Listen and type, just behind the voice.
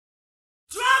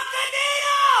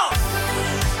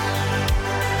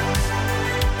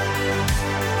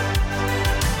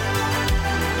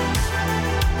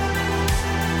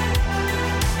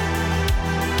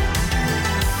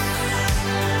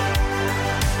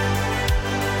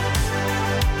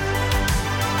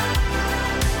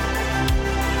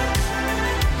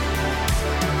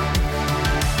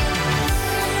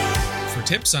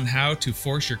tips on how to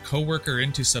force your coworker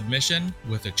into submission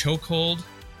with a chokehold?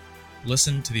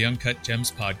 Listen to the Uncut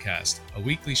Gems podcast, a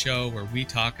weekly show where we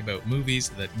talk about movies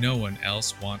that no one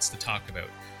else wants to talk about.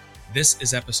 This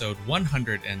is episode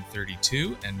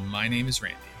 132, and my name is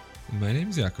Randy. My name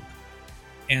is Jakob.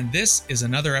 And this is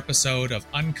another episode of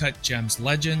Uncut Gems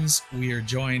Legends. We are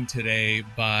joined today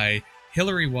by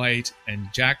Hillary White and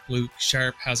Jack Luke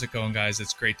Sharp. How's it going, guys?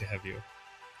 It's great to have you.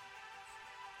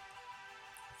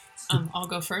 I'll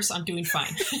go first. I'm doing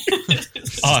fine.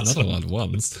 Awesome. Not a lot of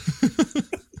ones.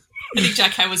 I think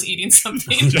Jack was eating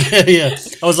something. Yeah,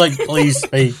 I was like, please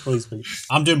speak.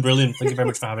 I'm doing brilliant. Thank you very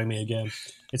much for having me again.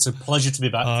 It's a pleasure to be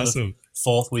back for the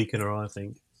fourth week in a row, I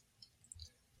think.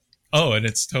 Oh, and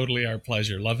it's totally our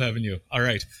pleasure. Love having you. All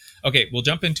right. Okay, we'll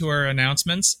jump into our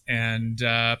announcements. And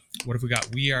what have we got?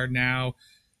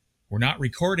 We're not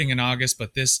recording in August,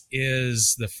 but this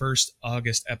is the first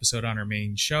August episode on our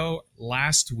main show.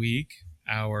 Last week,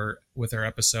 with our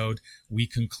episode, we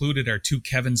concluded our Two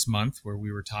Kevins month, where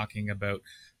we were talking about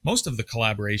most of the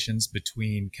collaborations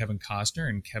between Kevin Costner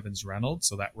and Kevin Reynolds.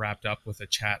 So that wrapped up with a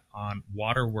chat on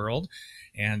Waterworld.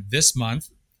 And this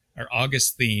month, our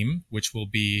August theme, which will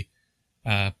be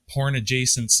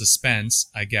porn-adjacent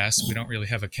suspense, I guess. We don't really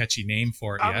have a catchy name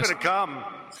for it yet. I'm gonna come.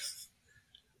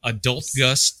 Adult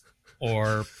Gust.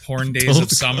 Or Porn Days of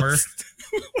Summer.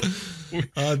 We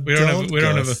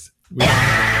don't have a.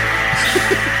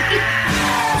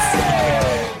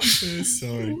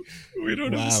 Sorry. We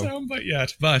don't have a soundbite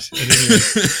yet, but at any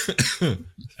rate,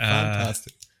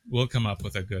 fantastic. We'll come up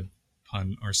with a good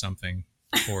pun or something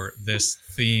for this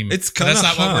theme. It's kind of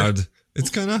hard.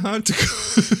 It's kind of hard to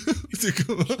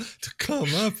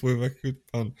come up with a good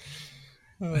pun.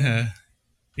 Yeah,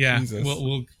 Jesus.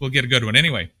 we'll get a good one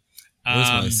anyway. Where's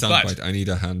my soundbite? I need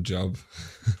a hand job.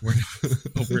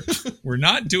 We're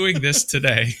not doing this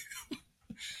today,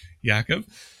 Jakob.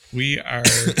 We are,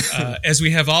 as we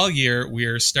have all year, we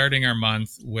are starting our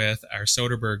month with our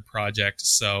Soderbergh project.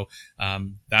 So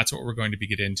that's what we're going to be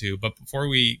getting into. But before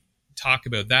we talk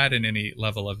about that in any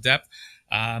level of depth,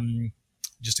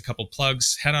 just a couple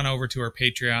plugs. Head on over to our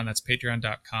Patreon. That's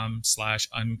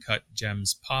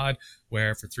patreon.com/uncutgemspod,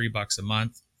 where for $3 a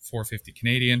month, $4.50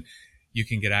 Canadian, you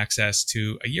can get access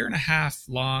to a 1.5 year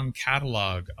long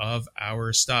catalog of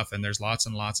our stuff. And there's lots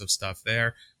and lots of stuff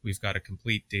there. We've got a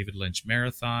complete David Lynch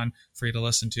marathon for you to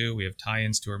listen to. We have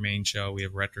tie-ins to our main show. We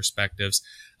have retrospectives.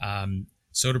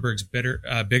 Soderbergh's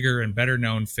bigger and better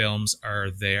known films are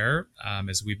there,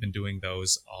 as we've been doing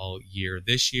those all year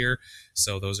this year.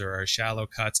 So those are our shallow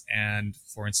cuts. And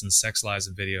for instance, Sex, Lies,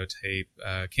 and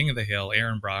Videotape, King of the Hill,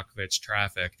 Aaron Brockovich,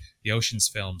 Traffic, the Ocean's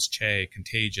Films, Che,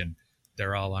 Contagion.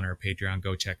 They're all on our Patreon.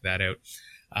 Go check that out.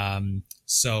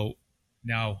 So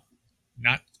now,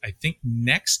 I think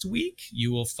next week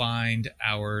you will find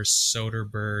our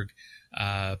Soderbergh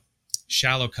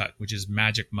shallow cut, which is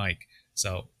Magic Mike.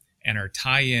 So, and our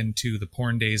tie-in to the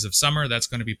Porn Days of Summer, that's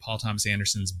going to be Paul Thomas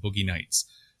Anderson's Boogie Nights.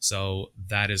 So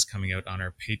that is coming out on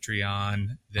our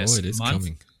Patreon this month. It is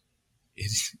coming.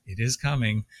 It is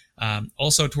coming.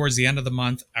 Also, towards the end of the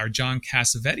month, our John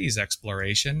Cassavetes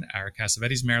exploration, our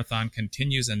Cassavetes marathon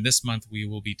continues. And this month, we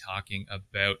will be talking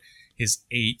about his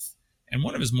 8th and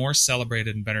one of his more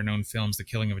celebrated and better known films, The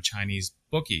Killing of a Chinese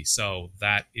Bookie. So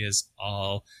that is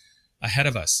all ahead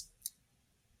of us.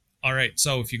 All right.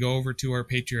 So if you go over to our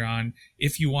Patreon,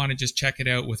 if you want to just check it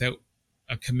out without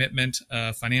a commitment,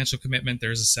 a financial commitment,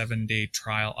 there's a 7-day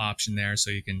trial option there, so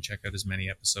you can check out as many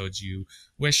episodes you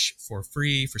wish for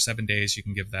free for 7 days. You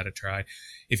can give that a try.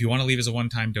 If you want to leave as a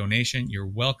one-time donation, you're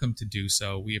welcome to do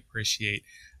so. We appreciate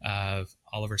all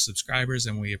of our subscribers,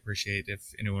 and we appreciate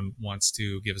if anyone wants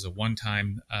to give us a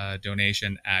one-time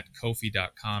donation at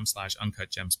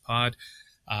kofi.com/uncutgemspod.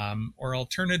 Or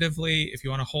alternatively, if you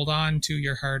want to hold on to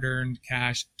your hard-earned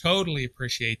cash, totally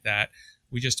appreciate that.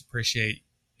 We just appreciate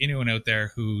anyone out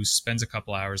there who spends a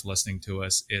couple hours listening to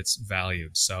us. It's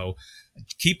valued. So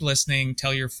keep listening,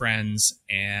 tell your friends,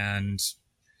 and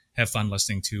have fun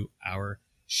listening to our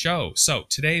show. So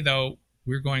today, though,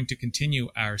 we're going to continue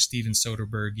our Steven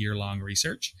Soderbergh year-long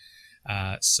research.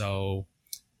 And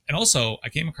also, I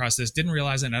came across this, didn't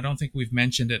realize it, and I don't think we've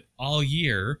mentioned it all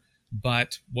year,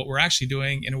 but what we're actually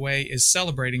doing, in a way, is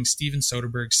celebrating Steven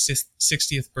Soderbergh's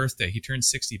 60th birthday. He turned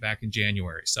 60 back in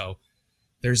January. So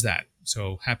there's that.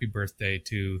 So happy birthday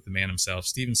to the man himself,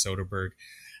 Steven Soderbergh.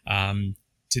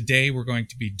 Today we're going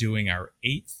to be doing our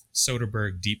 8th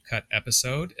Soderbergh Deep Cut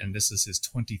episode, and this is his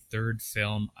 23rd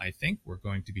film, I think. We're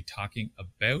going to be talking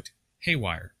about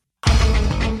Haywire.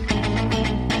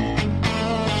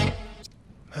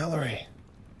 Mallory.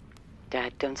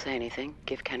 Dad, don't say anything.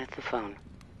 Give Kenneth the phone.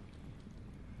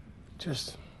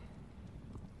 Just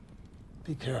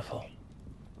Be careful.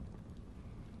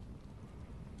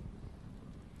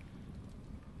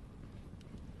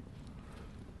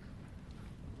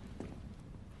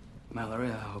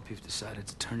 Mallory, I hope you've decided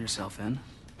to turn yourself in.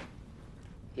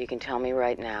 You can tell me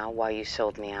right now why you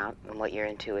sold me out and what you're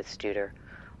into with Studer,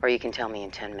 or you can tell me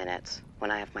in 10 minutes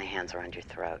when I have my hands around your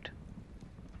throat.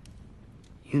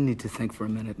 You need to think for a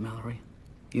minute, Mallory.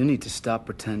 You need to stop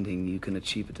pretending you can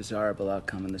achieve a desirable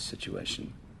outcome in this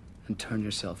situation and turn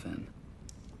yourself in.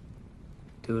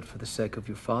 Do it for the sake of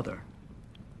your father.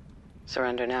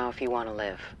 Surrender now if you want to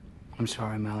live. I'm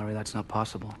sorry, Mallory, that's not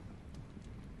possible.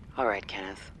 All right,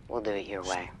 Kenneth. We'll do it your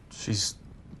way. She's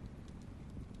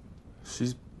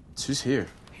here.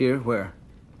 Here? Where?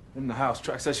 In the house.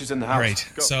 Track says she's in the house. All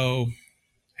right. Go. So,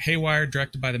 Haywire,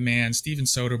 directed by the man Steven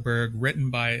Soderbergh, written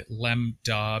by Lem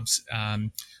Dobbs,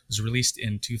 was released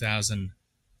in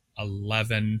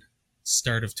 2011,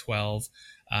 start of 12.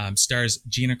 Stars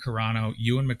Gina Carano,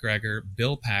 Ewan McGregor,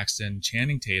 Bill Paxton,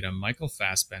 Channing Tatum, Michael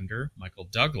Fassbender, Michael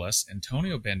Douglas,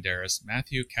 Antonio Banderas,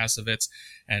 Matthew Kasovitz,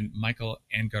 and Michael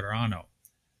Angarano.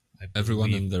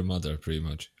 Everyone and their mother, pretty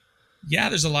much. Yeah,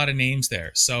 there's a lot of names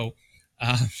there. So,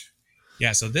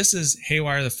 so this is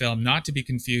Haywire the film, not to be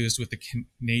confused with the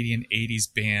Canadian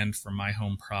 80s band from my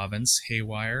home province,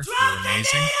 Haywire. They're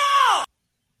amazing.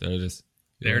 There it is.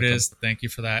 There it is. Thank you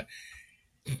for that.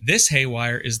 This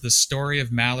Haywire is the story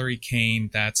of Mallory Kane.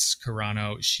 That's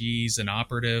Carano. She's an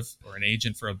operative or an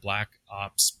agent for a black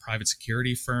ops private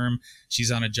security firm. She's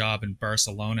on a job in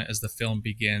Barcelona as the film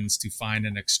begins to find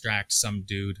and extract some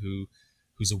dude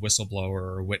who's a whistleblower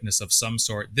or a witness of some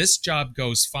sort. This job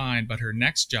goes fine, but her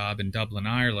next job in Dublin,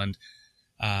 Ireland,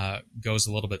 goes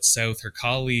a little bit south. Her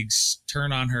colleagues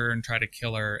turn on her and try to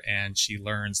kill her, and she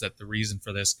learns that the reason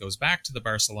for this goes back to the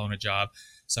Barcelona job.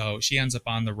 So she ends up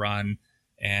on the run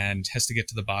and has to get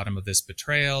to the bottom of this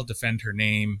betrayal, defend her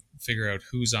name, figure out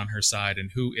who's on her side and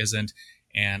who isn't.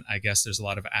 And I guess there's a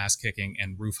lot of ass kicking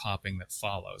and roof hopping that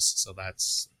follows. So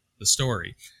that's the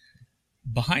story.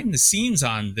 Behind the scenes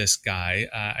on this guy,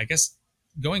 I guess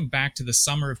going back to the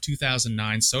summer of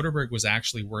 2009, Soderbergh was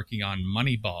actually working on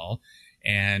Moneyball,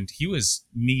 and he was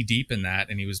knee deep in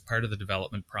that, and he was part of the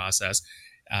development process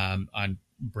on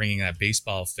bringing that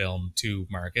baseball film to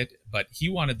market. But he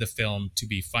wanted the film to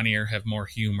be funnier, have more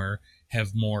humor,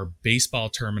 have more baseball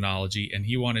terminology, and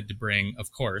he wanted to bring,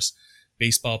 of course,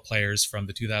 baseball players from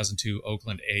the 2002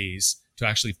 Oakland A's to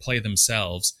actually play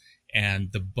themselves.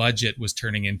 And the budget was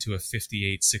turning into a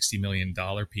 $58-60 million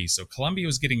piece. So Columbia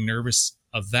was getting nervous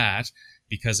of that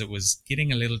because it was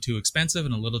getting a little too expensive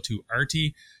and a little too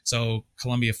arty. So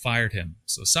Columbia fired him.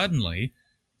 So suddenly,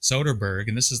 Soderbergh,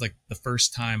 and this is like the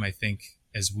first time I think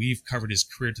as we've covered his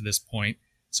career to this point,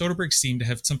 Soderbergh seemed to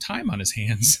have some time on his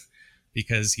hands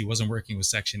because he wasn't working with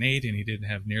Section 8 and he didn't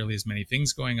have nearly as many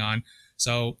things going on.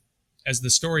 So as the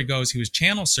story goes, he was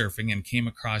channel surfing and came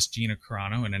across Gina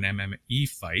Carano in an MMA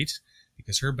fight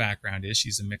because her background is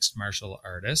she's a mixed martial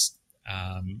artist.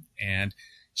 And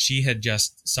she had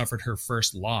just suffered her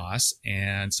first loss,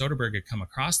 and Soderbergh had come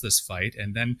across this fight,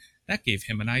 and then that gave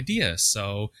him an idea.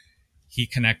 So he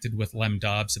connected with Lem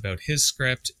Dobbs about his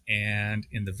script, and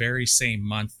in the very same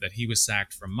month that he was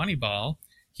sacked from Moneyball,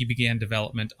 he began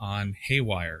development on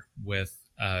Haywire with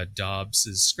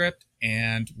Dobbs' script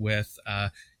and with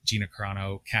Gina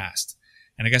Carano cast.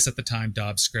 And I guess at the time,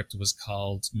 Dobbs' script was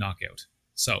called Knockout.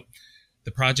 So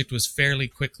the project was fairly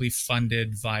quickly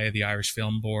funded via the Irish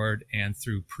Film Board and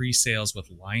through pre-sales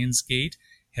with Lionsgate.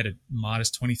 Had a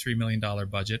modest $23 million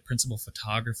budget. Principal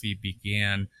photography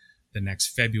began the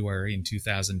next February in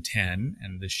 2010,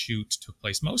 and the shoot took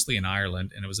place mostly in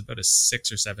Ireland, and it was about a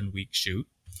 6 or 7 week shoot.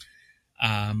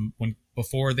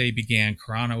 Before they began,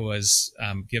 Carano was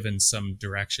given some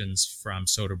directions from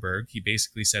Soderbergh. He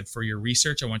basically said, for your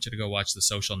research, I want you to go watch The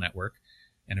Social Network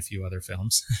and a few other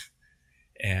films.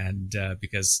 And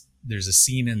because there's a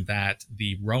scene in that,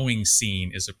 the rowing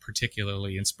scene is a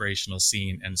particularly inspirational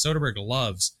scene, and Soderbergh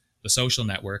loves The Social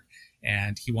Network,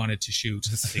 and he wanted to shoot,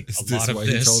 I think, a lot of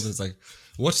this. He told us, like,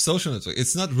 watch Social Network.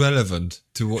 It's not relevant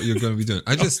to what you're going to be doing.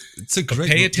 It's a great.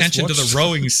 Pay attention to the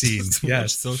rowing scene.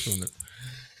 Yes. Social Network.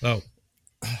 Oh,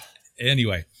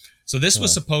 anyway, so this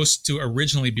was supposed to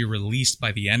originally be released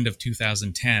by the end of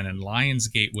 2010, and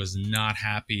Lionsgate was not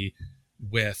happy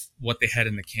with what they had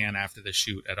in the can after the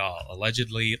shoot at all.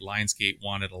 Allegedly, Lionsgate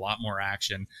wanted a lot more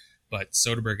action, but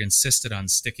Soderbergh insisted on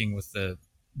sticking with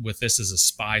this as a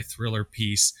spy thriller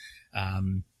piece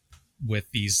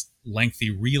with these lengthy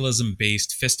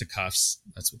realism-based fisticuffs.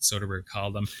 That's what Soderbergh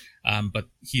called them. But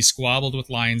he squabbled with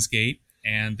Lionsgate,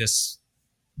 and this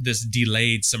this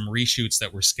delayed some reshoots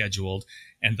that were scheduled,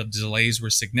 and the delays were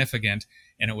significant.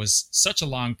 And it was such a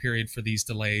long period for these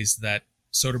delays that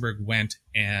Soderbergh went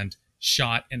and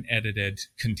shot and edited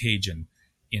Contagion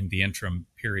in the interim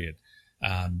period.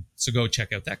 So go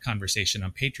check out that conversation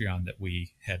on Patreon that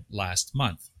we had last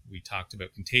month. We talked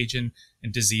about Contagion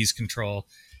and disease control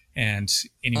and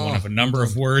any one of a number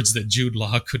of words that Jude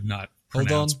Law could not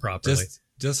pronounce properly.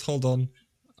 Just hold on.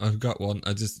 I've got one.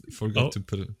 I just forgot to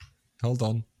put it. Hold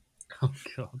on. Oh,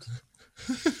 God.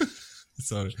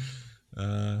 Sorry.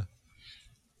 Where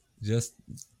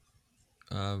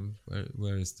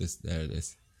is this? There it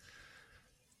is.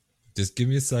 Just give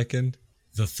me a second.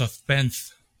 The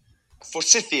suspense.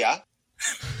 Forsythia.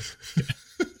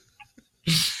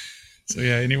 So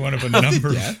yeah, any one of a number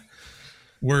of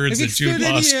words that Jude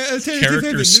Law's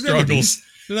character struggles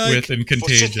with in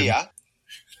Contagion.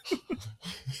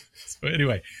 So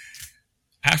anyway,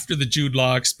 after the Jude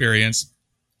Law experience,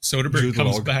 Soderbergh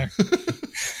comes back.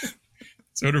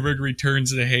 Soderbergh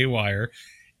returns to Haywire,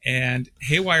 and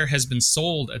Haywire has been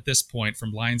sold at this point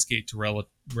from Lionsgate to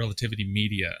Relativity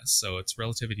Media. So it's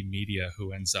Relativity Media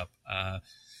who ends up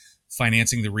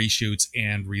financing the reshoots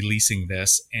and releasing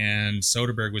this. And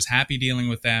Soderbergh was happy dealing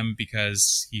with them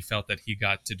because he felt that he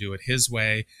got to do it his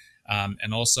way.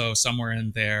 And also somewhere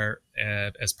in there,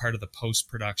 as part of the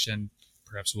post-production,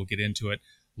 perhaps we'll get into it,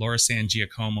 Laura San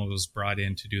Giacomo was brought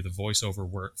in to do the voiceover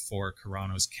work for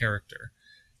Carano's character.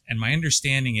 And my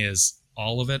understanding is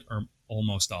all of it, or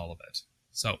almost all of it.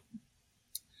 So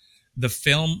the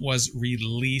film was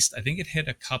released, I think it hit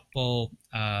a couple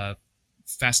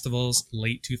festivals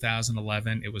late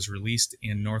 2011. It was released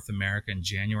in North America in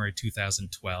January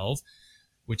 2012,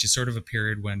 which is sort of a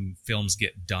period when films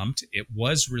get dumped. It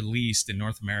was released in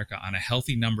North America on a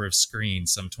healthy number of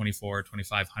screens, some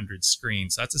 2,500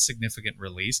 screens. So that's a significant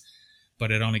release,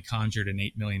 but it only conjured an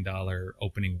 $8 million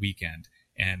opening weekend,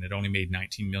 and it only made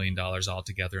 $19 million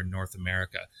altogether in North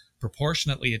America.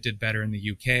 Proportionately, it did better in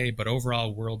the UK, but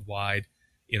overall, worldwide,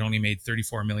 it only made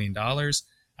 $34 million.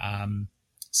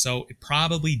 So it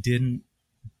probably didn't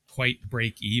quite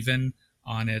break even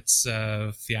on its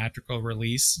theatrical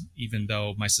release, even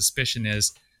though my suspicion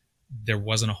is there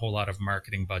wasn't a whole lot of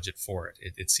marketing budget for it.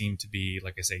 It seemed to be,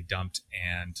 like I say, dumped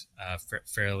and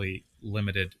fairly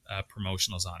limited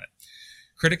promotionals on it.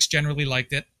 Critics generally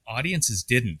liked it. Audiences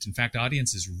didn't. In fact,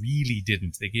 audiences really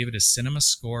didn't. They gave it a cinema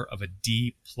score of a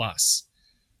D+.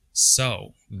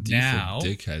 So D now... for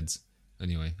dickheads.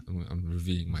 Anyway, I'm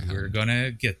revealing my hand. We're going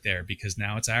to get there because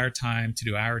now it's our time to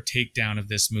do our takedown of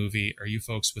this movie. Are you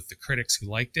folks with the critics who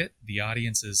liked it, the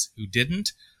audiences who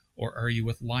didn't, or are you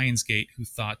with Lionsgate who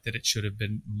thought that it should have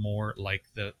been more like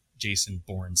the Jason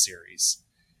Bourne series?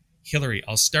 Hillary,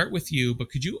 I'll start with you,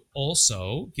 but could you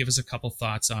also give us a couple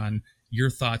thoughts on your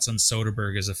thoughts on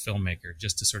Soderbergh as a filmmaker,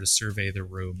 just to sort of survey the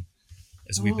room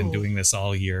as we've been doing this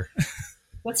all year?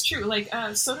 That's true. Like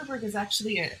Soderbergh is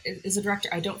actually is a director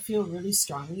I don't feel really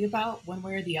strongly about one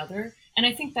way or the other, and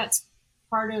I think that's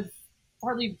partly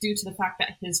due to the fact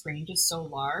that his range is so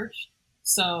large.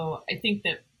 So I think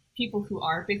that people who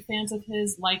are big fans of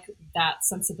his like that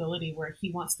sensibility where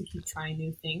he wants to keep trying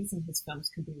new things, and his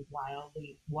films can be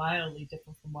wildly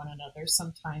different from one another.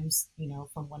 Sometimes,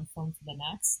 from one film to the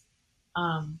next.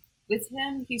 With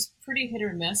him, he's pretty hit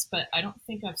or miss, but I don't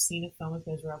think I've seen a film of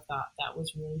his where I thought that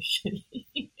was really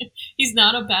shitty. He's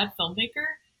not a bad filmmaker,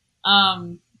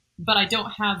 but I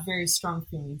don't have very strong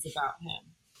feelings about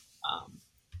him,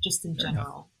 just in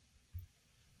general.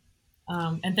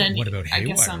 And then, what about Haywire, I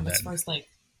guess then? as far as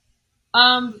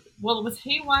well, with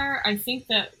Haywire, I think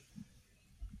that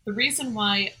the reason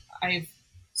why I've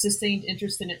sustained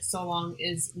interest in it so long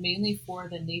is mainly for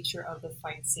the nature of the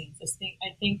fight scenes. I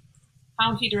think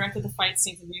how he directed the fight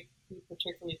scenes and who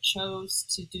particularly chose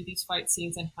to do these fight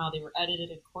scenes and how they were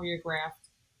edited and choreographed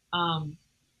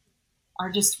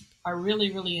are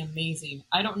really, really amazing.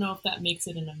 I don't know if that makes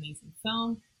it an amazing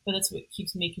film, but that's what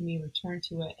keeps making me return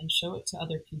to it and show it to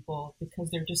other people because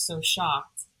they're just so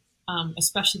shocked,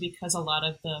 especially because a lot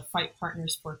of the fight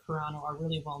partners for Carano are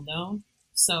really well known.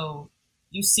 So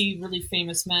you see really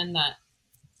famous men that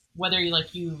whether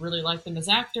you really like them as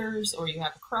actors or you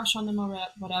have a crush on them or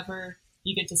whatever,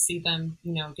 you get to see them,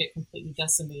 get completely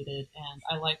decimated. And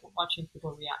I like watching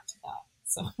people react to that.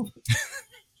 So,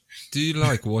 do you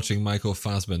like watching Michael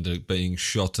Fassbender being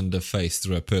shot in the face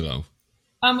through a pillow?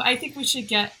 I think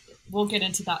we'll get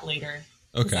into that later.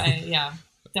 Okay. Yeah,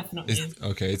 definitely.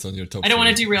 It's on your top. I don't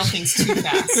want to derail things too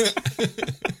fast.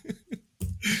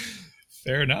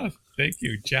 Fair enough. Thank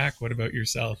you. Jack, what about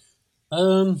yourself?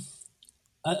 I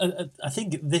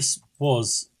think this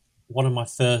was one of my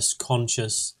first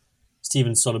conscious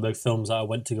Steven Soderbergh films that I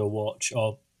went to go watch,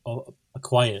 or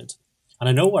acquired. And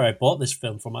I know where I bought this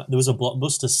film from. There was a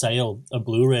Blockbuster sale of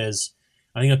Blu-rays.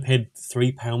 I think I paid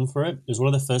 £3 for it. It was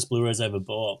one of the first Blu-rays I ever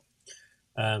bought.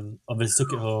 Obviously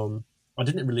took it home. I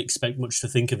didn't really expect much to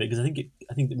think of it because I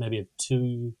think that maybe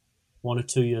 1 or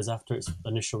 2 years after its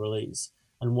initial release,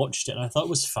 and watched it, and I thought it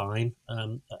was fine.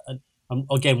 I'm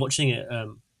again watching it,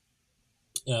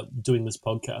 doing this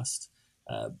podcast,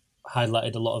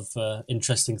 highlighted a lot of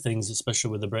interesting things,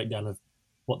 especially with the breakdown of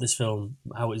what this film,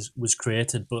 how it was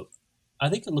created. But I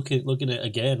think looking at it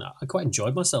again, I quite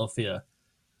enjoyed myself here.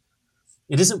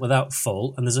 It isn't without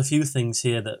fault, and there's a few things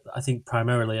here that I think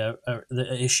primarily are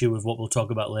the issue with what we'll talk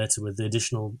about later with the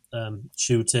additional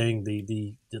shooting,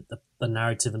 the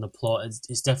narrative and the plot.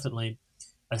 It's definitely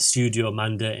a studio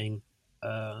mandating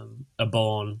a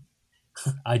Bourne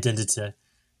identity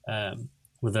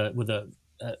with a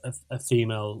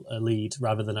female lead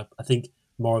rather than I think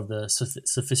more of the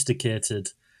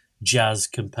sophisticated jazz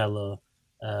Campello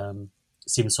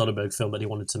Steven Soderbergh film that he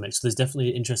wanted to make. So there's definitely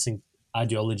interesting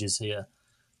ideologies here.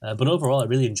 But overall, I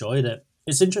really enjoyed it.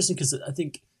 It's interesting because I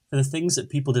think for the things that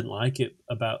people didn't like it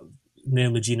about,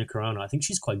 namely Gina Carano, I think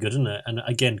she's quite good in it. And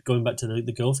again, going back to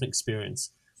the girlfriend experience,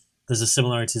 there's a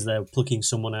similarities there, plucking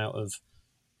someone out of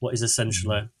what is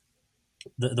essentially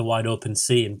the wide open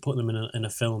sea and putting them in a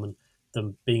film and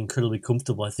them being incredibly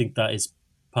comfortable. I think that is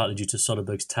partly due to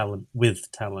Soderbergh's talent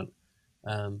with talent.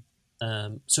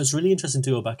 So it's really interesting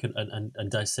to go back and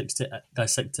dissect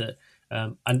it.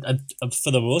 And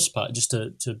for the most part, just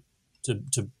to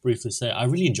briefly say, I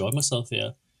really enjoyed myself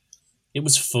here. It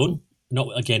was fun, not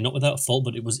without fault,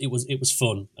 but it was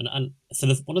fun. And for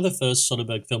one of the first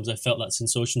Soderbergh films, I felt that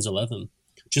since Ocean's 11,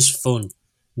 just fun,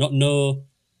 no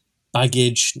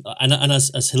baggage. And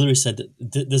as Hilary said,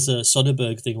 there's a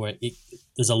Soderbergh thing where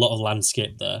there's a lot of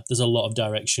landscape there. There's a lot of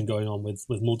direction going on with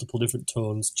multiple different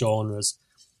tones, genres.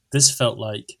 This felt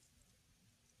like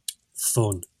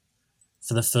fun.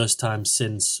 For the first time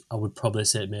since, I would probably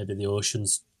say maybe the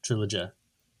Ocean's trilogy,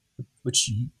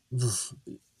 which,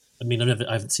 I mean, I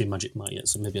haven't seen Magic Mike yet,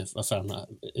 so maybe I found that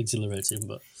exhilarating.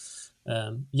 But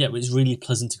it was really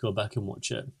pleasant to go back and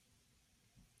watch it.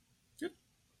 Good,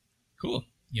 cool,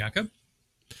 Jakob.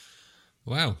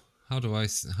 Wow, how do I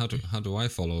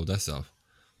follow this up?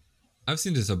 I've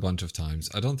seen this a bunch of times.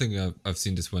 I don't think I've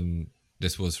seen this when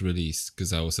this was released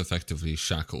because I was effectively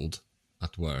shackled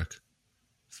at work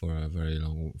for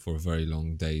very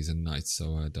long days and nights,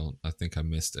 so I think I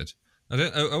missed it.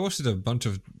 I watched it a bunch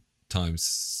of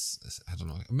times. I don't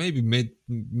know, maybe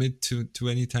mid to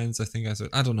 2010s. I think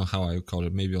I don't know how I would call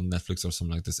it. Maybe on Netflix or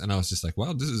something like this. And I was just like,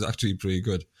 wow, this is actually pretty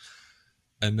good.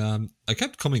 And I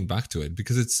kept coming back to it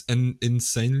because it's an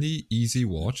insanely easy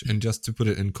watch. And just to put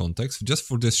it in context, just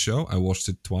for this show, I watched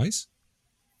it twice.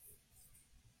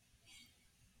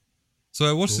 So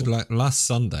I watched it last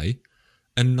Sunday.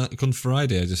 And on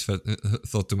Friday, I just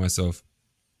thought to myself,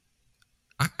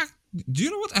 do you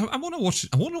know what? I want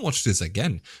to watch this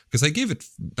again because I gave it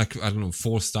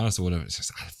 4 stars or whatever. It's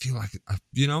just, I feel like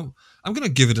I'm gonna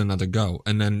give it another go.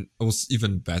 And then it was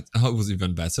even better. It was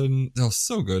even better, and it was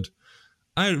so good.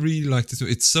 I really like this.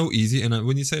 It's so easy, and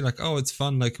when you say like, oh, it's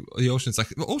fun, like the Ocean's, like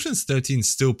Ocean's 13 is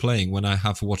still playing when I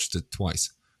have watched it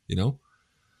twice.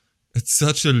 It's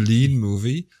such a lean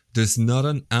movie. There's not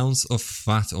an ounce of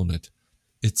fat on it.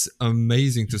 It's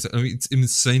amazing to say. I mean, it's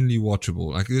insanely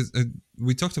watchable. Like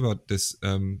we talked about this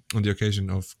on the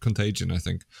occasion of Contagion. I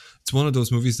think it's one of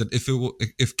those movies that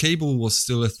if cable was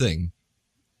still a thing,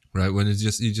 right? When you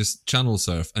just channel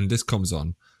surf and this comes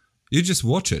on, you just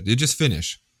watch it. You just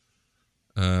finish,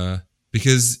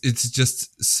 because it's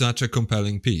just such a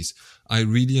compelling piece. I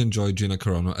really enjoyed Gina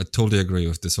Carano. I totally agree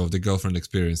with this sort of the girlfriend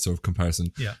experience sort of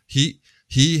comparison. Yeah.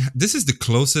 This is the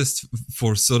closest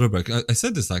for Soderbergh. I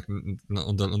said this like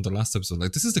on the last episode.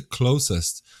 Like this is the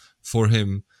closest for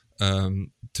him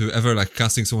to ever like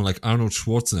casting someone like Arnold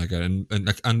Schwarzenegger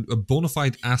and a bona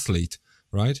fide athlete,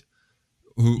 right?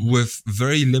 Who with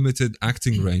very limited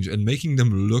acting range and making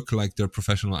them look like they're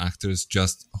professional actors,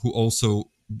 just who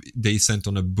also they sent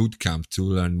on a boot camp to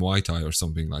learn Muay Thai or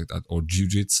something like that, or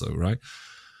Jiu-Jitsu, right?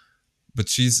 But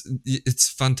it's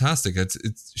fantastic.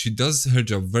 She does her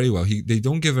job very well. They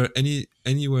don't give her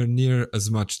anywhere near as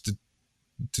much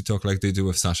to talk like they do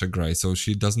with Sasha Grey, so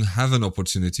she doesn't have an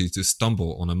opportunity to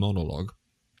stumble on a monologue,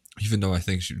 even though I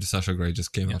think Sasha Grey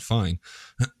just came out fine.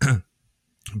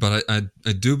 But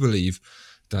I do believe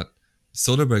that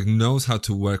Soderbergh knows how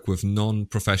to work with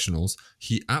non-professionals.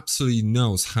 He absolutely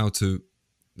knows how to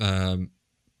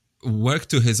work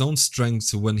to his own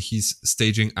strengths when he's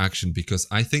staging action, because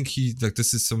I think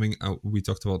this is something we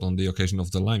talked about on the occasion of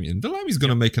the Limey, and the Limey is going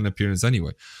to make an appearance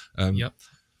anyway.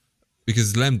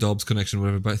 because Lem Dobbs connection,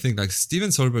 whatever. But I think like Steven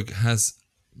Soderbergh has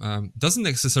doesn't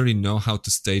necessarily know how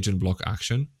to stage and block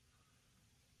action.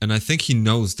 And I think he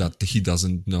knows that he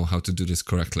doesn't know how to do this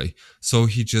correctly. So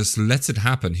he just lets it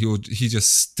happen. He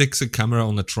just sticks a camera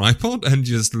on a tripod and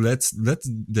just lets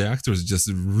the actors just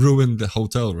ruin the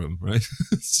hotel room, right?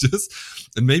 It's just,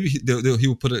 and maybe he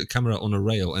will put a camera on a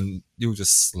rail and you'll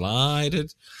just slide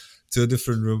it to a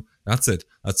different room. That's it.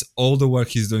 That's all the work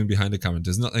he's doing behind the camera.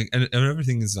 There's nothing, and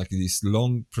everything is like these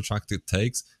long protracted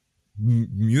takes.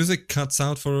 Music cuts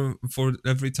out for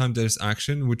every time there's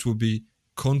action, which will be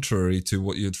contrary to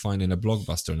what you'd find in a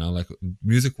blockbuster now. Like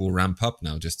music will ramp up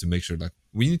now just to make sure, like,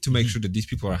 we need to make sure that these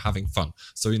people are having fun.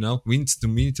 So, you know, we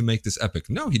need to make this epic.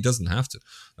 No, he doesn't have to.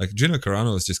 Like Gina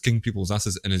Carano is just kicking people's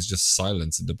asses and it's just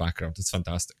silence in the background. It's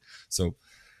fantastic. So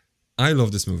I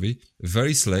love this movie.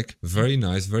 Very slick, very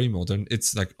nice, very modern.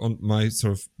 It's like on my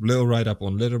sort of little write-up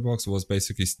on Letterboxd was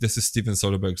basically, this is Steven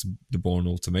Soderbergh's The Bourne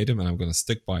Ultimatum and I'm going to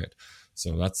stick by it.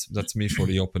 So that's me for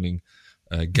the opening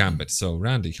gambit. So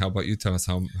Randy, how about you tell us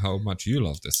how much you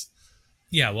love this?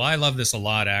 Yeah, well, I love this a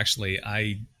lot, actually.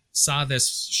 I saw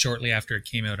this shortly after it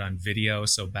came out on video,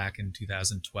 so back in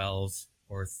 2012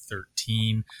 or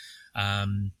 13.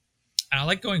 And I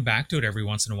like going back to it every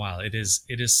once in a while. It is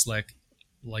slick.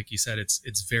 Like you said,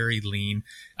 it's very lean.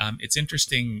 It's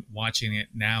interesting watching it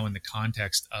now in the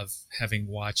context of having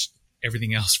watched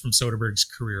everything else from Soderbergh's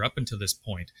career up until this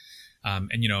point.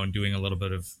 And doing a little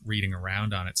bit of reading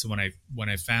around on it. So when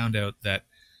I found out that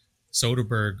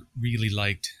Soderbergh really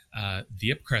liked the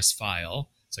Ipcress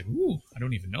File, it's like, ooh, I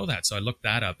don't even know that. So I looked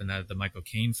that up, and the Michael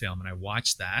Caine film, and I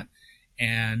watched that.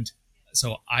 And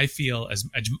so I feel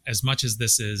as much as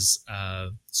this is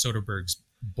Soderbergh's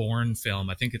Bourne film,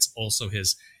 I think it's also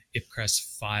his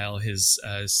Ipcress File, his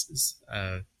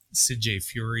Sid J.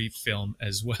 Fury film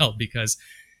as well, because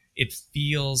it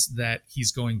feels that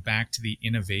he's going back to the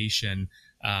innovation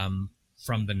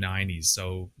from the 90s.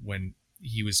 So when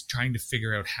he was trying to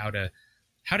figure out how to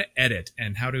edit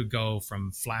and how to go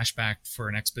from flashback for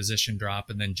an exposition drop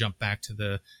and then jump back to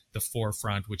the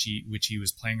forefront, which he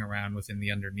was playing around with in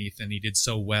the underneath, and he did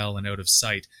so well and out of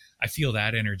sight. I feel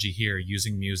that energy here,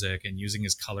 using music and using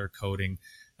his color coding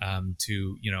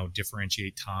to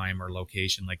differentiate time or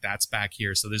location. Like that's back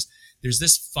here. So there's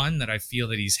this fun that I feel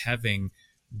that he's having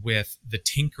with the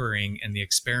tinkering and the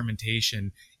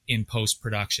experimentation in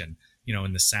post-production,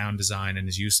 in the sound design and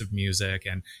his use of music.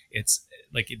 And it's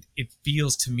like, it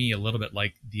feels to me a little bit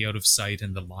like the out of sight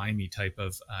and the limey type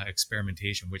of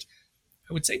experimentation, which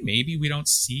I would say maybe we don't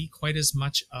see quite as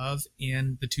much of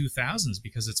in the 2000s,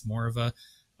 because it's more of a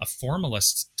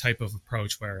formalist type of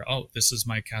approach where, oh, this is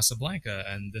my Casablanca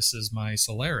and this is my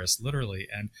Solaris, literally.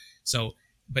 And so,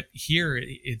 but here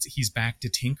he's back to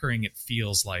tinkering, it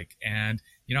feels like. And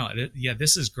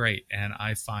this is great, and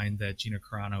I find that Gina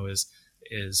Carano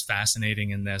is fascinating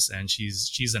in this, and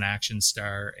she's an action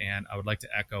star. And I would like to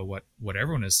echo what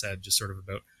everyone has said, just sort of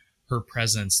about her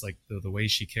presence. Like the way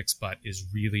she kicks butt is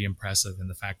really impressive, and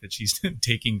the fact that she's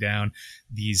taking down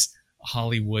these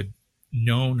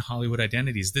known Hollywood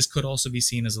identities. This could also be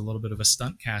seen as a little bit of a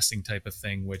stunt casting type of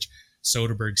thing, which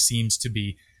Soderbergh seems to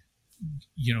be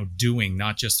doing,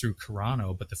 not just through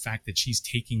Carano, but the fact that she's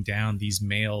taking down these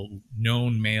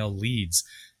known male leads.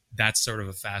 That's sort of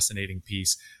a fascinating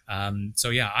piece. So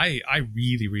yeah, I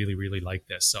really, really, really like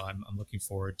this. So I'm looking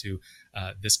forward to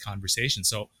this conversation.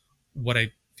 So what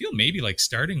I feel maybe like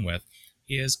starting with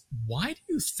is, why do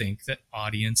you think that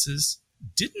audiences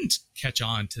didn't catch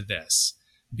on to this?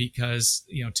 Because,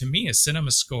 to me, a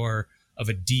cinema score of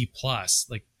a D+,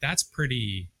 like that's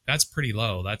pretty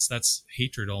low. That's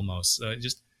hatred almost.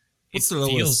 What's the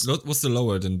lowest? What's the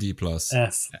lower than D+?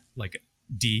 F. Like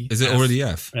D. Is it F? Already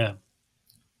F? Yeah.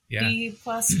 Yeah. D+,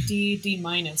 D-,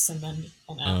 and then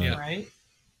an F, yeah. right?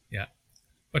 Yeah.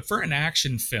 But for an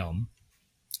action film,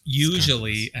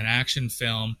 usually an action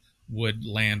film would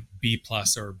land B+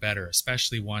 or better,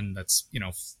 especially one that's,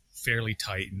 fairly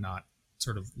tight and not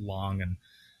sort of long and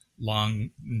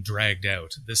dragged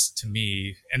out. This, to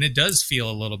me, and it does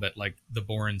feel a little bit like the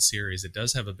Bourne series. It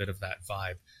does have a bit of that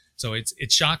vibe. So it's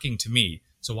shocking to me.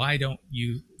 So why don't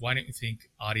you think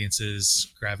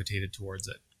audiences gravitated towards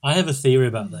it? I have a theory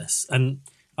about this, and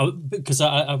because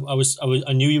I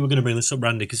knew you were going to bring this up,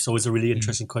 Randy, because it's always a really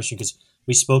interesting question, because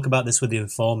we spoke about this with The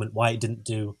Informant, why it didn't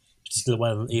do particularly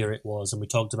well in the era it was, and we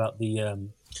talked about the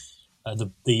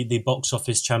box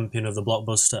office champion of the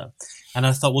blockbuster. And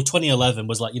I thought, well, 2011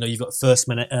 was like, you've got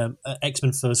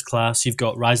X-Men First Class, you've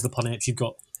got Rise of the Planet Apes, you've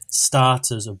got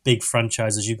starters of big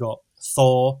franchises, you've got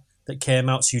Thor that came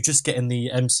out, so you're just getting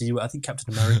the MCU, I think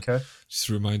Captain America. Just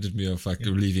reminded me of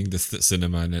leaving the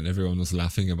cinema and then everyone was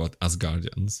laughing about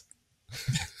Asgardians.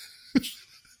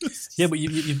 Yeah, but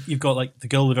you've got like the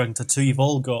Girl with the Dragon Tattoo. You've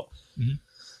all got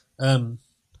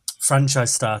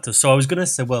franchise starters. So I was going to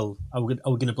say, well, are we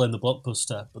going to blame the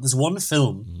blockbuster? But there's one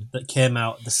film that came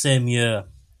out the same year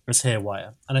as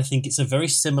Haywire, and I think it's a very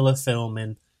similar film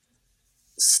in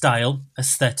style,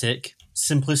 aesthetic,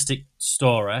 simplistic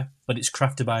story, but it's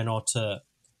crafted by an auteur,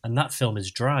 and that film is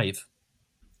Drive.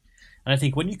 And I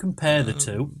think when you compare the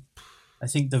two, I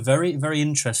think they're very, very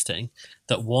interesting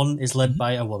that one is led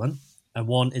by a woman and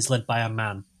one is led by a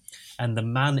man. And the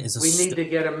man is We need to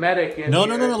get a medic in No,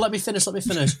 here. no. Let me finish.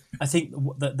 I think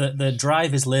the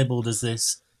Drive is labelled as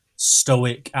this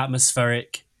stoic,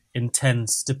 atmospheric,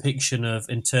 intense depiction of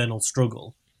internal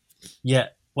struggle.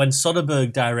 Yet when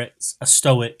Soderbergh directs a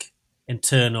stoic,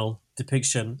 internal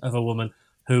depiction of a woman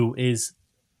who is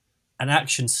an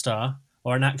action star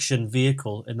or an action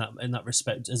vehicle in that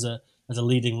respect as a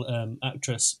leading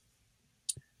actress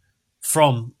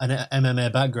from an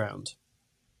MMA background,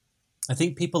 I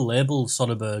think people label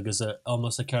Soderbergh as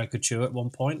almost a caricature at one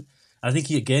point. I think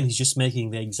he's just making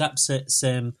the exact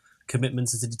same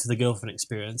commitments as he did to the Girlfriend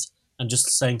Experience, and just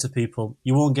saying to people,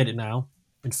 you won't get it now.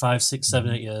 In 5, 6,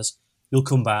 7, 8 years, you'll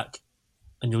come back,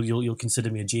 and you'll consider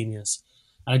me a genius.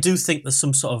 And I do think there's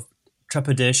some sort of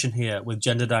trepidation here with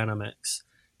gender dynamics,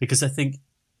 because I think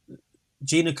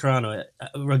Gina Carano,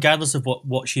 regardless of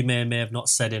what she may have not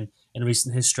said in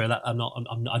recent history, that I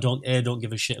don't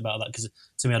give a shit about that, because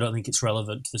to me I don't think it's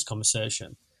relevant to this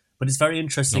conversation. But it's very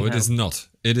interesting. No, it is not.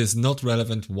 It is not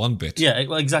relevant one bit. Yeah,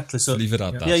 well, exactly. So leave it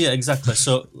at that. Yeah, exactly.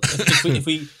 So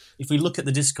if we look at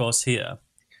the discourse here,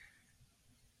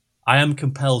 I am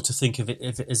compelled to think of it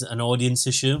if it is an audience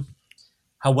issue.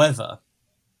 However,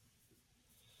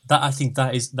 I think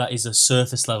that is a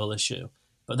surface level issue.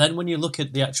 But then when you look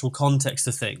at the actual context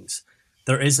of things,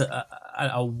 there is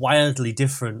a wildly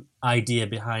different idea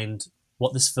behind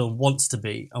what this film wants to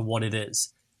be and what it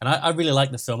is. And I really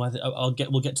like the film.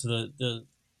 We'll get to the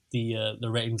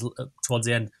ratings towards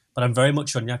the end. But I'm very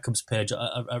much on Jakob's page.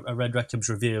 I read Jakob's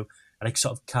review, and I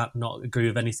sort of can't not agree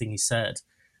with anything he said.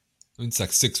 It's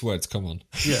like 6 words. Come on.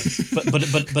 Yeah, but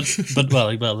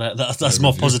well, that's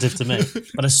more positive to me.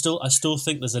 But I still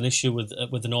think there's an issue with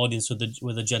an audience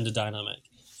with a gender dynamic.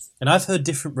 And I've heard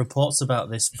different reports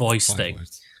about this voice thing.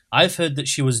 Words. I've heard that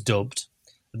she was dubbed.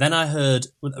 Then I heard.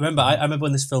 I remember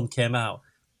when this film came out.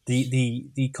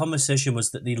 The conversation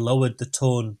was that they lowered the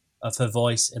tone of her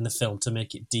voice in the film to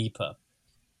make it deeper.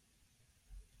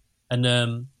 And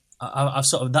I've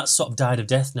that's sort of died of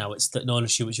death now. It's that no,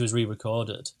 she was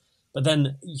re-recorded. But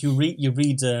then you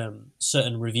read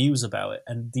certain reviews about it,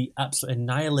 and they absolutely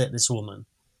annihilate this woman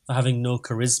for having no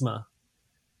charisma.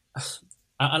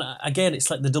 And again, it's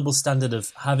like the double standard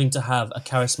of having to have a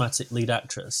charismatic lead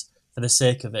actress for the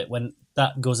sake of it, when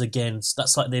that goes against,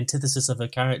 that's like the antithesis of her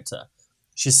character.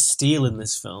 She's steel in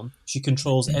this film. She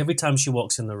controls every time she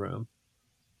walks in the room.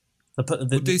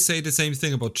 Would they say the same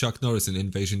thing about Chuck Norris in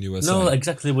Invasion USA? No,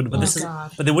 exactly. They wouldn't.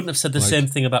 But they wouldn't have said the same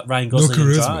thing about Ryan Gosling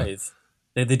in Drive.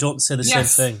 They don't say the same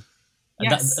thing.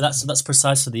 And that's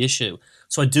precisely the issue.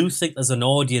 So I do think there's an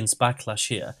audience backlash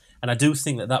here. And I do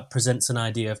think that presents an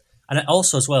idea of... And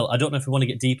also as well, I don't know if we want to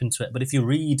get deep into it, but if you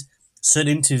read certain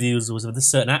interviews with a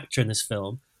certain actor in this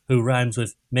film who rhymes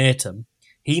with Matum,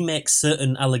 he makes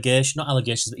certain not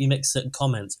allegations, but he makes certain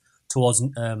comments towards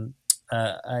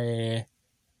a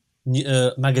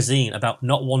magazine about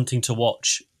not wanting to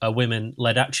watch a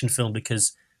women-led action film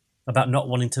because about not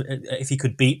wanting to, if he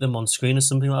could beat them on screen or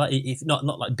something like that. If not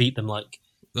like beat them like.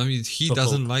 I mean, he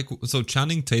doesn't like. So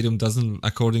Channing Tatum doesn't,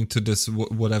 according to this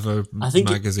whatever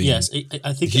magazine. I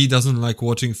think he doesn't like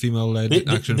watching female-led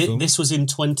action films. This was in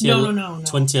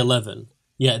 2011.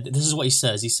 Yeah, this is what he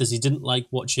says. He says he didn't like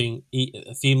watching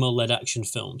female-led action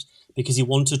films because he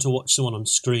wanted to watch someone on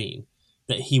screen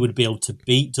that he would be able to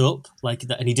beat up like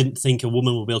that, and he didn't think a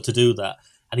woman would be able to do that.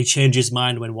 And he changed his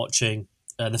mind when watching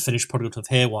the finished product of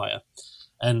Haywire,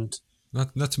 and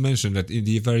not to mention that in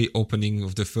the very opening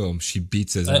of the film, she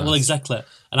beats his ass. Well, exactly,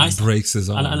 and breaks his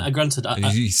arm. And granted,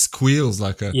 he squeals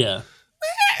like a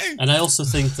And I also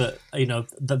think that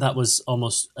that was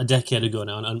almost a decade ago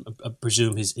now, and I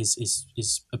presume his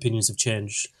opinions have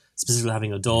changed. Specifically,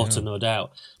 having a daughter, no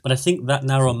doubt. But I think that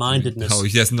narrow-mindedness. Oh,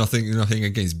 he has nothing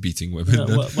against beating women. No,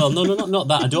 not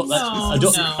that.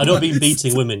 I don't mean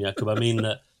beating women, Jakob. I mean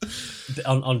that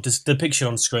on depiction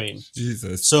on screen.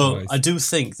 Jesus. So Christ. I do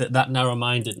think that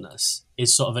narrow-mindedness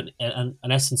is sort of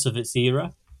an essence of its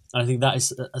era. And I think that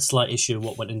is a slight issue of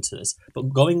what went into this. But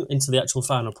going into the actual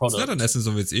final product... It's not an essence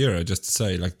of its era, just to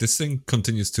say. Like, this thing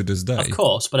continues to this day. Of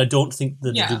course, but I don't think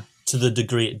to the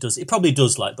degree it does. It probably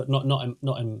does, but not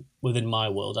within my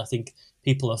world. I think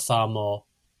people are far more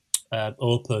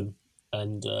open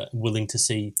and willing to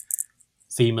see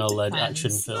female-led action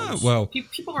Depends. films. well,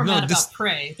 People were No, mad this- about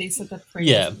Prey. They said that Prey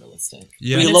Yeah. wasn't realistic.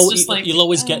 Yeah. But And you'll, it's just like, you'll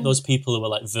always get those people who are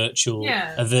like virtual,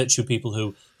 Yeah. virtue people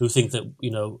who think that,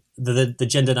 you know, the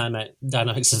gender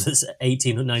dynamics of this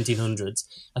 1900s.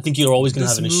 I think you're always going to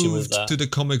this have an issue with moved that. to the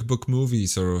comic book movie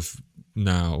sort of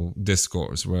now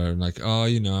discourse where like, oh,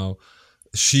 you know,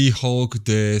 She-Hulk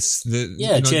this,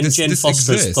 Yeah, you know, Jane this Foster's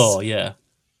exists. Thor, yeah.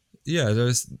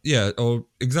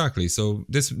 Exactly. So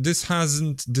this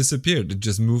hasn't disappeared. It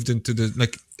just moved into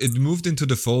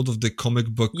the fold of the comic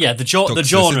book. Yeah, the genre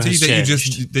toxicity has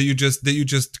changed. that you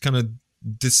just kind of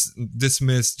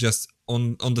dismiss just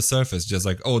on the surface, just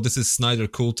like, oh, this is Snyder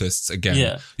cultists again.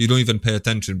 Yeah. You don't even pay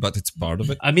attention, but it's part of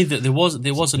it. I mean, there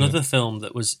was another film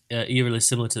that was eerily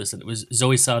similar to this, and it was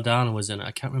Zoe Saldana was in it.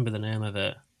 I can't remember the name of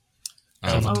it.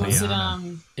 oh, is it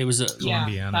It was yeah,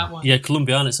 Columbiana. that one. yeah,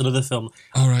 Columbiana. It's another film.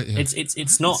 All right, yeah.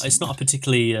 It's not a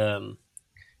particularly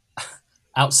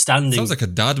outstanding. Sounds like a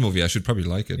dad movie. I should probably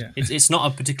like it. Yeah. It's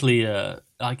not a particularly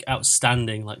like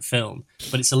outstanding like film,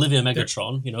 but it's Olivia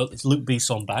Megatron. You know, it's Luke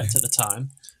Besson backed at the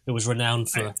time. It was renowned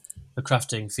for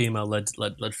crafting female-led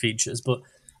features. But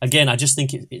again, I just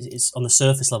think it's on the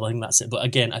surface level. I think that's it. But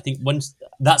again, I think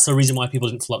that's the reason why people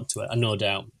didn't flock to it. And no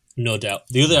doubt.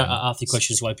 The other half of the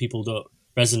question is why people don't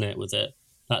resonate with it.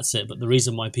 That's it. But the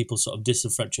reason why people sort of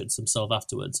disenfranchise themselves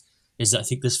afterwards is that I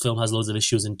think this film has loads of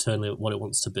issues internally with what it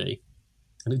wants to be,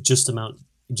 and it just about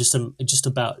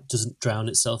doesn't drown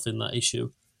itself in that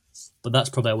issue. But that's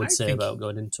probably I would say about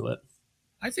going into it.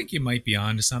 I think you might be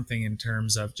onto something in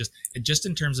terms of just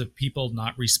in terms of people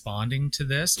not responding to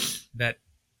this, that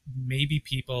maybe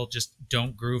people just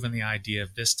don't groove in the idea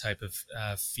of this type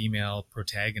of female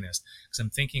protagonist. Because I'm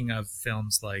thinking of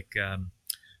films like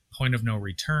Point of No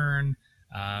Return,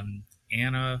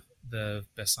 Anna, the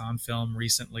Besson film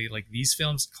recently. Like these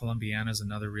films, Columbiana is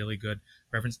another really good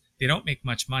reference. They don't make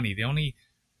much money. The only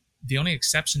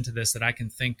exception to this that I can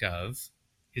think of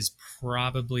is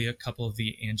probably a couple of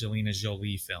the Angelina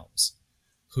Jolie films,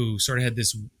 who sort of had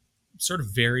this sort of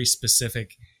very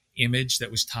specific image that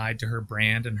was tied to her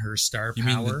brand and her star You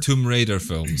power. mean the Tomb Raider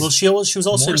films? Well, she was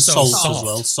also More in so Salt, Salt. as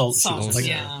well. Salt, she was in.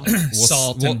 yeah.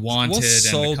 Salt and Wanted. Was and a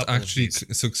Salt couple of actually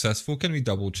these. successful? Can we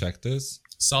double check this?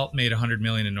 Salt made $100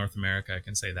 million in North America. I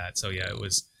can say that. So yeah, it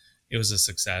was a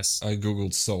success. I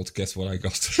googled Salt. Guess what I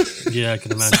got? Yeah, I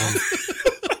can imagine.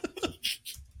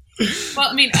 Well,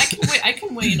 I mean, I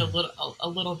can weigh in a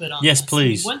little bit on. Yes, this.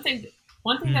 please. I mean,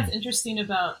 one thing that's interesting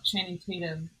about Channing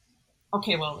Tatum.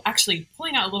 Okay, well, actually,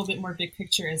 pulling out a little bit more big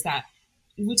picture is that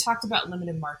we talked about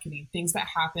limited marketing, things that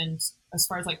happened as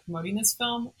far as like promoting this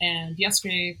film. And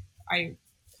yesterday, I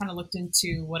kind of looked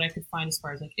into what I could find as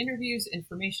far as like interviews,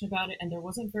 information about it, and there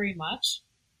wasn't very much.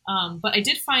 But I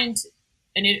did find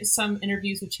some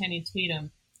interviews with Channing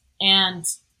Tatum, and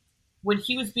when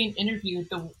he was being interviewed,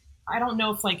 I don't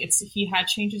know if like he had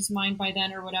changed his mind by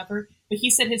then or whatever, but he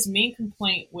said his main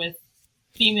complaint with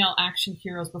female action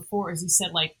heroes before is he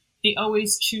said like they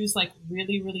always choose like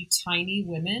really, really tiny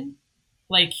women.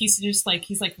 Like he's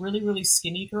like really, really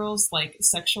skinny girls like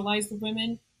sexualize the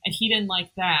women, and he didn't like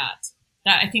that.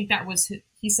 I think that was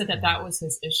he said that was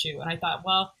his issue, and I thought,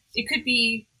 well, it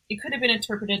could have been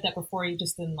interpreted that before he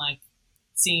just didn't like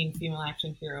seeing female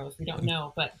action heroes. We don't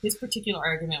know, but his particular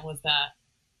argument was that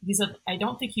he said, I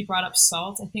don't think he brought up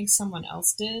Salt. I think someone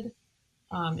else did,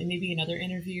 and maybe another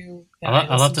interview.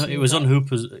 I'll have to. It was on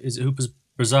Hooper's. Is it Hooper's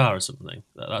Bazaar or something?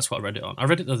 That's what I read it on. I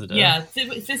read it the other day. Yeah,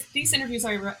 these interviews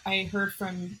I heard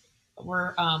from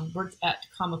were at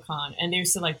Comic-Con, and they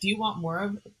said like, "Do you want more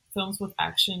of films with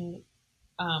action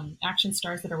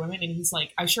stars that are women?" And he's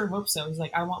like, "I sure hope so." He's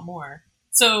like, "I want more."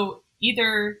 So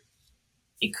either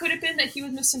it could have been that he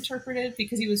was misinterpreted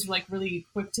because he was like really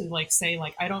quick to like say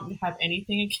like, "I don't have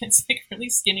anything against like really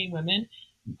skinny women,"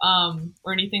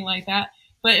 or anything like that.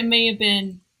 But it may have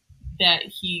been that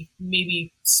he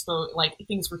maybe spoke like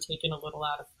things were taken a little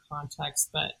out of context.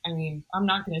 But I mean, I'm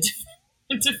not going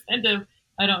to defend him.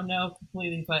 I don't know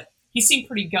completely, but he seemed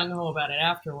pretty gung ho about it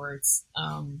afterwards.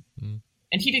 And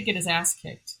he did get his ass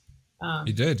kicked.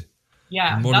 He did.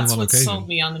 Yeah, More that's than one what occasion. sold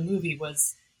me on the movie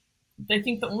was. I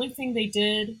think the only thing they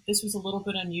did, this was a little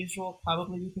bit unusual,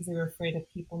 probably because they were afraid of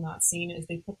people not seeing it, is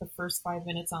they put the first 5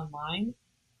 minutes online.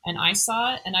 And I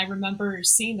saw it, and I remember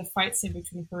seeing the fight scene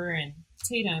between her and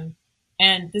Tatum.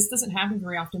 And this doesn't happen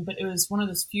very often, but it was one of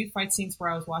those few fight scenes where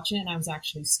I was watching it and I was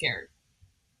actually scared.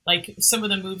 Like, some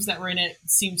of the moves that were in it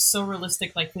seemed so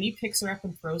realistic. Like, when he picks her up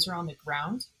and throws her on the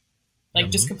ground, like,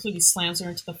 just completely slams her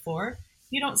into the floor.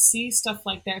 You don't see stuff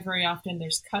like that very often.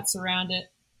 There's cuts around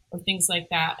it or things like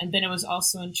that. And then it was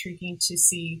also intriguing to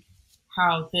see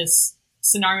how this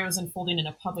scenario is unfolding in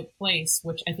a public place,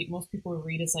 which I think most people would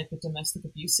read as like a domestic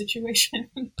abuse situation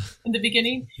in the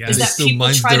beginning. Yeah. Is They that still people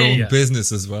mind try their to own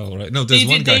business as well, right? No, there's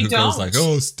one guy who goes like,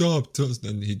 "Oh, stop!"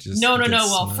 and he just no. gets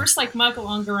Well, smacked. first, like Michael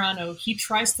Angarano, he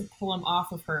tries to pull him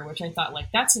off of her, which I thought like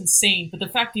that's insane. But the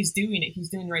fact he's doing it, he's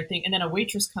doing the right thing. And then a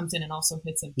waitress comes in and also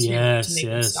hits him too to make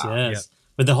him stop. Yes.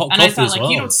 With the hot And coffee I thought as like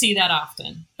well. you don't see that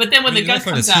often. But then when I mean, the gun in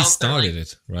fairness, comes out, he they're started like,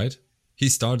 it, right? He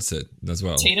starts it as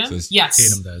well. Tatum? So it's- Yes.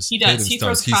 Tatum does. He does. Tatum He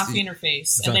throws starts. coffee in her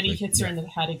face, and then he Exactly, hits her in the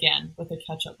head again with a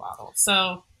ketchup bottle.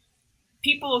 So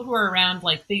people who are around,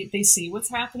 like, they see what's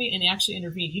happening, and they actually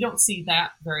intervene. You don't see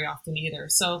that very often either.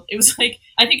 So it was like,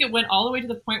 I think it went all the way to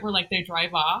the point where, like, they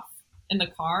drive off in the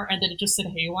car, and then it just said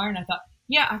Haywire, and I thought,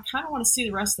 yeah, I kind of want to see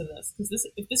the rest of this, because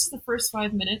if this is the first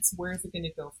 5 minutes, where is it going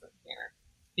to go from here?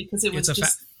 Because it was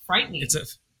just frightening.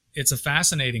 It's a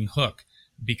fascinating hook,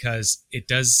 because it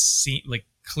does seem like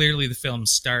clearly the film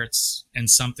starts and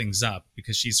something's up,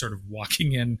 because she's sort of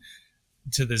walking in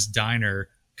to this diner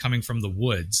coming from the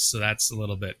woods, so that's a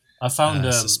little bit I found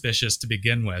suspicious to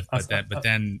begin with. But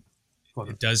then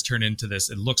it does turn into this.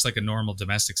 It looks like a normal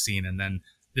domestic scene, and then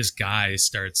this guy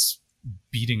starts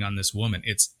beating on this woman.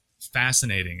 It's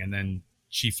fascinating, and then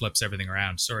she flips everything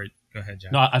around. Sorry, go ahead,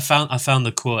 Jack. No, I found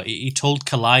the quote. He told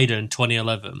Collider in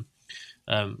 2011.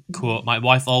 Quote, "My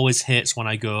wife always hates when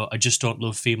I go, I just don't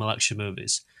love female action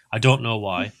movies. I don't know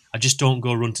why. I just don't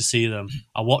go run to see them.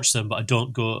 I watch them, but I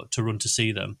don't go to run to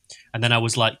see them." And then I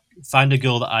was like, find a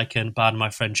girl that I can, pardon my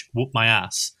French, whoop my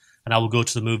ass, and I will go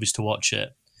to the movies to watch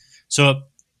it. So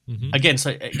again,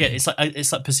 it's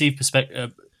like perceived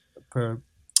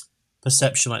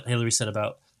perception, like Hillary said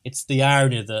about, it's the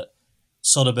irony that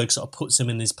Soderbergh sort of puts him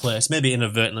in this place, maybe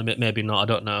inadvertently, maybe not, I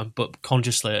don't know, but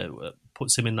consciously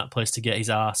puts him in that place to get his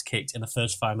ass kicked in the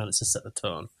first 5 minutes to set the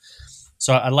tone.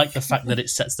 So I like the fact that it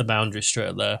sets the boundary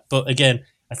straight there. But again,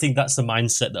 I think that's the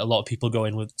mindset that a lot of people go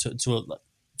in with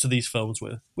to these films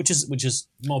with, which is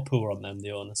more poor on them,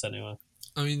 the onus anyway.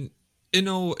 I mean, in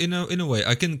a way,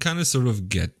 I can kind of sort of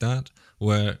get that,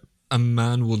 where a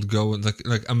man would go and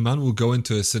like a man will go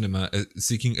into a cinema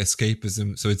seeking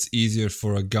escapism, so it's easier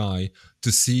for a guy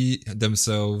to see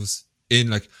themselves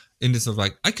in this sort of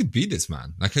like, I could be this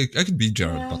man, like I could be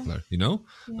Gerard Butler, you know.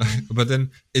 But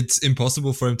then it's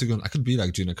impossible for him to go, I could be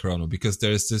like Gina Carano, because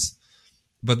there's this.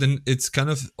 But then it's kind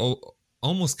of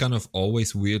almost kind of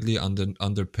always weirdly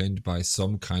underpinned by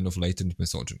some kind of latent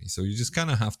misogyny. So you just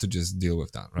kind of have to just deal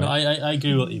with that, right? No, I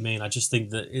agree with what you mean. I just think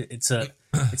that it's a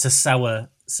sour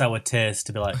taste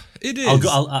to be like, it is.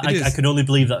 I can only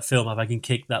believe that film if I can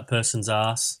kick that person's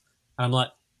ass. And I'm like,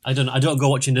 I don't go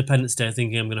watch Independence Day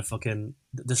thinking I'm going to fucking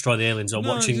destroy the aliens, or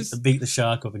watching Beat the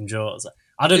Shark up in Jaws.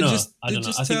 I don't know. It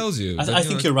just tells you. I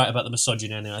think you're right about the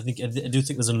misogyny anyway. I do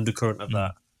think there's an undercurrent of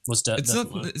that.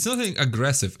 It's nothing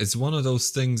aggressive. It's one of those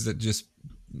things that just,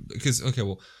 because it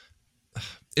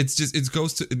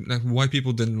goes to like why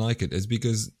people didn't like it is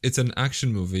because it's an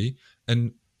action movie,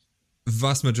 and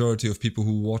vast majority of people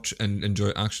who watch and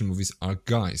enjoy action movies are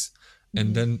guys.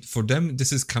 And then for them,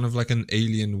 this is kind of like an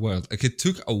alien world. Like, it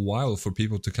took a while for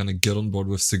people to kind of get on board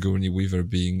with Sigourney Weaver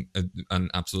being an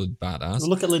absolute badass. Well,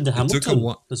 look at Linda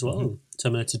Hamilton as well.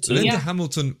 Terminator 2. Linda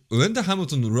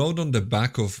Hamilton rode on the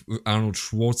back of Arnold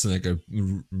Schwarzenegger,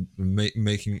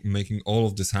 making all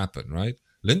of this happen, right?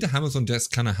 Linda Hamilton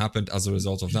just kind of happened as a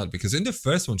result of that, because in the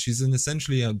first one, she's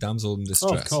essentially a damsel in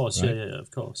distress. Oh, of course, right? yeah,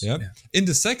 of course. Yeah. In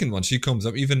the second one, she comes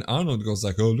up, even Arnold goes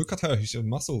like, "Oh, look at her, she's got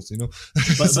muscles," you know.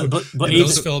 But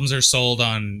those films are sold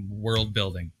on world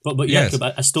building. But yeah,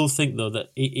 I still think though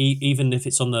that even if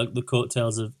it's on the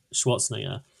coattails of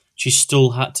Schwarzenegger, she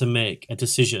still had to make a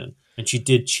decision. And she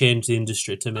did change the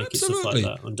industry to make it stuff like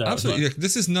that. Undoubtedly. Absolutely,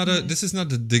 this is not a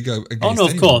dig against. Oh no,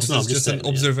 of course, this is just an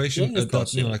observation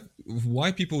that you know, like,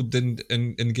 why people didn't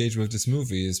engage with this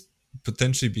movie is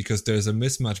potentially because there's a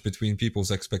mismatch between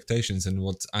people's expectations and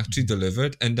what's actually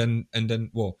delivered, and then a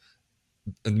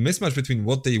mismatch between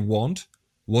what they want,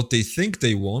 what they think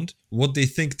they want, what they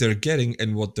think they're getting,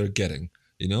 and what they're getting.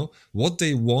 You know, what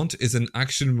they want is an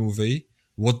action movie.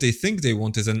 What they think they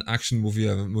want is an action movie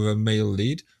with a male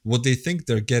lead. What they think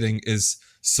they're getting is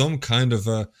some kind of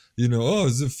a,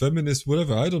 it's a feminist,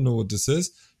 whatever. I don't know what this is.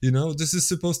 This is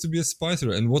supposed to be a spy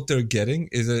thriller. And what they're getting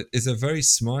is a very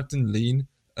smart and lean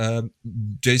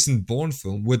Jason Bourne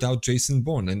film without Jason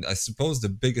Bourne. And I suppose the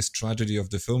biggest tragedy of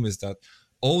the film is that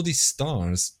all these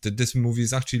stars that this movie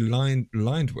is actually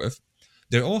lined with,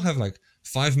 they all have like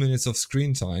 5 minutes of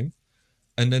screen time.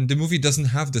 And then the movie doesn't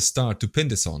have the star to pin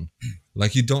this on.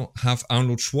 Like, you don't have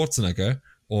Arnold Schwarzenegger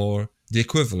or the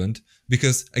equivalent,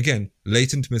 because again,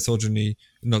 latent misogyny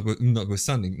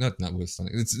notwithstanding,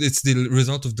 it's the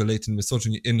result of the latent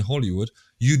misogyny in Hollywood.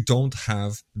 You don't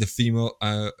have the female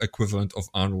equivalent of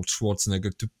Arnold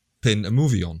Schwarzenegger to pin a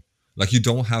movie on. Like, you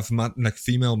don't have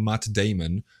female Matt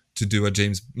Damon to do a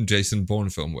Jason Bourne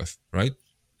film with, right?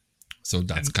 So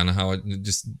that's kind of how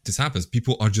this happens.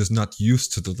 People are just not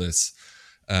used to this.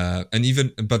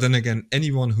 But then again,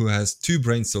 anyone who has two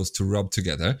brain cells to rub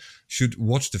together should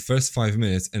watch the first 5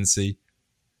 minutes and say,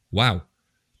 wow,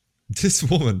 this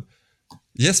woman,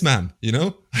 yes, ma'am,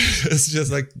 it's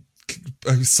just like,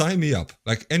 sign me up.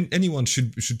 Like, anyone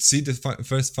should see the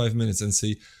first 5 minutes and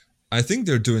see, I think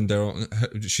they're doing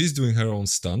she's doing her own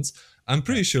stunts. I'm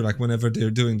pretty sure, like, whenever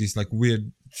they're doing these, like,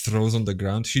 weird throws on the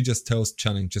ground, she just tells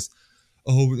Channing,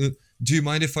 do you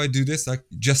mind if I do this? Like,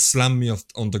 just slam me off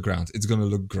on the ground. It's gonna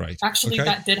look great. Actually, okay?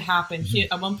 That did happen.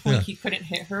 At one point he couldn't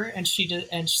hit her, and she did,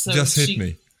 and so just hit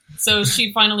me. So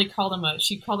she finally called him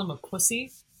a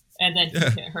pussy, and then he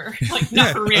hit her. Like,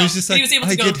 not for real. He was able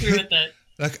to go through with it.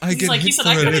 Like, I get hit for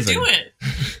a living. I couldn't do it.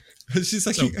 She's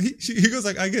like, he goes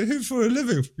like, I get hit for a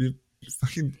living. You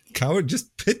fucking coward, just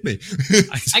hit me.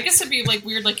 I guess it'd be like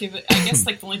weird. Like,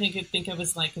 the only thing I could think of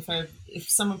is like if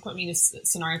someone put me in a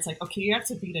scenario, it's like, okay, you have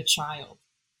to beat a child.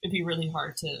 It'd be really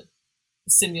hard to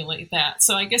simulate that.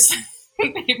 So I guess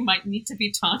they might need to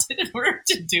be taunted in order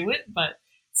to do it. But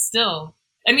still,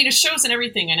 I mean, it shows and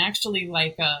everything. And actually,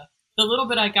 like the little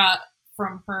bit I got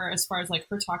from her, as far as like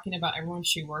her talking about everyone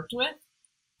she worked with,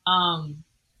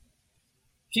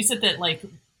 she said that like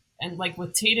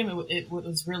with Tatum, it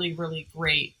was really, really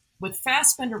great. With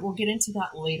Fassbender, we'll get into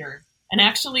that later. And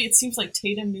actually, it seems like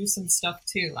Tatum knew some stuff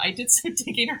too. I did some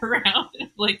digging around,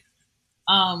 like,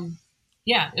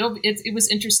 it was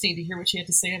interesting to hear what she had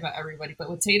to say about everybody. But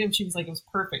with Tatum, she was like, it was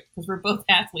perfect because we're both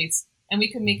athletes and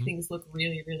we can make things look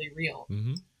really, really real.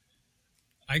 Mm-hmm.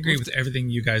 I agree with everything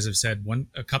you guys have said.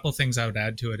 A couple things I would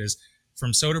add to it is,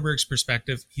 from Soderbergh's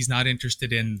perspective, he's not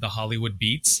interested in the Hollywood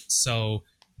beats, so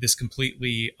this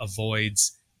completely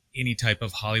avoids any type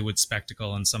of Hollywood spectacle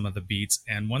on some of the beats.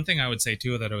 And one thing I would say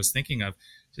too that I was thinking of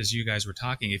as you guys were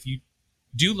talking, if you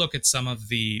do look at some of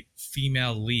the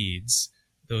female leads,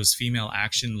 those female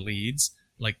action leads,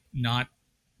 like not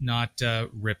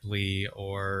Ripley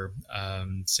or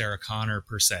Sarah Connor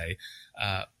per se,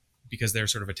 because they're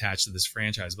sort of attached to this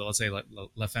franchise, but let's say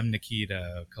La Femme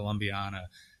Nikita, Colombiana,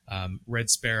 Red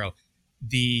Sparrow,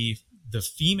 the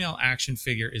female action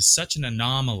figure is such an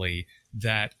anomaly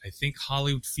that I think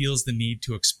Hollywood feels the need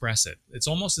to express it. It's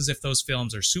almost as if those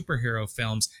films are superhero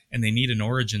films and they need an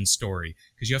origin story,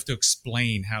 because you have to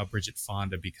explain how Bridget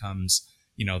Fonda becomes,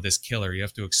 this killer. You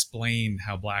have to explain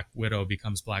how Black Widow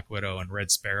becomes Black Widow and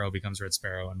Red Sparrow becomes Red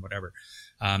Sparrow and whatever.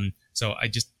 So I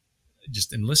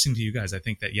just in listening to you guys, I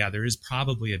think that, there is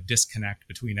probably a disconnect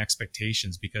between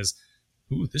expectations because,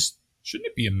 this shouldn't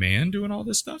it be a man doing all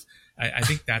this stuff? I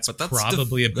think that's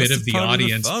probably a bit of the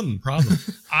audience problem.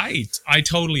 I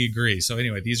totally agree. So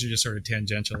anyway, these are just sort of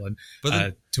tangential and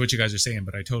to what you guys are saying,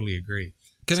 but I totally agree.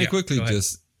 Can I quickly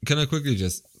just,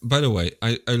 by the way,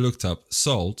 I looked up,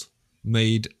 Salt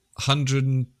made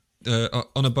 100,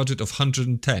 on a budget of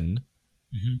 110,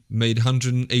 made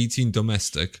 118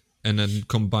 domestic, and then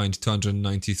combined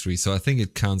 293. So I think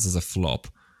it counts as a flop.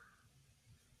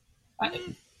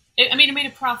 It made a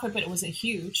profit, but it wasn't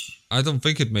huge. I don't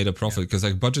think it made a profit because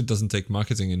budget doesn't take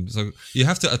marketing in. So you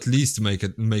have to at least make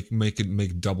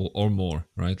double or more,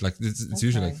 right? Like it's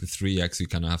usually like the 3x you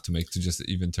kind of have to make to just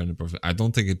even turn a profit. I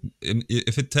don't think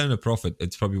if it turned a profit,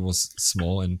 it probably was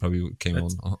small and probably came on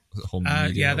home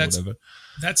media or whatever.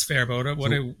 That's fair, but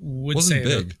what I would say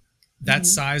big. That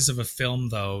size of a film,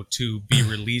 though, to be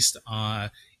released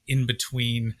in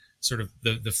between sort of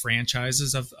the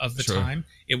franchises of the time,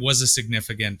 it was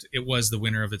the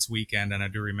winner of its weekend, and I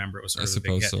do remember it was sort of a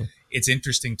big hit. So. It's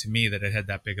interesting to me that it had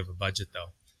that big of a budget,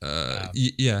 though.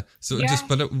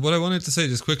 But what I wanted to say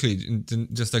just quickly,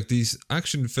 just like these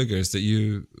action figures that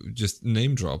you just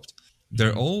name dropped,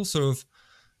 they're all sort of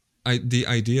the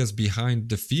ideas behind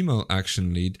the female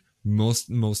action lead.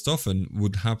 Most often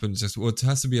would happen it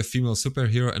has to be a female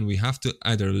superhero, and we have to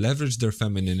either leverage their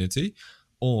femininity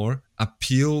or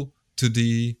appeal to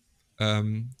the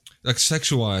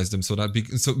sexualize them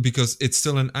because it's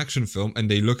still an action film, and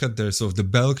they look at their sort of the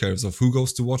bell curves of who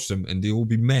goes to watch them, and they will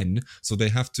be men, so they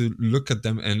have to look at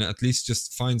them and at least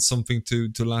just find something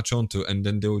to latch onto, and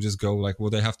then they will just go like, well,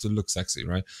 they have to look sexy,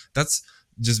 right? That's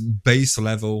just base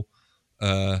level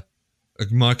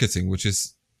marketing, which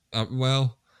is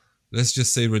let's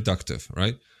just say reductive,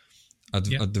 right? At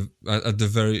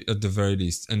the very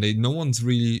least, and no one's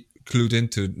really clued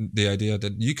into the idea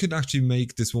that you could actually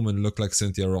make this woman look like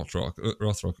Cynthia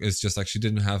Rothrock. It's just like she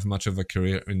didn't have much of a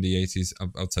career in the 80s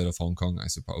outside of Hong Kong, I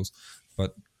suppose.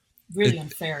 But really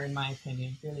unfair, in my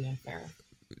opinion. Really unfair.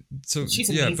 So she's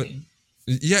amazing.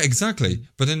 Yeah, exactly.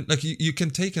 But then, like, you can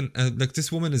take like,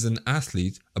 this woman is an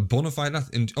athlete, a bona fide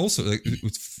athlete, and also, like,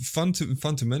 it's fun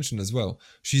to mention as well.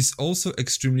 She's also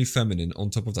extremely feminine. On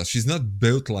top of that, she's not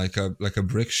built like a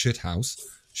brick shit house.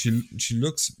 She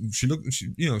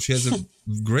has a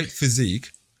great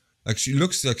physique. Like, she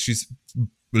looks like she's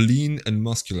lean and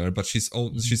muscular, but she's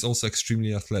also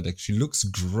extremely athletic. She looks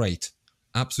great,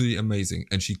 absolutely amazing,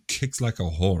 and she kicks like a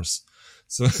horse.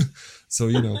 So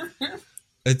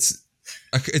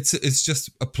it's just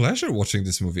a pleasure watching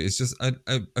this movie. It's just I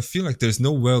feel like there's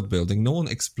no world building. No one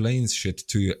explains shit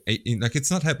to you. Like,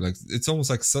 it's not happening. Like, it's almost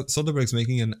like Soderbergh's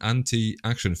making an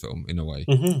anti-action film in a way.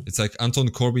 Mm-hmm. It's like Anton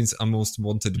Corbijn's A Most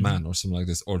Wanted Man or something like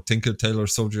this, or Tinker Tailor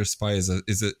Soldier Spy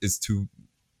is to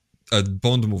a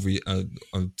Bond movie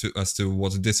as to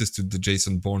what this is to the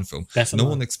Jason Bourne film. Definitely. No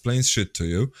one explains shit to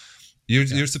you.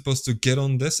 You're supposed to get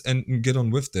on this and get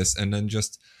on with this, and then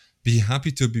just be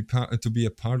happy to be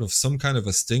a part of some kind of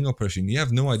a sting operation. You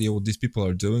have no idea what these people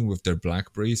are doing with their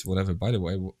Blackberries, whatever. By the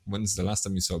way, when's the last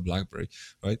time you saw a Blackberry,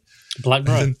 right?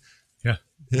 Blackberry. Yeah.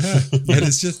 And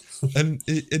it's just, and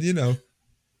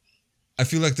I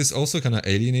feel like this also kind of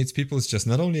alienates people. It's just,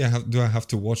 not only do I have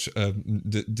to watch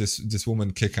this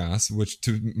woman kick ass, which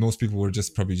to most people were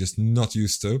just probably just not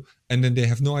used to, and then they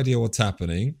have no idea what's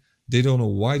happening. They don't know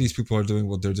why these people are doing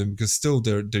what they're doing, because still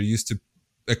they're used to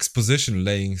exposition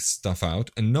laying stuff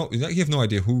out, and you have no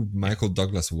idea who Michael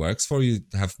Douglas works for. You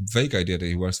have vague idea that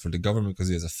he works for the government because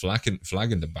he has a flag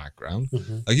in the background.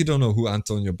 Mm-hmm. Like, you don't know who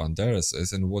Antonio Banderas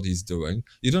is and what he's doing.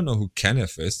 You don't know who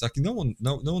Kenneth is. Like, no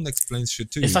one explains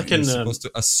shit to you. You're supposed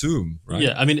to assume, right?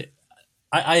 Yeah, I mean,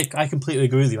 I completely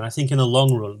agree with you, and I think in the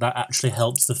long run that actually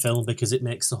helps the film because it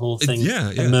makes the whole thing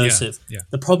immersive. Yeah.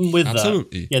 The problem with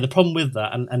Absolutely. that,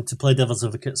 and to play devil's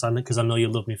advocate, because I know you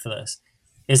love me for this,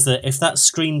 is that if that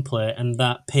screenplay and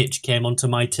that pitch came onto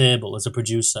my table as a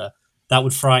producer, that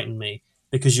would frighten me,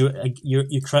 because you're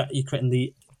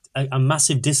creating a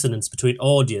massive dissonance between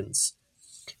audience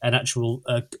and actual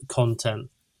content,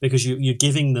 because you're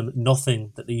giving them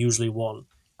nothing that they usually want.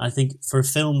 I think for a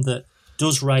film that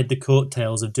does ride the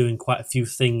coattails of doing quite a few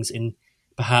things in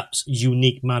perhaps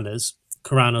unique manners,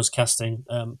 Carano's casting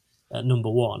at number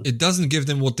one. It doesn't give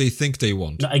them what they think they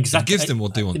want. No, exactly. It gives them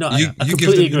what they want. I you give them.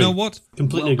 agree. You know what?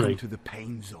 Completely Welcome agree. to the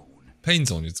pain zone. Pain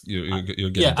zone. You're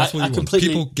getting. That's what you want.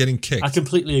 People getting kicked. I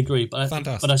completely agree, but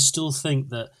Fantastic. But I still think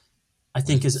that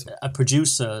as a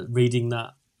producer reading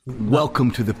that.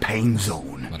 Welcome to the pain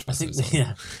zone.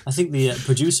 I think the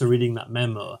producer reading that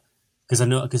memo, because I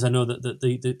know that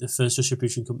the first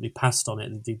distribution company passed on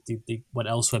it and they went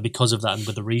elsewhere because of that, and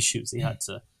with the reshoots they had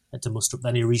to muster up.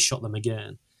 Then he reshot them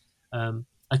again.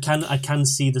 I can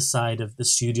see the side of the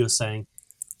studio saying,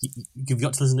 you've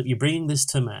got to listen. You're bringing this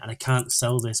to me, and I can't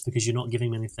sell this because you're not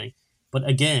giving me anything. But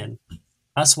again,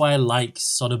 that's why I like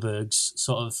Soderbergh's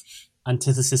sort of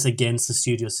antithesis against the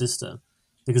studio system,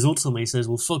 because ultimately he says,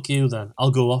 "Well, fuck you, then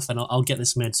I'll go off and I'll get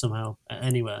this made somehow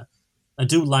anywhere." I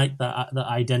do like that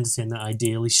identity and that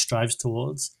ideal he strives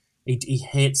towards. He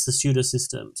hates the studio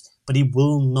systems, but he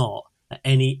will not at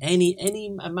any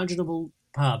imaginable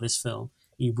part of this film.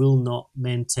 He will not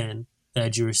maintain their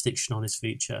jurisdiction on his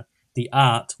feature. The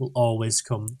art will always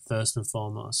come first and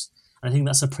foremost. And I think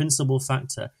that's a principal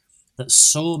factor that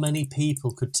so many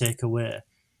people could take away.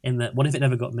 In that, what if it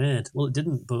never got made? Well, it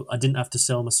didn't, but I didn't have to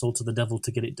sell my soul to the devil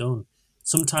to get it done.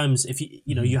 Sometimes, if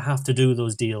you have to do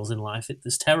those deals in life.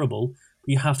 It's terrible, but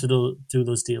you have to do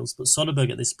those deals. But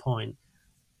Soderbergh at this point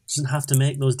doesn't have to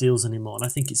make those deals anymore. And I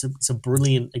think it's a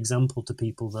brilliant example to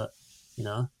people that,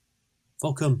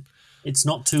 fuck them. It's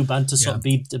not too bad to sort of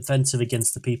be defensive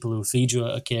against the people who feed you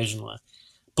occasionally.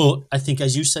 But I think,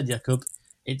 as you said, Jakob,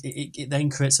 it then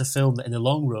creates a film that in the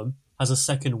long run has a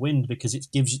second wind, because it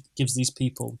gives these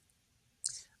people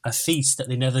a feast that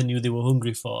they never knew they were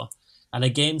hungry for. And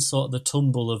again, sort of the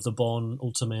tumble of the Bourne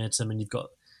ultimatum, and you've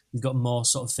got more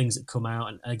sort of things that come out.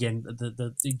 And again,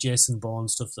 the Jason Bourne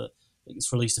stuff that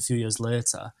gets released a few years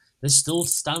later, this still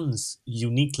stands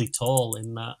uniquely tall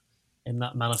in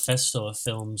that manifesto of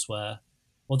films where,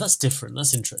 well, that's different,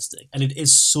 that's interesting, and it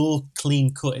is so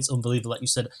clean cut, it's unbelievable. Like you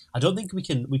said, I don't think we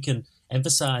can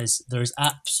emphasize there is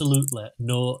absolutely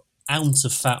no ounce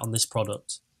of fat on this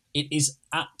product. It is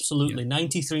absolutely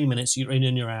 93 minutes, you're in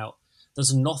and you're out.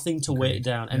 There's nothing to weight it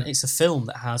down, and it's a film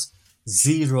that has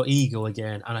zero ego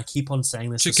again. And I keep on saying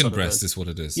this. Chicken breast is what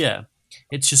it is. Yeah,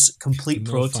 it's just complete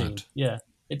no protein. fat. Yeah,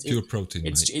 Pure protein,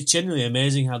 it's mate. it's genuinely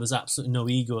amazing how there's absolutely no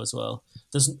ego as well.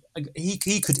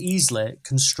 He could easily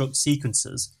construct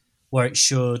sequences where it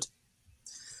showed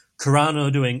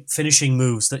Carano doing finishing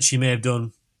moves that she may have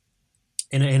done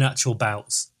in actual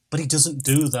bouts, but he doesn't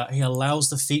do that. He allows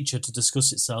the feature to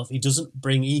discuss itself. He doesn't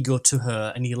bring ego to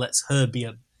her, and he lets her be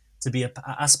a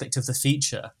aspect of the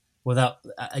feature without,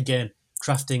 again,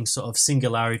 crafting sort of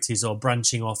singularities or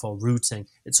branching off or rooting.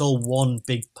 It's all one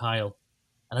big pile.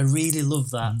 And I really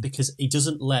love that because he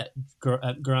doesn't let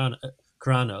Carano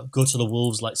go to the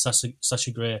wolves like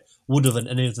Sasha Grey would have in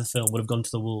any other film, would have gone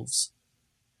to the wolves,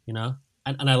 you know?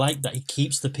 And I like that he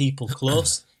keeps the people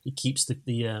close, he keeps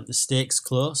the stakes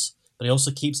close, but he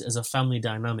also keeps it as a family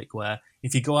dynamic where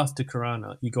if you go after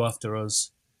Carano, you go after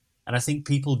us. And I think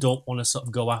people don't want to sort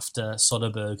of go after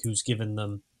Soderbergh, who's given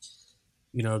them,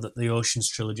 you know, the Ocean's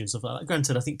trilogy and stuff like that.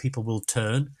 Granted, I think people will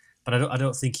turn, but I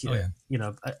don't think, you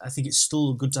know, I think it's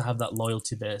still good to have that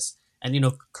loyalty base. And, you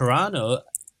know, Carano,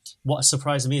 what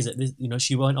surprised me is that, you know,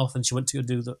 she went off and she went to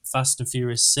do the Fast and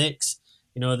Furious 6,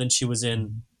 you know, then she was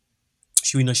in,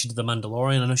 she did The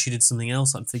Mandalorian. I know she did something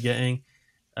else I'm forgetting.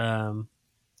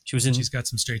 She was in. She's got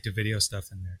some straight to video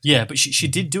stuff in there. Yeah, but she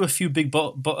did do a few big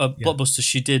blockbusters.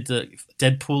 She did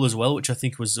Deadpool as well, which I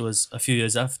think was a few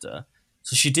years after.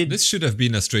 So she did. This should have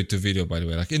been a straight to video, by the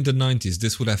way. Like in the 90s,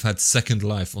 this would have had second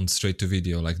life on straight to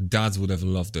video. Like dads would have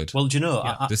loved it. Well, do you know?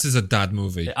 Yeah. This is a dad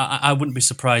movie. I wouldn't be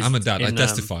surprised. I'm a dad. I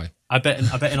testify. I bet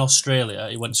in Australia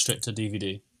it went straight to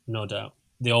DVD, no doubt.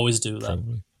 They always do that.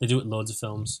 Probably. They do it in loads of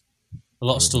films. A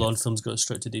lot of Stallone films go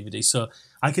straight to DVD. So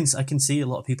I can see a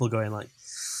lot of people going like,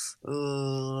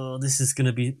 oh, this is going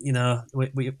to be, you know,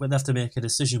 we'd have to make a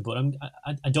decision. But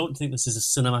I don't think this is a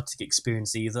cinematic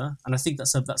experience either. And I think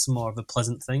that's more of a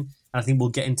pleasant thing. And I think we'll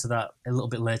get into that a little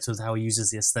bit later with how he uses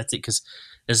the aesthetic, because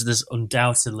there's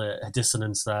undoubtedly a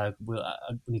dissonance there we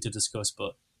need to discuss.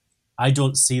 But I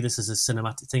don't see this as a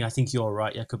cinematic thing. I think you're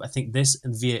right, Jakob. I think this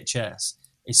and VHS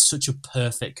is such a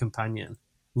perfect companion.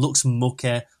 Looks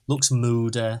mucky, looks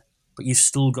moody, but you've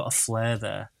still got a flair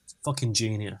there. It's fucking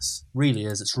genius. Really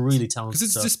is. It's really talented.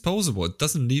 Because it's disposable. It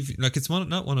doesn't leave, like, it's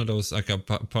not one of those, like, a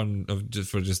pun of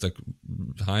just like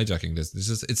hijacking this.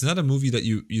 It's not a movie that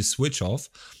you switch off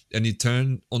and you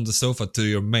turn on the sofa to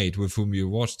your mate with whom you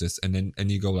watch this and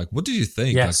you go like, what do you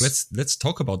think? Yes. Like, let's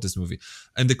talk about this movie.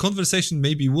 And the conversation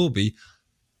maybe will be,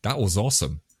 that was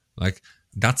awesome. Like,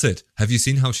 that's it. Have you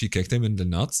seen how she kicked him in the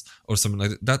nuts? Or something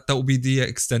like that. That will be the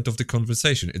extent of the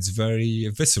conversation. It's very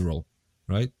visceral,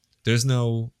 right? There's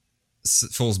no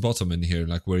false bottom in here,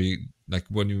 like where you, like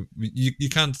when you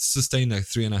can't sustain like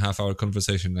 3.5 hour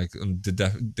conversation like on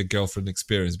the girlfriend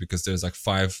experience, because there's like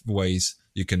 5 ways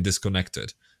you can disconnect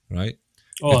it, right?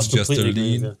 Oh, it's just a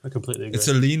lean. I completely agree. It's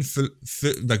a lean,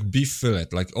 like beef fillet.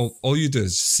 Like all you do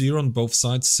is sear on both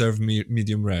sides, serve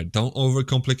medium rare. Don't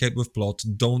overcomplicate with plot.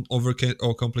 Don't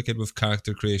overcomplicate with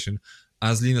character creation.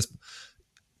 As lean as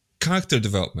character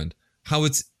development. How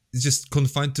it's just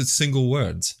confined to single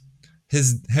words.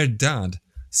 Her dad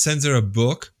sends her a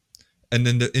book, and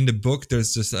then in the book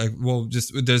there's just like,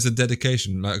 there's a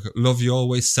dedication like "Love you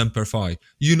always, semper fi."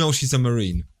 You know she's a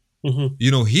Marine. Mm-hmm.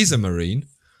 You know he's a Marine.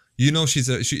 You know she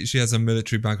has a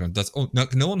military background. That's all.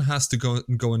 No one has to go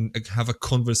and have a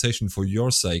conversation for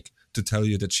your sake to tell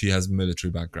you that she has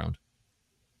military background.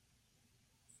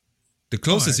 The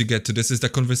closest you get to this is the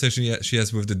conversation she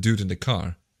has with the dude in the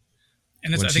car.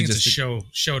 And I think it's a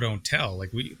show don't tell.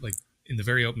 Like in the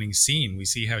very opening scene, we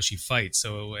see how she fights.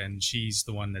 And she's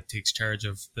the one that takes charge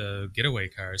of the getaway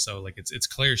car. So like it's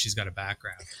clear she's got a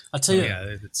background. I'll tell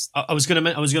you, I was going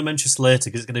to mention this later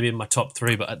because it's going to be in my top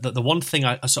 3. But the one thing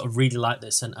I sort of really like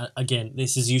this, and again,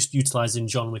 this is utilised in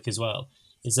John Wick as well,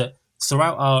 is that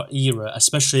throughout our era,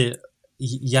 especially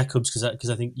Jakobs, because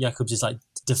I think Jakobs is like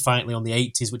defiantly on the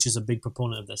 80s, which is a big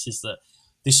proponent of this, is that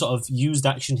they sort of used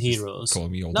action heroes. Call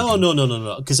me old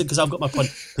No. Because I've got my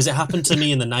point. Because it happened to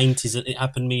me in the 90s. It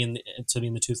happened to me in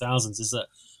the 2000s. Is that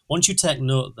once you take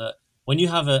note that when you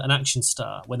have an action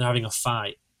star, when they're having a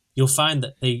fight, you'll find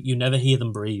that you never hear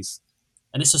them breathe.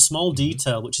 And it's a small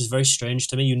detail which is very strange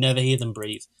to me. You never hear them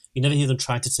breathe. You never hear them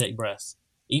try to take breath.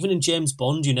 Even in James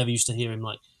Bond, you never used to hear him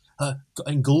like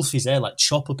engulf his air, like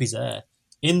chop up his air.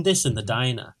 In this, in the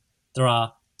diner, there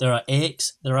are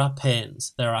aches, there are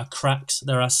pains, there are cracks,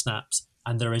 there are snaps,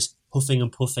 and there is huffing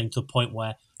and puffing to a point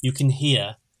where you can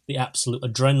hear the absolute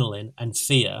adrenaline and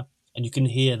fear, and you can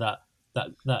hear that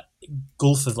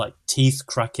gulf of like teeth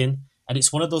cracking, and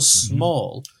it's one of those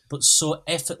small but so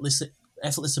effortlessly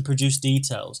produced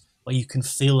details where you can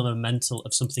feel the momentum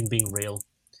of something being real,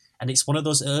 and it's one of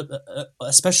those,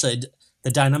 especially the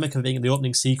dynamic of being in the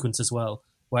opening sequence as well,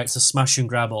 where it's a smash and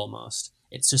grab almost.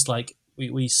 It's just like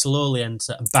we slowly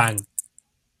enter and bang,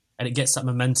 and it gets that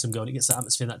momentum going, it gets that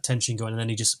atmosphere and that tension going, and then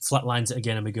he just flatlines it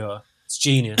again, and we go, it's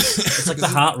genius. It's like the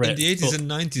heart rate. In the 80s and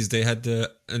 90s, they had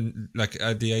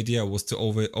the idea was to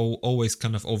always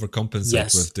kind of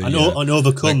overcompensate with the and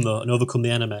overcome the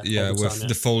enemy. Yeah, with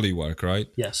the Foley work, right?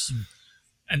 Yes.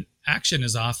 And action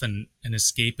is often an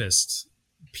escapist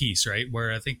piece, right?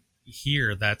 Where I think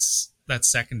here that's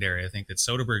secondary. I think that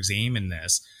Soderbergh's aim in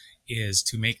this is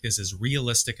to make this as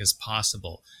realistic as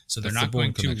possible. So they're not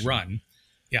going to run.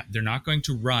 Yeah, they're not going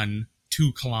to run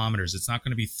 2 kilometers. It's not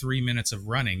going to be 3 minutes of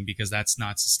running because that's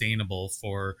not sustainable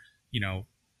for,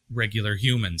 regular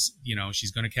humans.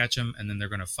 She's going to catch them and then they're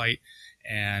going to fight,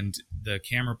 and the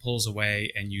camera pulls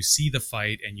away and you see the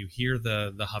fight and you hear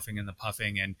the huffing and the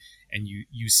puffing, and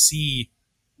you see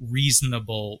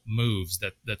reasonable moves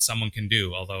that someone can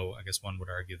do. Although I guess one would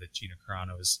argue that Gina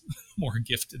Carano is more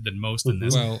gifted than most in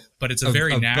this, but it's a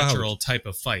very natural type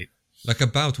of fight. Like a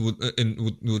bout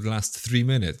would last 3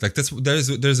 minutes. Like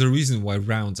there's a reason why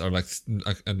rounds are like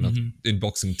in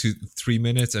boxing 3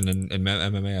 minutes, and in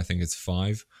MMA I think it's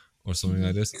 5 or something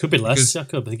like this. It could be less,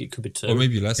 Jacob. I think it could be 2 or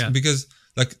maybe less. Yeah. Because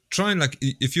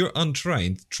if you're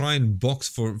untrained, try and box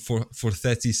for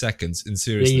 30 seconds in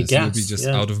seriousness. You'll be just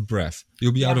out of breath.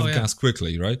 You'll be out of gas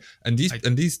quickly, right? And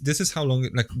this is how long.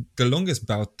 Like the longest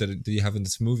bout that you have in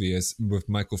this movie is with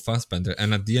Michael Fassbender,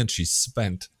 and at the end she's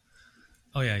spent.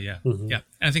 Oh yeah. And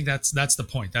I think that's the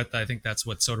point. I think that's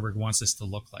what Soderbergh wants this to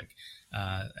look like.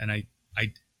 And I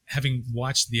having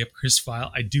watched the Ipcris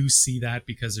File, I do see that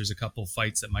because there's a couple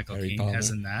fights that Michael Caine has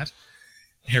in that.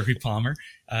 Harry Palmer.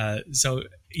 So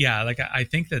yeah, like I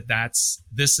think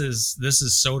this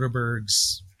is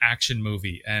Soderbergh's action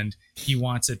movie, and he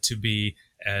wants it to be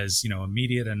as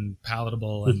immediate and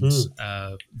palatable and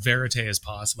verite as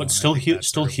possible. But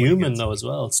still human though as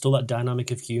well. It's still that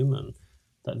dynamic of human.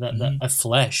 That a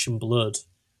flesh and blood,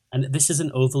 and this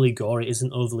isn't overly gory. It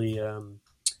isn't overly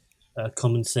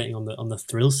compensating on the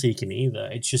thrill seeking either.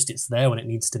 It's there when it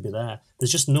needs to be there.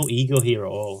 There's just no ego here at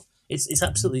all. It's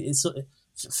absolutely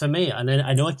for me. And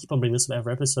I know I keep on bringing this up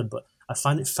every episode, but I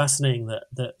find it fascinating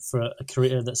that for a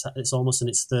career it's almost in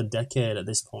its 3rd decade at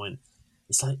this point,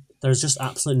 it's like there's just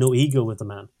absolutely no ego with the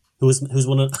man who's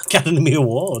won an Academy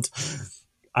Award.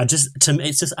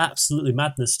 It's just absolutely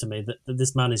madness to me that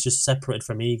this man is just separated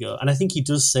from ego. And I think he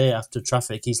does say after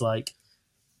Traffic, he's like,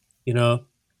 I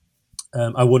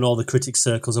won all the critics'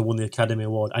 circles, I won the Academy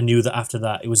Award. I knew that after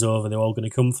that it was over, they were all going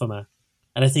to come for me.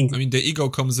 And I mean, the ego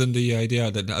comes in the idea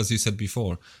that, as you said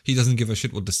before, he doesn't give a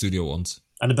shit what the studio wants.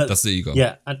 That's the ego.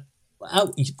 Yeah. I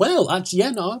would give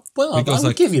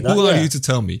you that. Who are you to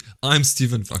tell me? I'm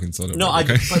Steven fucking Soderbergh. No, but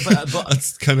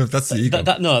that's the ego.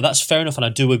 That's fair enough, and I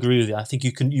do agree with you. I think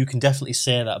you can definitely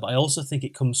say that, but I also think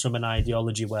it comes from an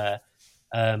ideology where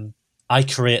I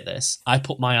create this, I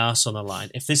put my arse on the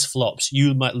line. If this flops,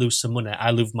 you might lose some money.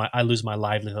 I lose my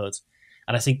livelihood,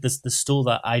 and I think there's still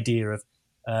that idea of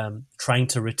trying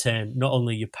to retain not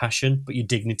only your passion but your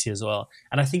dignity as well.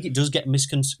 And I think it does get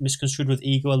misconstrued with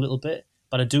ego a little bit.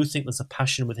 But I do think there's a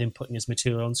passion with him putting his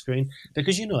material on screen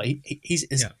because he's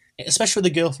especially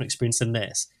with the girlfriend experience in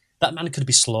this, that man could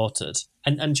be slaughtered.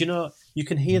 And you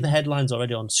can hear the headlines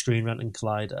already on Screen Rant and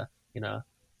Collider.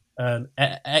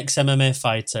 Ex-MMA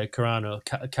fighter Carano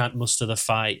can't muster the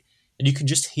fight, and you can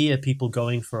just hear people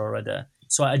going for already.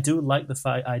 So I do like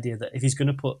the idea that if he's going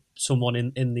to put someone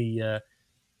in the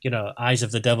eyes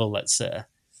of the devil, let's say,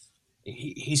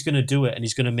 he's going to do it, and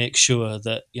he's going to make sure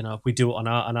that we do it on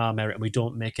our merit, and we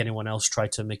don't make anyone else try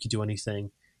to make you do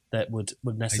anything that would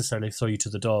necessarily throw you to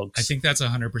the dogs. I think that's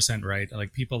 100% right.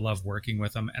 Like, people love working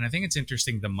with him, and I think it's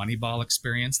interesting the Moneyball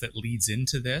experience that leads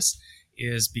into this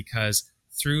is because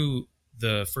through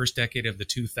the first decade of the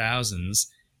 2000s,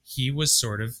 he was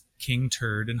sort of king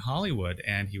turd in Hollywood,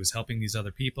 and he was helping these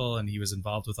other people, and he was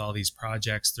involved with all these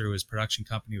projects through his production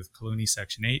company with Clooney,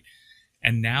 Section 8.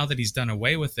 And now that he's done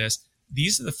away with this,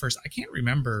 these are the first, I can't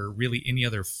remember really any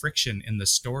other friction in the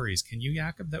stories. Can you,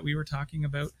 Jakob, that we were talking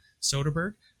about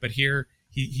Soderbergh? But here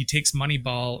he takes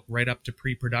Moneyball right up to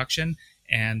pre-production,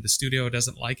 and the studio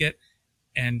doesn't like it.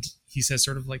 And he says,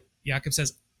 sort of like Jakob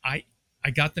says, I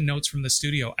got the notes from the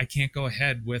studio. I can't go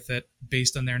ahead with it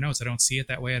based on their notes. I don't see it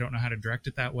that way. I don't know how to direct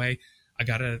it that way. I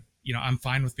gotta, I'm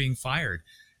fine with being fired.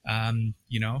 And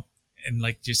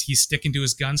like, just, he's sticking to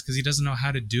his guns because he doesn't know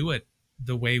how to do it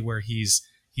the way where he's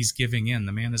giving in.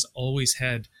 The man has always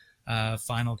had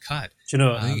final cut.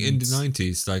 I think in the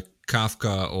 90s, like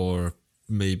Kafka or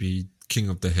maybe King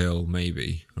of the Hill,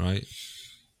 maybe, right?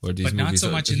 Where these but not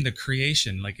so much in the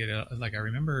creation. Like I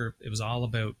remember it was all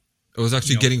about It was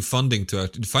actually you know, getting funding to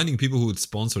finding people who would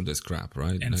sponsor this crap,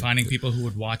 right? and finding people who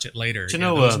would watch it later. Do you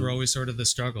know, those were always sort of the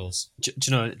struggles. Do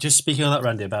you know, just speaking of that,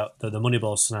 Randy, about the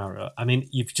Moneyball scenario, I mean,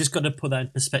 you've just got to put that in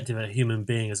perspective of a human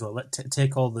being as well.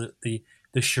 Take all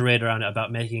the charade around it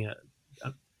about making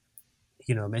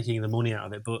making the money out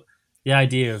of it, but the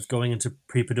idea of going into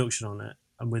pre-production on it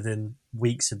and within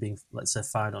weeks of being, let's say,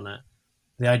 fired on it,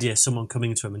 the idea of someone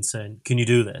coming to him and saying, "Can you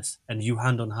do this?" and you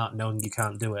hand on heart knowing you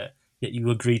can't do it, yet you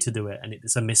agree to do it, and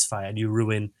it's a misfire, and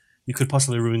you could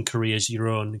possibly ruin careers, your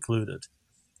own included.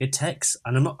 It takes,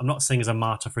 and I'm not saying as a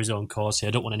martyr for his own cause here.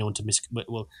 I don't want anyone to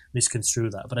misconstrue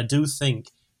that, but I do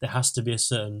think there has to be a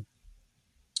certain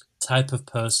type of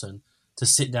person to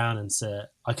sit down and say,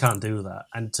 "I can't do that,"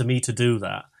 and to me to do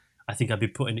that, I think I'd be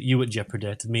putting you at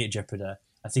jeopardy, to me at jeopardy.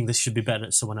 I think this should be better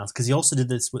at someone else, because he also did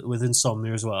this with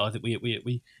Insomnia as well. I think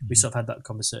we sort of had that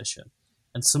conversation,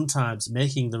 and sometimes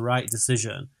making the right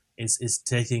decision is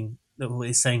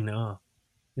saying no,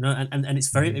 and it's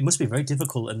very it must be very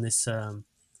difficult in this.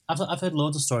 I've heard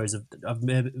loads of stories of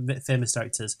famous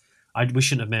directors. We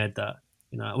shouldn't have made that.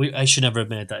 I should never have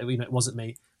made that. It wasn't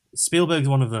me. Spielberg's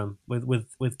one of them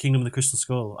with Kingdom of the Crystal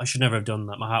Skull. I should never have done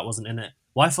that. My heart wasn't in it.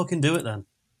 Why fucking do it then?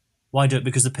 Why do it?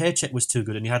 Because the paycheck was too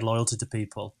good and you had loyalty to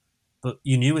people, but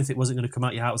you knew if it wasn't going to come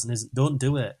out, your heart wasn't in it. Don't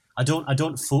do it. I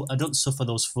don't suffer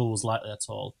those fools lightly at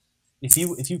all. If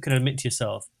you can admit to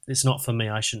yourself, it's not for me,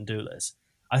 I shouldn't do this.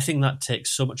 I think that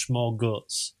takes so much more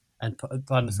guts, and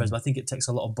pardon the phrase, but I think it takes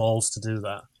a lot of balls to do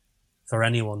that for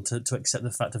anyone to accept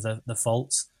the fact of the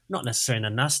faults, not necessarily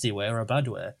in a nasty way or a bad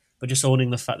way, but just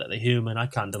owning the fact that they're human. I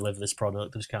can't deliver this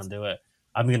product. I just can't do it.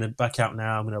 I'm going to back out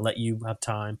now. I'm going to let you have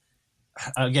time.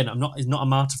 Again, he's not a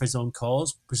martyr for his own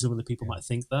cause. Presumably people might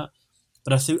think that.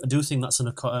 But I do think that's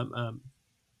an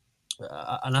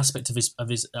aspect of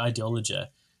his ideology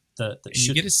that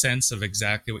you get a sense of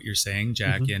exactly what you're saying,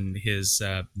 Jack, in his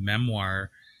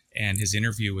memoir and his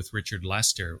interview with Richard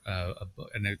Lester.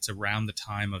 And it's around the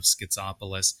time of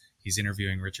Schizopolis. He's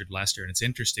interviewing Richard Lester, and it's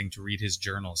interesting to read his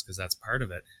journals because that's part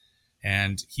of it.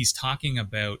 And he's talking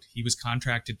about, he was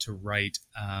contracted to write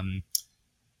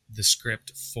the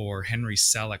script for Henry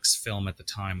Selick's film at the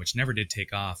time, which never did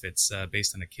take off. It's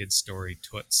based on a kid's story,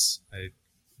 Toots.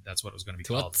 That's what it was going to be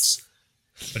called.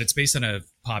 But it's based on a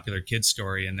popular kid's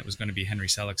story, and it was going to be Henry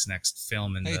Selick's next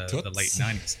film in the late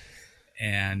 90s.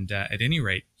 And at any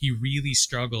rate, he really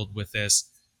struggled with this.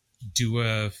 Do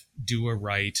a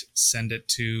write, send it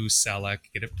to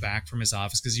Selick, get it back from his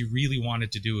office, because he really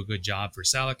wanted to do a good job for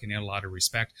Selick, and he had a lot of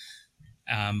respect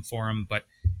for him. But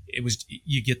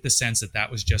you get the sense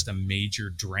that was just a major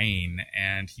drain,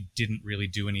 and he didn't really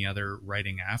do any other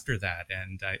writing after that.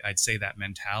 And I'd say that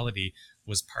mentality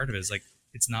was part of it. It's like,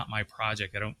 it's not my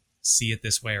project. I don't see it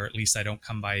this way, or at least I don't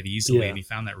come by it easily. Yeah. And he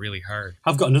found that really hard.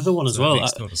 I've got another one as well. It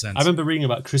makes total sense. I remember reading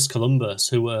about Chris Columbus,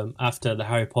 who after the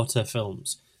Harry Potter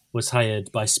films was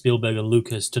hired by Spielberg and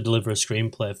Lucas to deliver a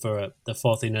screenplay for the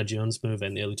fourth Indiana Jones movie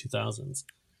in the early 2000s.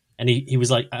 And he was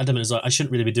like, adamant, was like, I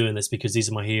shouldn't really be doing this because these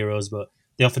are my heroes, but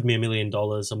they offered me $1 million,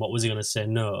 and what was he going to say?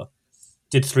 No.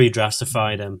 Did 3 drafts to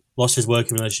fire them, lost his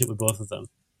working relationship with both of them.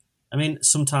 I mean,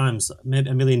 sometimes maybe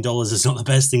 $1 million is not the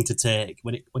best thing to take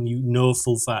when you know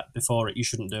full fact before it. You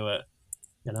shouldn't do it,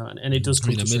 and it does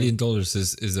come. $1 million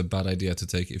is a bad idea to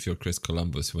take if you're Chris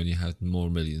Columbus when you had more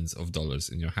millions of dollars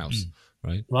in your house,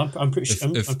 right? Well, I'm pretty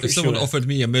sure. If someone offered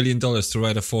me $1 million to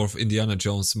write a 4th Indiana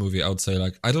Jones movie, I would say,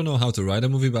 like, I don't know how to write a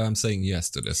movie, but I'm saying yes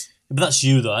to this. But that's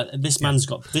you, though. This man's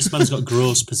got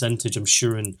gross percentage, I'm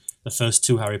sure, in the first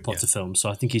 2 Harry Potter films, so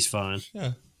I think he's fine.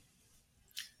 Yeah.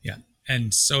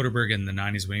 And Soderbergh in the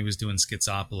 90s, when he was doing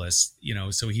Schizopolis,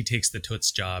 so he takes the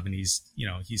Toots job, and he's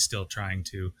still trying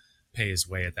to pay his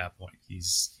way at that point. He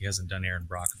hasn't done Aaron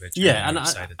Brockovich. Yeah, and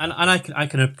I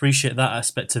can appreciate that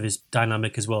aspect of his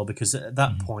dynamic as well, because at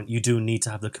that point you do need to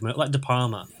have the commitment. Like De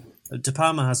Palma. De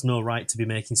Palma has no right to be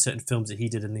making certain films that he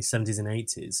did in the 70s and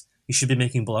 80s. He should be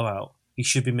making Blowout. He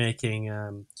should be making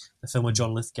the film with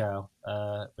John Lithgow,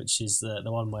 which is the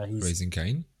one where he's Raising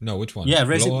Cain. No, which one? Yeah,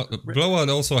 Blowout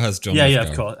also has John Lithgow. Yeah,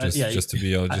 of course. Just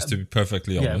to be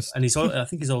perfectly honest. And I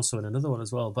think he's also in another one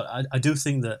as well. But I do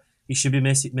think that he should be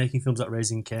making films like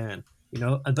Raising Cain.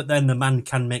 But then the man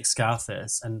can make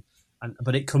Scarface,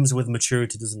 but it comes with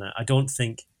maturity, doesn't it? I don't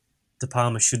think De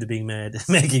Palma should have been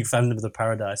making Phantom of the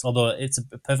Paradise, although it's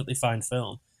a perfectly fine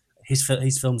film. His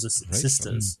films are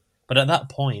sisters, but at that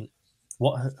point,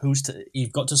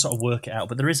 you've got to sort of work it out.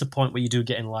 But there is a point where you do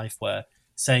get in life where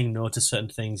saying no to certain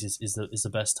things is the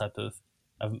best type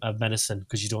of medicine,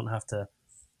 because you don't have to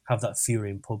have that fury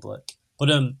in public. But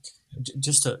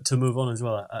just to move on as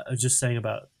well, I was just saying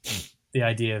about the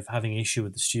idea of having an issue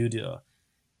with the studio.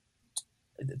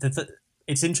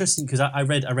 it's interesting because I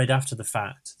read after the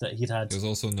fact that he'd had. It was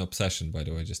also an obsession, by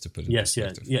the way, just to put it in Yes,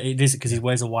 perspective. yeah, it is because he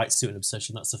wears a white suit in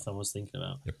Obsession. That's the film I was thinking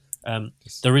about. Yep.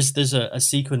 There's a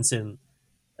sequence in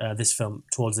this film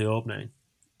towards the opening,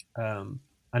 and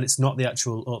it's not the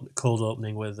actual cold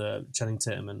opening with Channing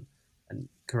Tatum and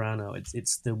Carano.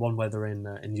 It's the one where they're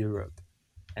in Europe,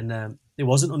 and it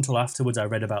wasn't until afterwards I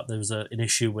read about there was an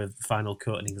issue with Final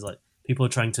Cut, and he was like, people are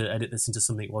trying to edit this into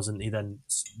something it wasn't. He then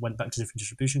went back to a different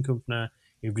distribution company.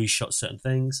 He reshot certain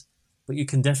things, but you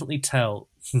can definitely tell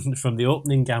from the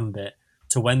opening gambit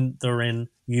to when they're in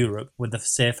Europe, where the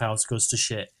safe house goes to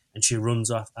shit, and she runs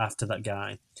off after that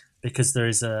guy, because there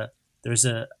is a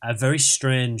very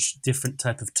strange, different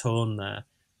type of tone there,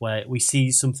 where we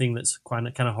see something that's kind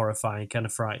of horrifying, kind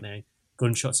of frightening,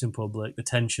 gunshots in public, the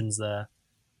tension's there.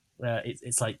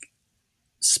 It's like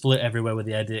split everywhere with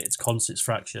the edit. It's constant, it's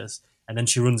fractious, and then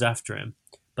she runs after him.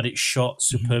 But it's shot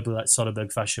superbly like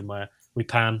Soderbergh fashion, where we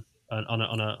pan on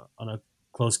a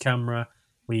close camera.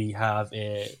 We have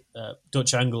a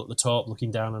Dutch angle at the top,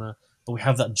 looking down on her. But we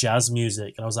have that jazz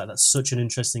music, and I was like, that's such an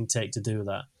interesting take to do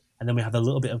that. And then we have a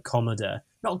little bit of comedy,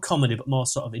 not comedy, but more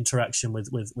sort of interaction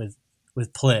with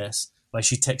place, where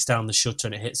she takes down the shutter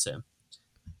and it hits him.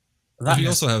 We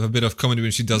also have a bit of comedy when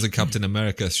she does a Captain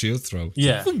America shield throw.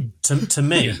 Yeah, to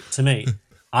me,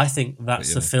 I think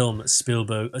that's the film that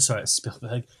Spielberg.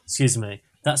 Excuse me.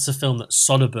 That's the film that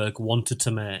Soderbergh wanted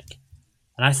to make,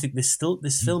 and I think this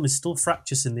film is still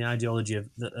fractious in the ideology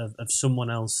of someone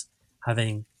else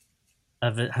having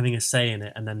a say in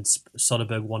it, and then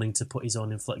Soderbergh wanting to put his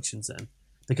own inflections in,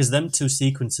 because them two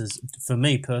sequences, for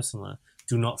me personally,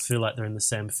 do not feel like they're in the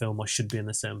same film or should be in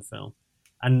the same film.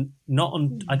 And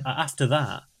after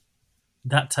that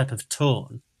type of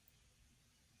tone,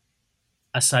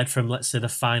 aside from, let's say, the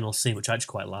final scene, which I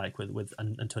actually quite like with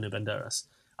Antonio Banderas,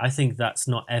 I think that's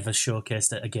not ever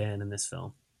showcased again in this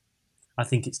film. I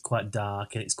think it's quite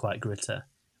dark and it's quite gritty.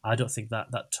 I don't think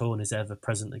that tone is ever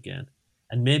present again.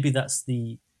 And maybe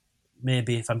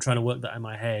if I'm trying to work that in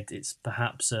my head, it's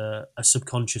perhaps a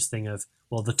subconscious thing of,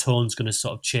 well, the tone's going to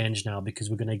sort of change now because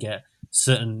we're going to get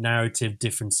certain narrative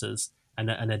differences and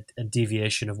a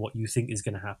deviation of what you think is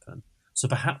going to happen. So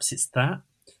perhaps it's that,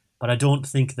 but I don't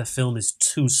think the film is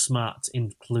too smart to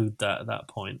include that at that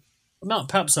point.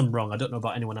 Perhaps I'm wrong. I don't know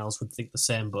about anyone else would think the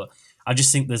same, but I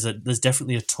just think there's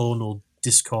definitely a tonal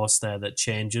discourse there that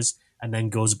changes and then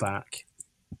goes back.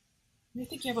 I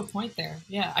think you have a point there.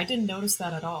 Yeah, I didn't notice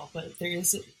that at all, but there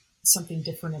is something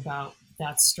different about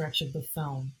that stretch of the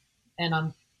film. And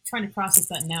I'm trying to process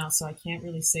that now, so I can't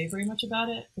really say very much about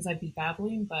it because I'd be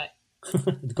babbling, but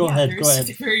Go ahead.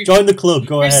 Join the club.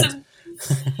 Go ahead.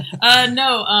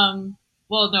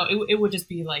 It would just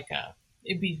be like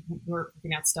it'd be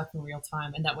working out stuff in real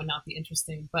time, and that would not be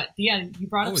interesting. But yeah, you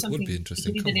brought up something. It would be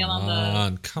interesting. You hit the nail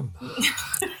on the. Come on.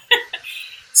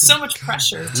 So much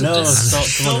pressure. Come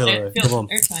on.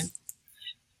 Airtime.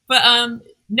 But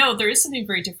no, there is something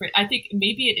very different. I think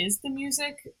maybe it is the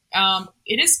music.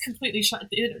 It is completely shot.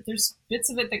 There's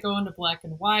bits of it that go into black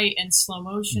and white and slow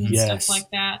motion and stuff like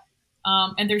that.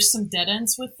 And there's some dead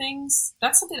ends with things.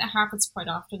 That's something that happens quite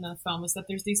often in the film, is that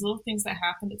there's these little things that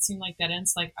happen that seem like dead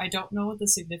ends. Like, I don't know what the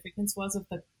significance was of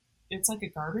it's like a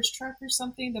garbage truck or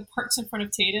something that parks in front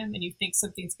of Tatum, and you think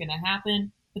something's going to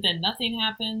happen, but then nothing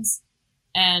happens.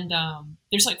 And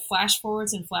there's like flash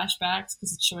forwards and flashbacks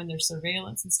because it's showing their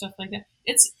surveillance and stuff like that.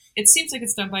 It seems like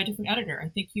it's done by a different editor. I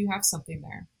think you have something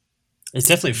there. It's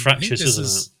definitely fractious, isn't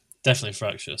it? Definitely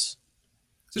fractious.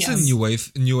 This is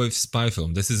a new wave spy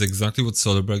film. This is exactly what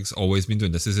Soderbergh's always been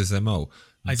doing. This is his MO.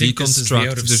 I think this is the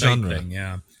out of sight thing.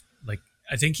 Yeah, like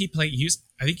I think he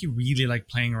really liked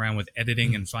playing around with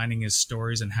editing and finding his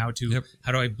stories and how do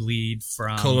I bleed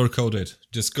from color coded,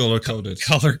 just color coded,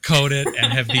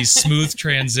 and have these smooth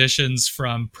transitions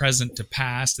from present to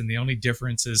past. And the only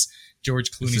difference is George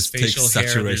Clooney's facial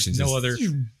hair. There's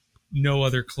no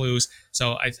other clues.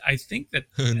 So I think that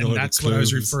and that's what I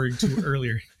was referring to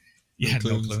earlier. Yeah,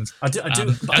 no clones. I do.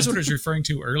 That's what I was referring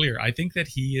to earlier. I think that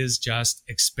he is just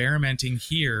experimenting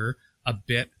here a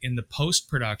bit in the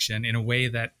post-production in a way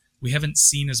that we haven't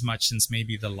seen as much since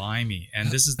maybe The Limey. And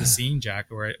this is the scene,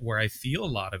 Jack, where I feel a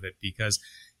lot of it, because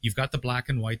you've got the black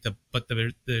and white, but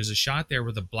there's a shot there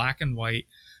where the black and white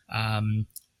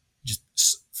just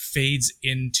fades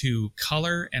into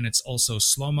color, and it's also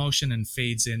slow motion and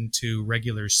fades into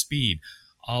regular speed,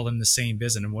 all in the same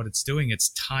vision. And what it's doing, it's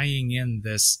tying in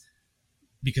this.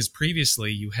 Because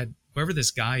previously you had whoever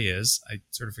this guy is, I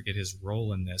sort of forget his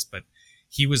role in this, but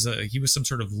he was some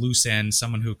sort of loose end,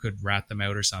 someone who could rat them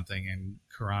out or something, and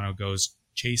Carano goes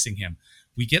chasing him.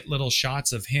 We get little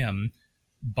shots of him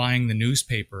buying the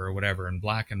newspaper or whatever in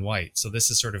black and white. So this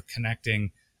is sort of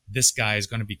connecting. This guy is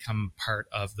going to become part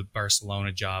of the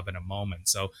Barcelona job in a moment.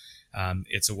 So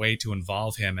it's a way to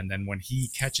involve him. And then when he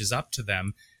catches up to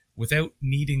them, without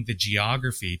needing the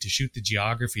geography to shoot the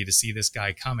geography to see this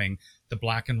guy coming, the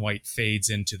black and white fades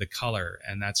into the color.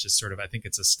 And that's just sort of, I think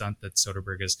it's a stunt that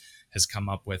Soderbergh has come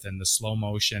up with. And the slow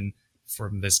motion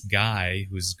from this guy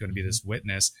who's going to be this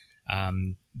witness,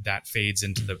 that fades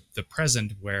into the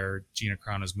present where Gina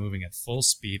Carano's moving at full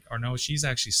speed. Or no, she's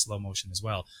actually slow motion as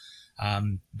well.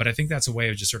 But I think that's a way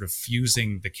of just sort of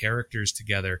fusing the characters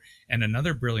together. And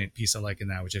another brilliant piece I like in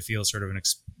that, which I feel is sort of an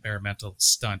experimental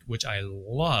stunt, which I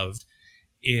loved,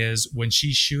 is when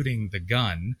she's shooting the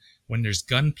gun, when there's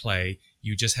gunplay,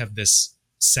 you just have this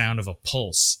sound of a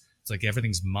pulse. It's like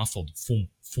everything's muffled, boom,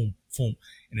 boom, boom.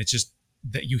 And it's just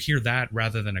that you hear that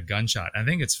rather than a gunshot. I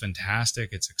think it's fantastic.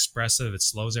 It's expressive. It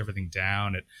slows everything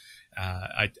down.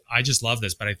 I just love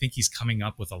this, but I think he's coming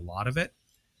up with a lot of it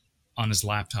on his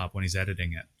laptop when he's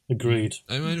editing it. Agreed.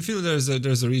 I mean, I feel there's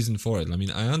a reason for it. I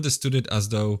mean, I understood it as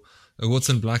though what's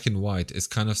in black and white is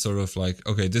kind of sort of like,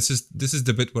 okay, this is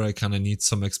the bit where I kind of need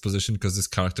some exposition because this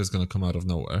character is going to come out of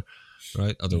nowhere,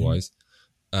 right? Otherwise.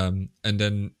 And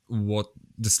then what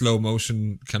the slow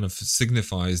motion kind of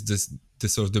signifies this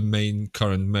sort of the main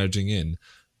current merging in,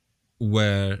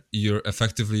 where you're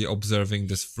effectively observing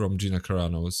this from Gina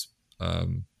Carano's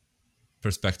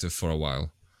perspective for a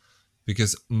while.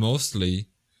 Because mostly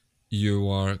you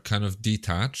are kind of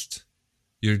detached.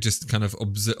 You're just kind of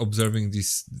observing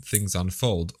these things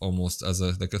unfold almost as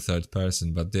a third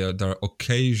person. But there are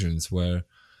occasions where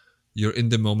you're in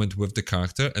the moment with the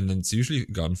character, and then it's usually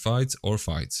gunfights or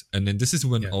fights. And then this is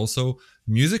when also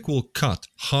music will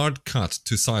hard cut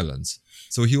to silence.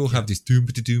 So he will have this doom,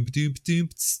 doom, doom, doom,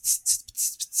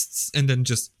 and then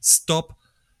just stop,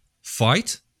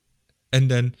 fight, and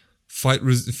then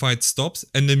fight stops,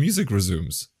 and the music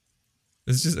resumes.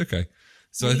 It's just okay.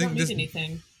 So I think don't this. need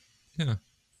anything. Yeah.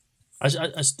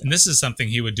 And this is something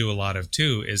he would do a lot of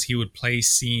too. Is he would play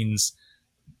scenes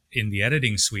in the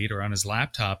editing suite or on his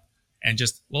laptop, and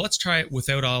just let's try it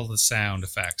without all the sound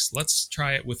effects. Let's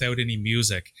try it without any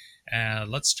music.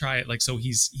 Let's try it like so.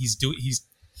 He's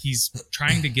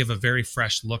trying to give a very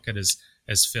fresh look at his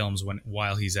films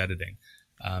while he's editing.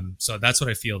 So that's what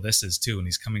I feel this is too, and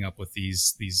he's coming up with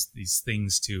these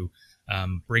things to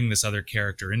bring this other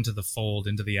character into the fold,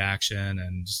 into the action,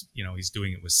 and he's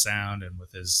doing it with sound and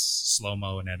with his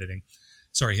slow-mo and editing.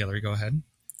 Sorry, Hillary, go ahead.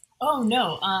 Oh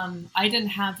no, I didn't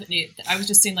have any. I was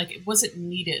just saying like it wasn't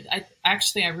needed. I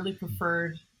really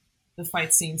preferred the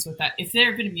fight scenes with that. If there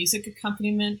had been a music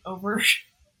accompaniment over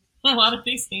a lot of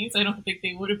these scenes, I don't think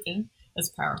they would have been as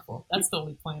powerful. That's the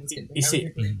only point I was going to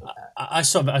make. I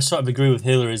sort of agree with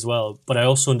Hillary as well, but I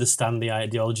also understand the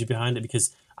ideology behind it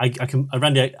because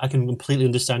Randy, I can completely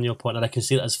understand your point, and I can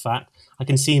see that as fact. I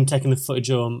can see him taking the footage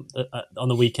on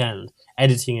the weekend,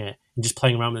 editing it, and just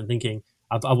playing around with it and thinking,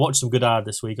 I watched some good art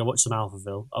this week. I watched some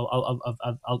Alphaville.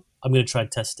 I'm going to try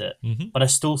and test it. Mm-hmm. But I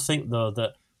still think though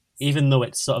that even though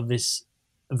it's sort of this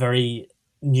very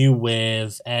new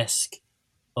wave-esque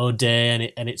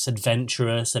O'Day and it's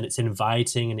adventurous and it's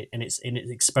inviting and it's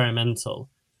experimental,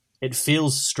 it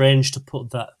feels strange to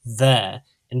put that there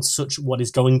in such what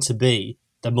is going to be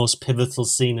the most pivotal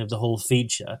scene of the whole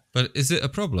feature. But is it a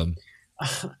problem?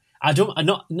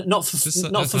 Not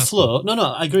for flow. No,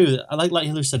 I agree with it. I like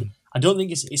Hillary said. I don't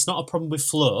think it's not a problem with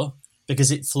flow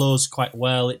because it flows quite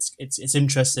well. It's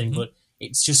interesting, mm-hmm. but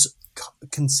it's just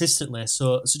consistently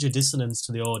such a dissonance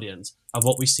to the audience of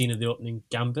what we've seen in the opening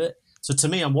gambit. So to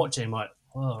me, I'm watching, I'm like,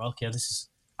 oh, okay,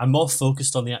 I'm more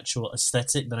focused on the actual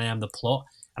aesthetic than I am the plot.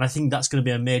 And I think that's going to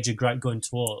be a major gripe going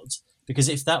towards, because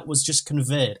if that was just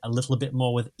conveyed a little bit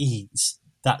more with ease,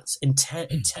 that's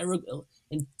integral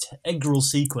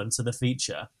sequence of the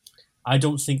feature, I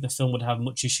don't think the film would have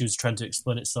much issues trying to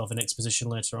explain itself in exposition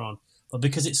later on. But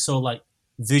because it's so like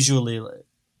visually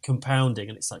compounding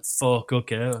and it's like, fuck,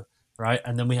 okay, right?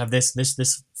 And then we have this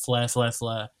flare.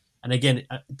 And again,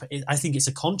 I think it's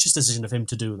a conscious decision of him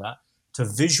to do that, to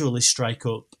visually strike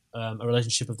up a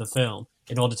relationship of the film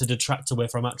in order to detract away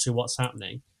from actually what's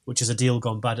happening, which is a deal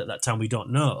gone bad at that time we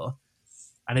don't know.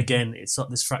 And again, it's got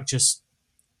this fractious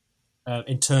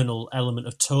internal element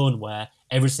of tone where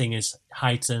everything is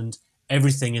heightened,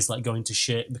 everything is like going to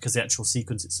shit because the actual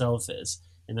sequence itself is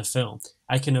in the film.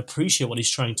 I can appreciate what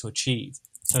he's trying to achieve.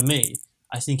 For me,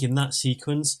 I think in that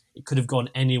sequence, it could have gone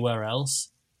anywhere else.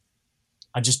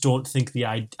 I just don't think the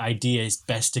idea is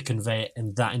best to convey it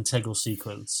in that integral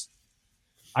sequence.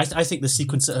 I think the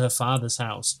sequence at her father's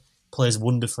house plays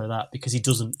wonderfully that because he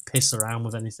doesn't piss around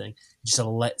with anything. He just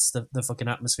lets the fucking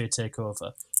atmosphere take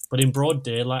over. But in broad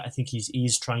daylight, I think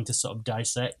he's trying to sort of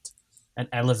dissect and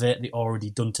elevate the already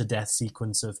done to death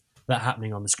sequence of that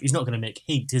happening on the screen. He's not going to make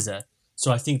heat, is it?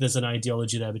 So I think there's an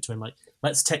ideology there between like,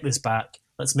 let's take this back,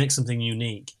 let's make something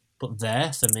unique. But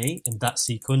there, for me, in that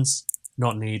sequence,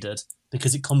 not needed,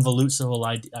 because it convolutes the whole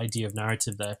idea of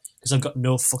narrative there. Because I've got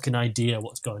no fucking idea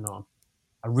what's going on.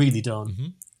 I really don't. Mm-hmm.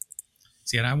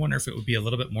 See, and I wonder if it would be a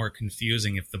little bit more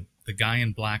confusing if the guy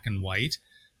in black and white,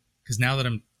 because now that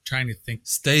I'm trying to think,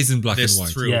 stays in black and white.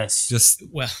 Through, yes, just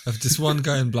one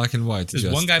guy in black and white. There's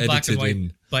just one guy black and white,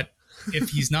 in. But if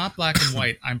he's not black and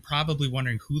white, I'm probably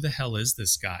wondering who the hell is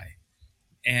this guy,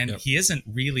 and he isn't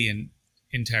really an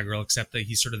integral, except that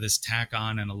he's sort of this tack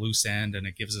on and a loose end, and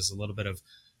it gives us a little bit of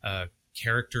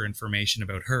character information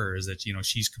about her, is that, you know,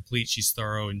 she's complete, she's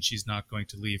thorough, and she's not going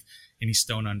to leave any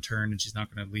stone unturned, and she's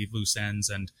not going to leave loose ends,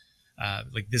 and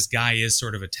like this guy is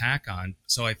sort of a tack on.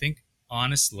 So I think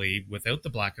honestly, without the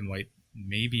black and white,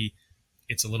 maybe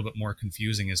it's a little bit more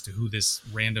confusing as to who this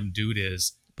random dude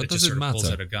is that just sort of pulls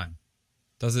out a gun.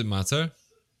 Does it matter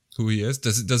who he is?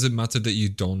 Does it matter that you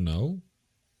don't know?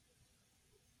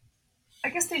 I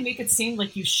guess they make it seem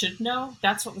like you should know.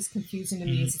 That's what was confusing to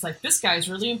me. Is it's like, this guy's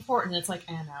really important. It's like,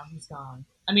 and now he's gone.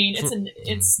 I mean,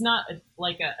 it's not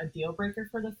a deal breaker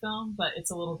for the film, but it's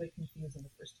a little bit confusing the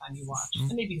first time you watch,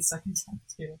 and maybe the second time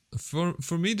too.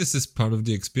 For me, this is part of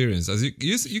the experience. As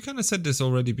you kind of said this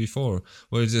already before,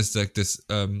 where it's just like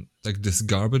this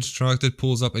garbage truck that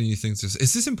pulls up, and you think, is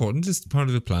this important? Is this part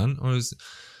of the plan, or is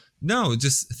no?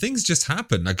 Just things just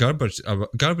happen. A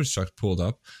garbage truck pulled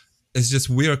up. It's just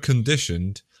we are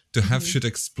conditioned to have shit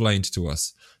explained to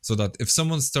us, so that if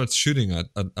someone starts shooting at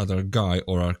our guy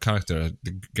or our character,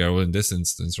 the girl in this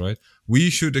instance, right, we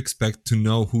should expect to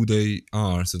know who they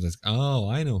are, so that, oh,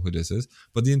 I know who this is.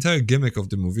 But the entire gimmick of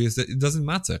the movie is that it doesn't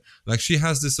matter. Like, she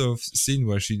has this sort of scene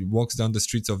where she walks down the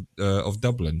streets of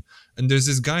Dublin, and there's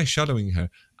this guy shadowing her.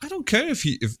 I don't care if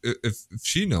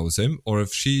she knows him, or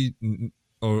if she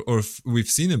or if we've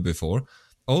seen him before.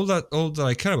 All that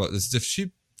I care about is if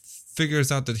she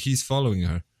figures out that he's following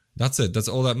her. That's it. That's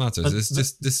all that matters. But it's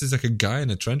just, this is like a guy in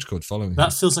a trench coat following her.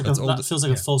 That feels like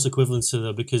a false equivalence to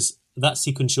though, because that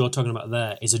sequence you're talking about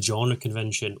there is a genre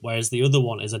convention, whereas the other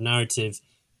one is a narrative,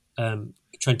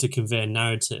 trying to convey a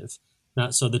narrative.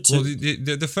 So the two. Well,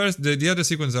 the other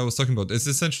sequence I was talking about is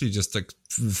essentially just like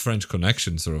French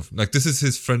Connection, sort of like this is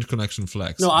his French Connection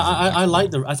flex. No,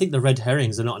 I think the red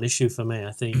herrings are not an issue for me.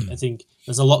 I think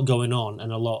there's a lot going on,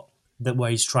 and a lot that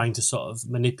where he's trying to sort of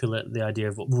manipulate the idea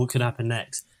of what could happen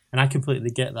next, and I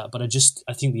completely get that. But I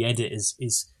think the edit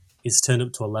is turned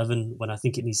up to 11 when I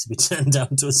think it needs to be turned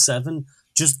down to a 7,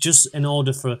 just in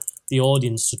order for the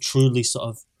audience to truly sort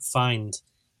of find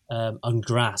and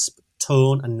grasp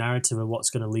tone and narrative of what's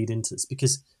going to lead into this.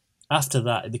 Because after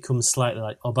that, it becomes slightly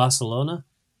like, Barcelona.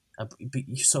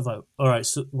 You sort of like, all right,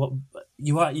 so what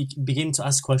you begin to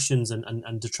ask questions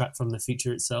and detract from the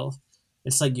feature itself.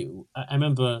 It's like I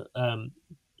remember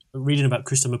reading about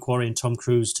Christopher McQuarrie and Tom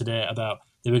Cruise today about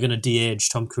they were going to de-age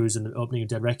Tom Cruise in the opening of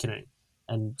Dead Reckoning,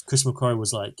 and Chris McQuarrie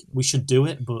was like, "We should do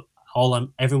it," but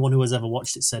everyone who has ever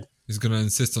watched it said he's going to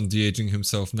insist on de-aging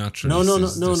himself naturally.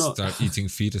 No. Start eating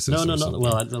fetuses. No.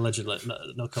 Well, allegedly,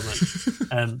 no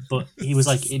comment. But he was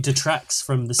like, it detracts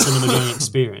from the cinema going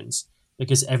experience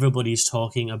because everybody's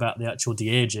talking about the actual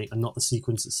de-aging and not the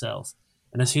sequence itself.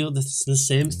 And I feel the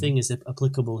same thing is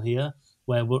applicable here,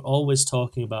 where we're always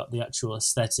talking about the actual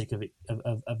aesthetic of it,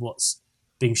 of what's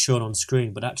being shown on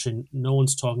screen, but actually no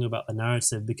one's talking about the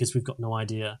narrative because we've got no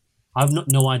idea. I've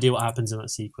no idea what happens in that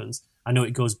sequence. I know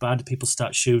it goes bad, people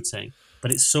start shooting,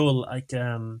 but it's so like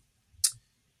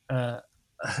it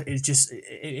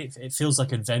feels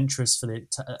like adventurous for the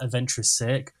adventurous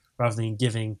sake rather than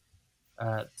giving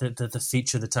the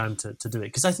feature the time to do it.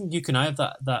 Because I think you can have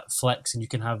that flex and you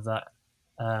can have that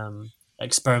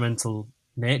experimental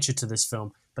nature to this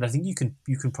film, but I think you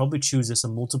can probably choose this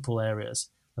in multiple areas.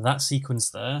 That sequence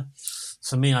there,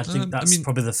 for me, I think that's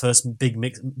probably the first big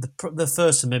mix, the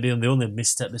first and maybe the only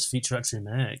misstep this feature actually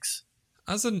makes.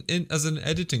 As an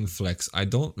editing flex, I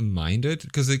don't mind it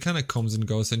because it kind of comes and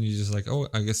goes, and you're just like, oh,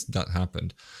 I guess that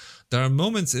happened. There are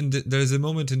moments there's a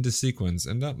moment in the sequence,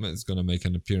 and that is going to make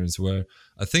an appearance where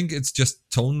I think it's just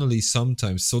tonally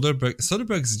sometimes.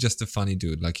 Soderbergh is just a funny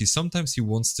dude. Like sometimes he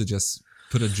wants to just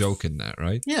put a joke in there,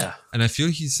 right? Yeah. And I feel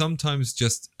he sometimes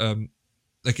just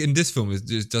like in this film, it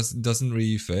just doesn't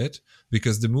really fit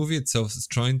because the movie itself is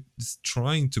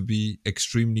trying to be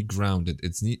extremely grounded.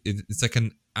 It's like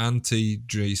an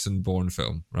anti-Jason Bourne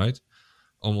film, right?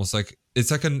 Almost like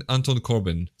it's like an Anton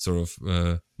Corbijn sort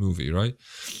of movie, right?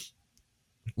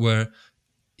 Where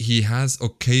he has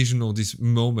occasional these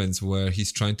moments where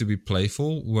he's trying to be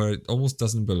playful, where it almost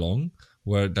doesn't belong,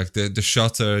 where like the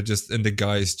shutter just and the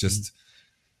guy is just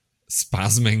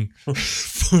spasming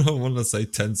for I want to say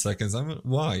 10 seconds. I mean,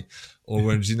 why? Or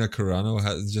when Gina Carano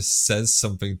just says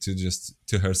something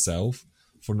to herself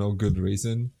for no good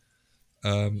reason.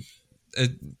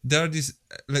 There are these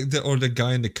like the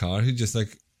guy in the car who just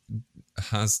like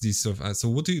has these sort of, so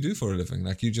what do you do for a living?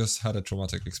 Like, you just had a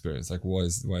traumatic experience. like why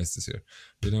is this here,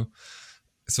 you know?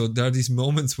 So there are these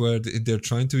moments where they're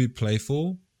trying to be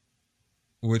playful,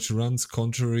 which runs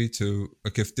contrary to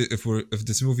like if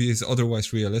this movie is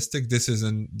otherwise realistic, this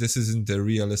isn't the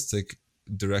realistic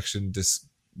direction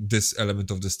this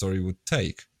element of the story would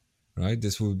take, right?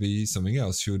 This would be something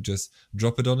else. She would just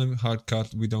drop it on him, hard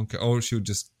cut, we don't care, or she would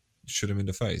just shoot him in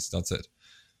the face. That's it,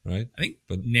 right? I think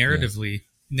but narratively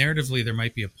there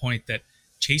might be a point that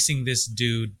chasing this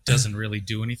dude doesn't really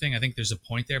do anything. I think there's a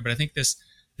point there, but I think this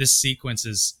sequence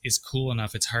is cool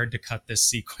enough. It's hard to cut this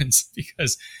sequence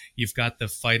because you've got the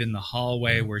fight in the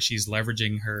hallway where she's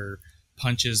leveraging her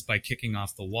punches by kicking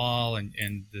off the wall,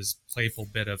 and this playful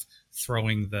bit of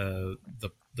throwing the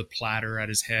platter at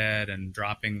his head and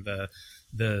dropping the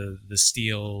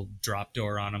steel drop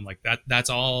door on him. Like that's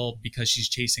all because she's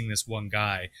chasing this one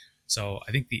guy. So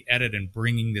I think the edit and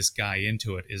bringing this guy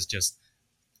into it is just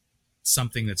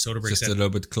something that Soderbergh just said, a little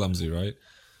bit clumsy, right?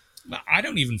 I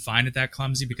don't even find it that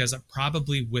clumsy, because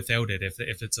probably without it,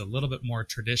 if it's a little bit more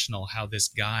traditional how this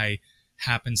guy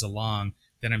happens along,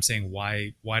 then I'm saying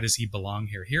why does he belong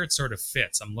here? Here it sort of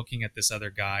fits. I'm looking at this other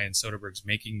guy, and Soderbergh's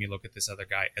making me look at this other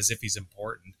guy as if he's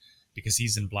important because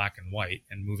he's in black and white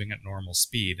and moving at normal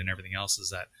speed, and everything else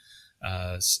is at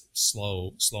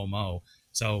slow-mo.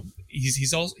 So he's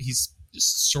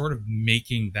just sort of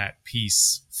making that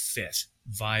piece fit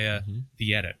via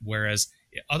the edit, whereas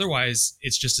otherwise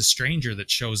it's just a stranger that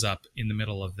shows up in the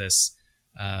middle of this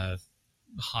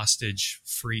hostage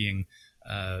freeing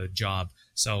job.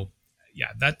 So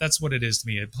yeah, that's what it is to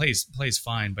me. It plays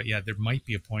fine, but yeah, there might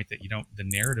be a point that the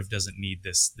narrative doesn't need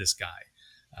this guy.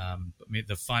 But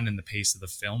the fun and the pace of the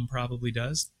film probably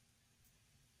does.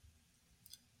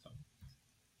 So,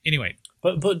 anyway,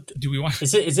 but do we want?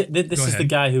 Is it this is the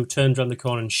guy who turns around the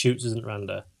corner and shoots, isn't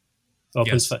Randa?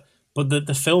 Yes. But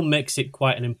the film makes it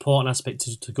quite an important aspect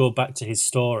to go back to his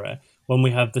story when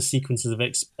we have the sequences of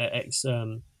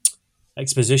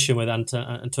exposition with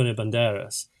Antonio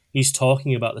Banderas. He's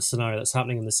talking about the scenario that's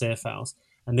happening in the safe house,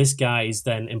 and this guy is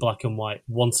then in black and white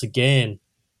once again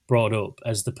brought up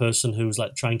as the person who's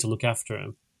like trying to look after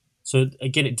him. So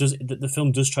again, the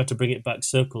film does try to bring it back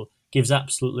circle. Gives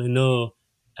absolutely no,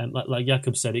 like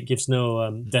Jakob said, it gives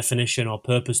no definition or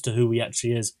purpose to who he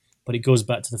actually is. But it goes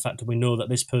back to the fact that we know that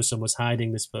this person was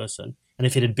hiding this person, and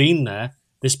if it had been there,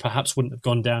 this perhaps wouldn't have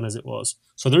gone down as it was.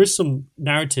 So there is some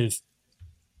narrative.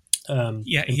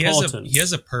 He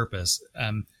has a purpose.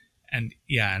 And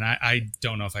I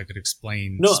don't know if I could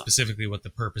explain specifically what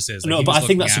the purpose is. Like, but I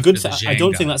think that's a good thing. I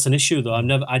don't think that's an issue, though. I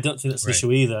don't think that's an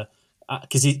issue either,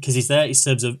 because he's there. He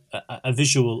serves a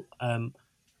visual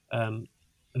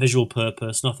visual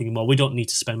purpose, nothing more. We don't need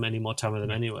to spend any more time with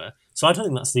him anyway. So I don't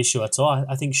think that's the issue at all.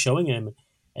 I think showing him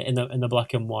in the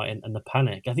black and white and the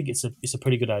panic, I think it's a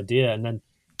pretty good idea. And then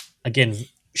again,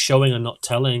 showing and not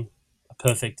telling, a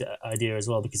perfect idea as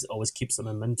well, because it always keeps the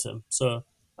momentum. So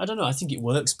I don't know. I think it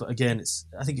works, but again,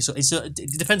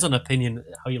 it depends on opinion,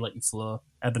 how you let your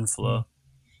ebb and flow.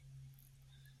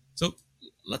 So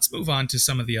let's move on to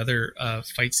some of the other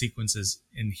fight sequences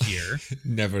in here.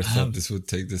 Never thought this would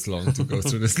take this long to go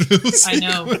through this little sequence. I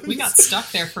know. We got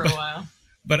stuck there for a while.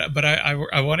 But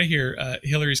I want to hear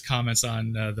Hillary's comments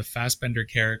on the Fassbender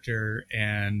character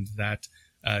and that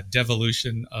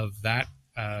devolution of that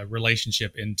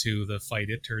relationship into the fight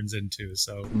it turns into.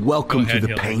 So welcome ahead, to the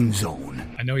Hillary. pain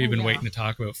zone. I know you've been waiting to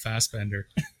talk about Fassbender.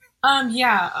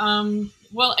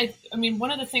 Well, I mean,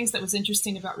 one of the things that was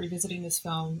interesting about revisiting this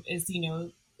film is,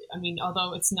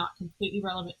 although it's not completely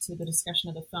relevant to the discussion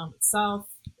of the film itself,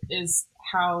 is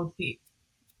how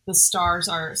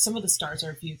some of the stars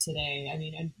are viewed today. I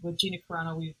mean, and with Gina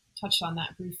Carano, we touched on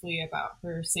that briefly about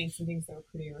her saying some things that were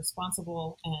pretty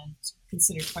irresponsible and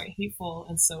considered quite hateful,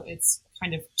 and so it's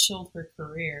kind of chilled her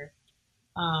career.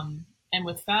 And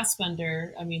with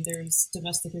Fassbender, I mean, there's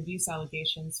domestic abuse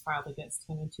allegations filed against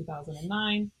him in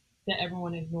 2009 that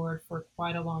everyone ignored for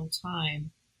quite a long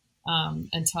time,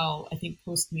 until I think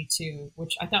post Me Too,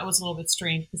 which I thought was a little bit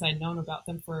strange because I'd known about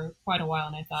them for quite a while,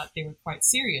 and I thought they were quite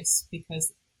serious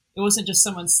because it wasn't just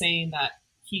someone saying that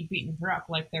he'd beaten her up,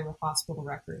 like there were hospital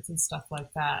records and stuff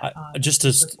like that. Just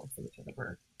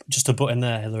to put in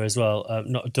there, Hillary, as well.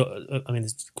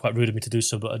 It's quite rude of me to do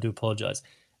so, but I do apologise.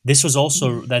 This was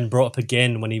also then brought up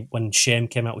again when Shame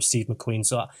came out with Steve McQueen.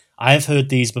 So I have heard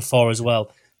these before as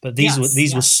well, but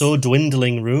these were so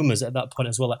dwindling rumors at that point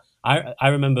as well. I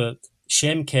remember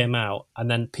Shame came out, and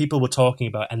then people were talking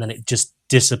about it, and then it just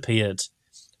disappeared.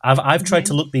 I've tried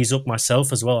to look these up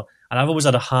myself as well, and I've always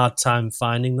had a hard time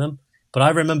finding them. But I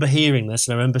remember hearing this,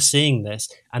 and I remember seeing this,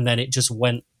 and then it just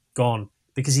went gone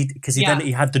because he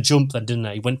had the jump then, didn't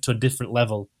he? He went to a different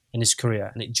level in his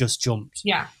career, and it just jumped.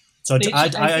 Yeah. So I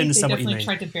understand what you mean. They definitely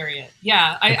tried to bury it.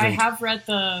 Yeah, I have read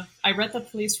the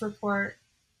police report,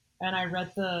 and I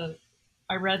read the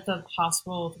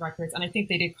hospital records, and I think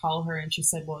they did call her, and she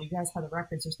said, "Well, you guys have the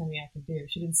records. There's nothing I can do."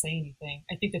 She didn't say anything.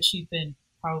 I think that she'd been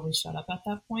probably shut up at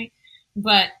that point.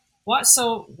 But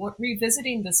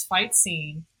revisiting this fight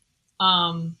scene,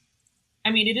 I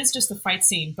mean, it is just a fight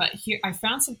scene, but here I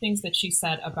found some things that she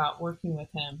said about working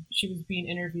with him. She was being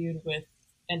interviewed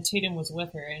and Tatum was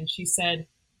with her, and she said,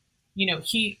 you know,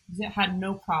 he had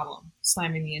no problem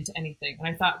slamming me into anything. And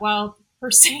I thought, well,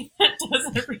 her saying that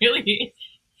doesn't really,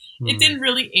 it didn't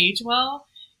really age well.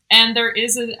 And there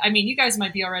is you guys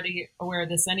might be already aware of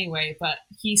this anyway, but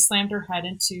he slammed her head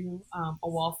into a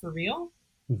wall for real.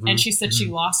 Mm-hmm. And she said she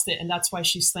lost it, and that's why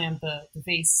she slammed the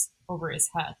vase over his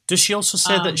head. Does she also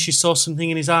say that she saw something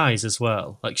in his eyes as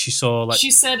well? Like she saw, like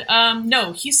she said,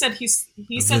 no. He said she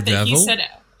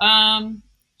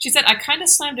said I kind of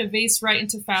slammed a vase right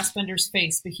into Fassbender's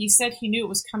face, but he said he knew it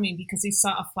was coming because he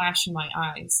saw a flash in my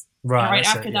eyes. Right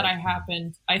after that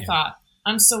happened, I thought,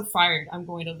 I'm so fired. I'm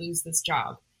going to lose this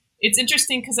job. It's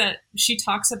interesting because she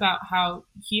talks about how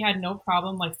he had no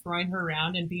problem like throwing her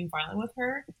around and being violent with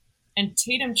her. And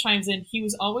Tatum chimes in, he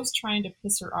was always trying to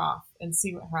piss her off and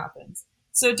see what happens.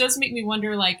 So it does make me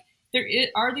wonder, like,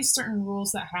 are these certain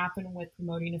rules that happen with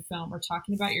promoting a film or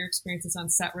talking about your experiences on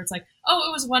set where it's like, oh,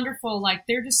 it was wonderful. Like,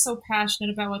 they're just so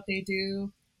passionate about what they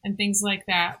do and things like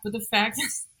that. But the fact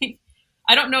is,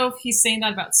 I don't know if he's saying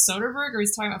that about Soderbergh or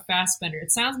he's talking about Fassbender.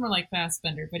 It sounds more like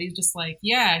Fassbender, but he's just like,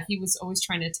 yeah, he was always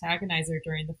trying to antagonize her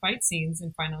during the fight scenes.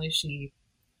 And finally she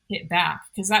hit back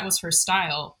because that was her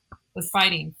style with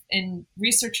fighting. And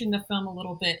researching the film a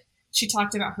little bit, she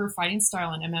talked about her fighting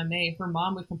style in MMA. Her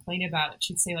mom would complain about it.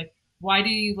 She'd say, like, why do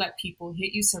you let people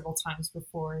hit you several times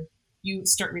before you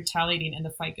start retaliating and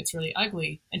the fight gets really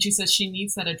ugly? And she says she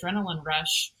needs that adrenaline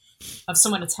rush of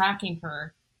someone attacking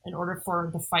her in order for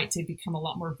the fight to become a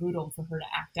lot more brutal for her to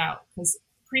act out. Because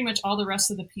pretty much all the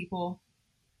rest of the people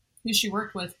who she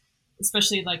worked with,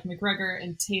 especially like McGregor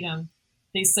and Tatum,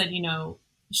 they said, you know,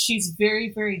 she's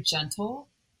very, very gentle.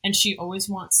 And she always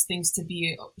wants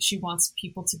she wants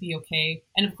people to be okay.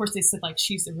 And of course they said like,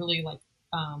 she's a really like,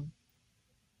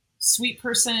 sweet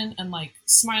person and like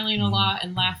smiling a lot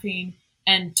and laughing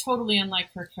and totally unlike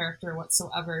her character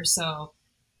whatsoever. So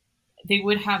they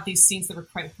would have these scenes that were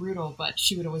quite brutal, but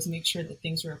she would always make sure that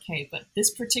things were okay. But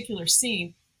this particular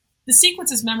scene, the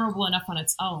sequence is memorable enough on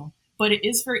its own, but it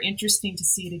is very interesting to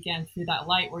see it again through that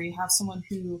light where you have someone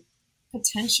who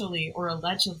potentially or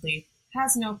allegedly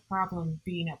has no problem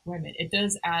beating up women. It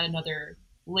does add another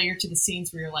layer to the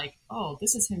scenes where you're like, oh,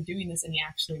 this is him doing this and he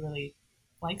actually really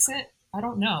likes it. I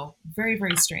don't know. Very,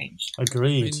 very strange.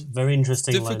 Agreed. Very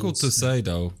interesting. Difficult to say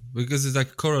though, because it's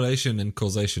like correlation and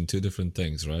causation, two different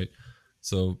things, right?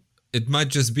 So it might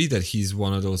just be that he's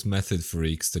one of those method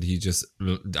freaks that he just,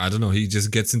 I don't know, he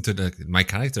just gets into my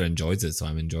character enjoys it, so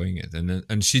I'm enjoying it.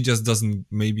 And she just doesn't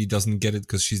get it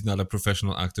because she's not a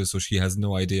professional actor, so she has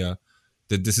no idea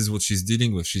that this is what she's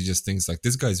dealing with. She just thinks like,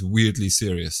 this guy's weirdly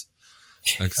serious.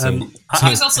 Like, so it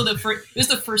was also the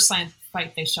first science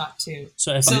fight they shot too.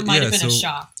 So it might have been a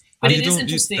shock. But it is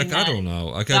interesting that I don't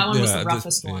know. That one was the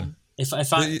roughest one. If I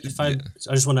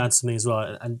just want to add something as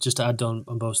well, and just to add on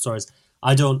both stories,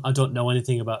 I don't know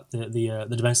anything about the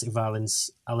domestic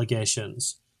violence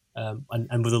allegations, and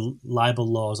with the libel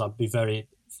laws, I'd be very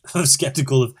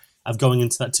skeptical of going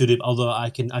into that too deep. Although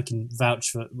I can vouch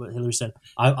for what Hillary said.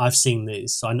 I've seen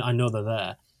these, so I know they're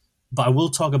there. But I will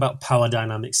talk about power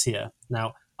dynamics here.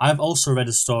 Now, I've also read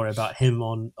a story about him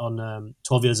on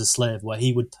 12 Years a Slave, where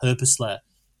he would purposely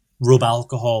rub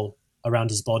alcohol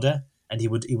around his body, and he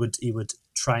would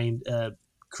try and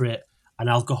create an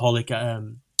alcoholic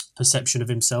perception of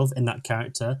himself in that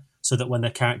character, so that when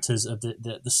the characters of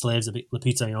the slaves of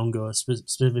Lupita Nyong'o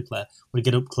specifically would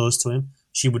get up close to him,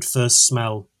 she would first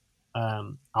smell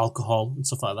alcohol and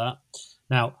stuff like that.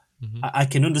 Now, I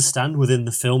can understand within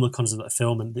the film, the concept of the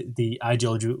film and the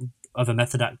ideology of a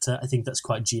method actor. I think that's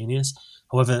quite genius.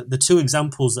 However, the two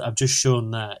examples that I've just shown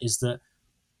there is that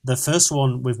the first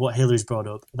one with what Hillary's brought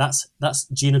up, that's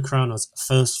Gina Carano's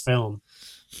first film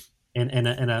in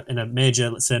a major,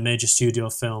 let's say a major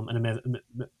studio film and a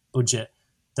budget.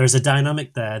 there's a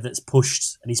dynamic there that's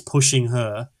pushed, and he's pushing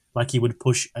her like he would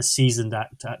push a seasoned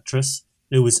actress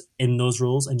who was in those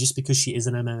roles. And just because she is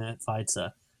an MMA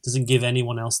fighter doesn't give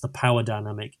anyone else the power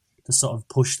dynamic to sort of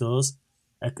push those.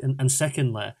 And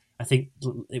secondly, I think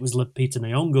it was Lupita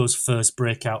Nyong'o's first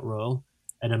breakout role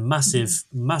and a massive,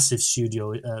 massive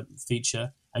studio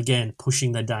feature, again,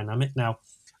 pushing their dynamic. Now,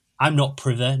 I'm not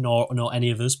privy, nor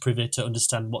any of us privy to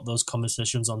understand what those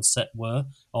conversations on set were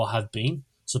or have been.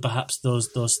 So perhaps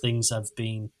those things have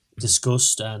been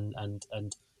discussed and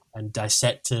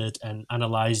dissected and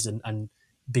analysed and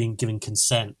being given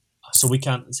consent. So we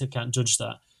can't judge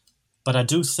that. But I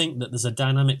do think that there's a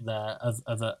dynamic there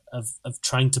of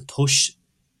trying to push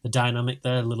the dynamic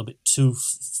there a little bit too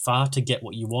far to get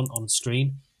what you want on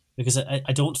screen. Because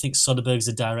I don't think Soderbergh's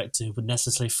a director who would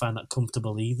necessarily find that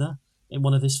comfortable either in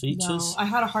one of his features. No, I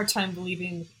had a hard time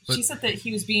believing. She said that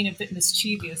he was being a bit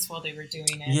mischievous while they were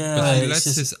doing it. Yeah, but he lets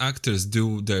his actors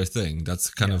do their thing. That's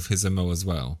kind of his MO as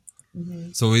well.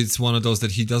 Mm-hmm. So it's one of those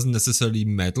that he doesn't necessarily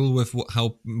meddle with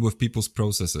with people's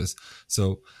processes.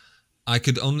 So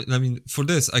for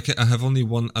this, I have only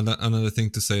another thing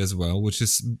to say as well, which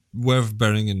is worth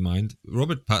bearing in mind.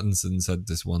 Robert Pattinson said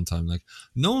this one time, like,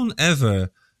 no one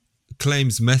ever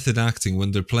claims method acting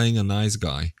when they're playing a nice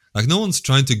guy. Like, no one's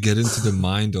trying to get into the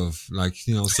mind of, like,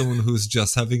 you know, someone who's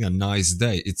just having a nice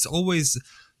day. It's always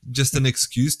just an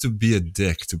excuse to be a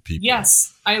dick to people.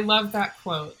 Yes, I love that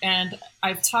quote. And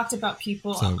I've talked about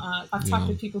people, I've talked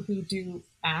to people who do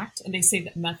act, and they say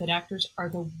that method actors are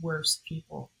the worst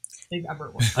people they've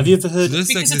ever worked. Have you ever heard?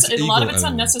 Because a lot of it's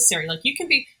unnecessary. Like, you can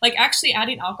be, like, actually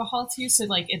adding alcohol to you, so,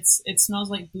 like, it smells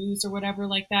like booze or whatever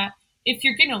like that. If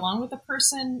you're getting along with a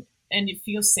person and you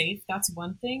feel safe, that's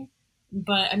one thing.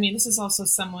 But I mean, this is also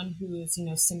someone who is, you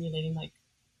know, simulating, like,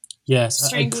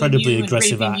 incredibly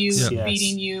aggressive acts,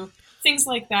 beating you, things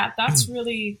like that. That's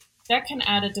really, that can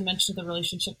add a dimension to the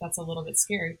relationship that's a little bit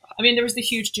scary. I mean, there was the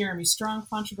huge Jeremy Strong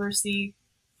controversy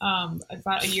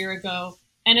about a year ago,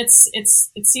 and it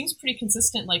seems pretty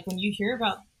consistent. Like, when you hear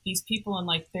about these people and,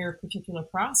 like, their particular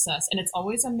process, and it's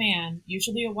always a man,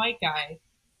 usually a white guy.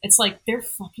 It's like they're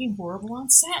fucking horrible on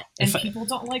set, and people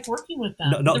don't like working with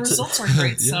them. The results are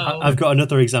great. So I've got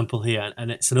another example here,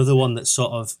 and it's another one that's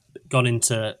sort of gone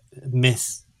into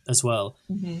myth as well.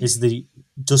 Mm-hmm. Is the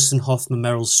Dustin Hoffman,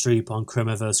 Meryl Streep on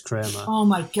Kramer vs. Kramer? Oh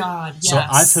my god! Yes. So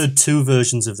I've heard two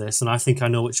versions of this, and I think I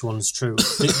know which one's true.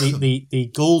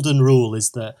 The golden rule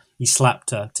is that he slapped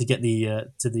her to get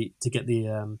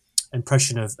the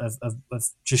impression of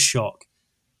just shock.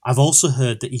 I've also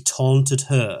heard that he taunted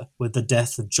her with the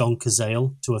death of John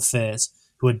Cazale to her face,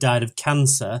 who had died of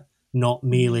cancer not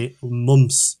merely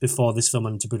months before this film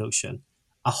went into production.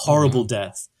 A horrible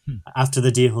death after The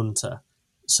Deer Hunter.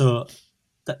 So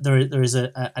there is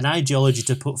an ideology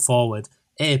to put forward.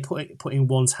 Putting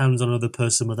one's hands on another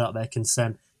person without their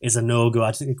consent is a no-go.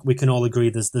 I think we can all agree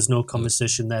there's no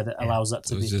conversation there that allows that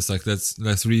to be. It's just like,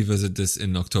 let's revisit this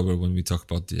in October when we talk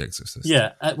about The Exorcist.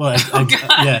 Yeah,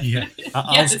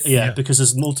 because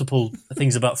there's multiple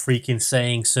things about freaking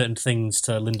saying certain things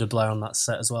to Linda Blair on that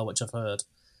set as well, which I've heard.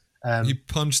 He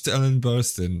punched Ellen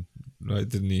Burstyn, right?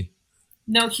 Didn't he?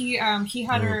 No, he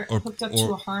had her hooked up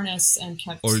to a harness and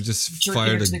kept. Or just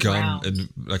fired a gun and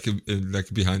like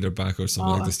behind her back or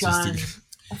something like this. Gun.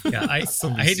 Yeah, I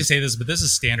hate to say this, but this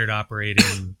is standard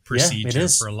operating procedure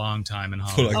for a long time in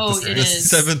Hollywood. It the is.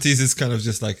 70s is kind of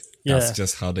just like, that's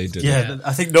just how they did it. Yeah,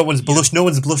 I think no one's blushing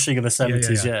in the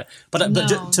 70s, But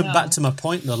back to my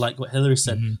point, though, like what Hillary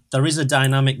said, there is a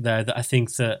dynamic there that I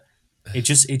think that it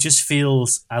just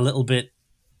feels a little bit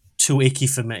too icky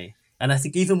for me. And I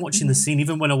think even watching the scene,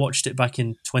 even when I watched it back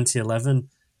in 2011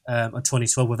 or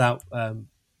 2012 without...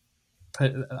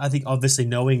 I think obviously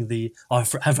knowing not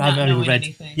knowing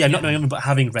anything, but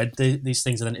having read these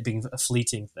things and then it being a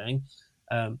fleeting thing,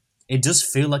 it does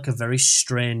feel like a very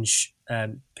strange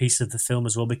piece of the film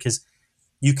as well, because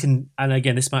you can, and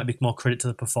again, this might be more credit to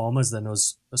the performers than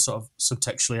us sort of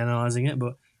subtextually analysing it,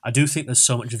 but I do think there's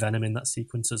so much venom in that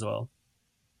sequence as well.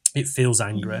 It feels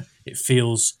angry, it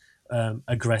feels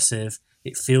aggressive,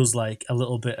 it feels like a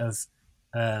little bit of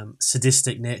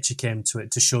sadistic nature came to it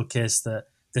to showcase that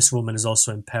this woman is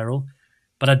also in peril.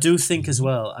 But I do think as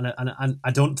well, and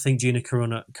I don't think Gina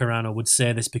Carano would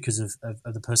say this because of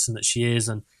the person that she is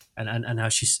and how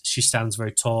she stands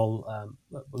very tall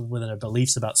within her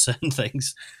beliefs about certain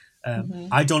things.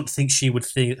 I don't think she would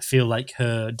feel like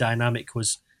her dynamic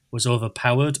was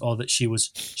overpowered, or that she was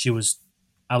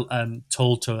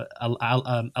told to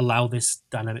allow this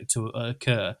dynamic to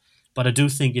occur. But I do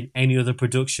think in any other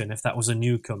production, if that was a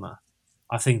newcomer,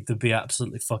 I think there'd be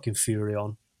absolutely fucking fury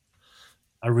on.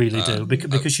 I really do,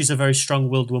 because she's a very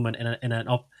strong-willed woman in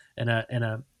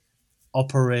a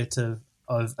operative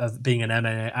of being an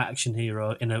MMA action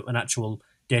hero in an actual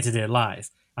day-to-day life.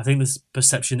 I think there's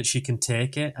perception that she can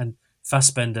take it, and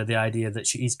Fassbender, the idea that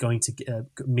he's going to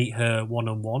meet her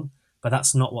one-on-one, but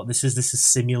that's not what this is. This is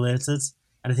simulated.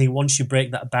 And I think once you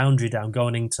break that boundary down,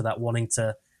 going into that wanting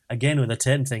to, again with the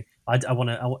Tatum thing,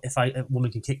 if a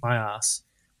woman can kick my ass,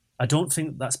 I don't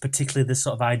think that's particularly the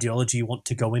sort of ideology you want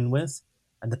to go in with,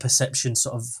 and the perception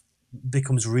sort of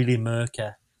becomes really murky.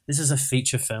 This is a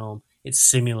feature film. It's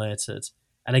simulated.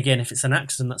 And again, if it's an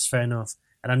accident, that's fair enough.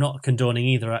 And I'm not condoning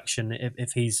either action.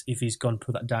 If he's gone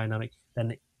through that dynamic,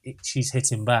 then she's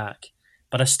hitting back.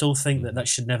 But I still think that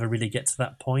should never really get to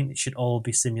that point. It should all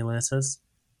be simulated.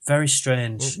 Very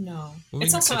strange. No.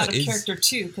 It's also out of character,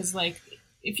 too, because, like,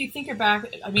 if you think back,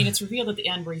 I mean, it's revealed at the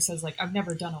end where he says, like, I've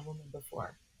never done a woman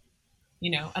before,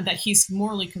 and that he's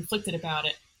morally conflicted about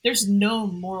it. There's no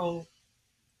moral,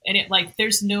 and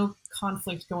there's no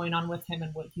conflict going on with him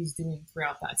and what he's doing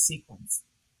throughout that sequence.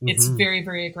 Mm-hmm. It's very,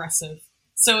 very aggressive.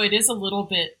 So it is a little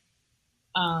bit,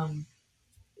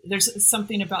 there's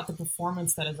something about the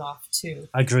performance that is off too.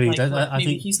 Agreed. I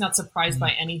think he's not surprised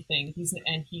by anything. He's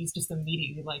just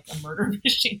immediately like a murder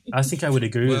machine. I think I would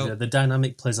agree with you. The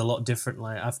dynamic plays a lot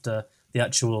differently after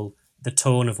the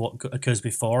tone of what occurs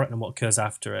before it and what occurs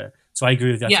after it. So I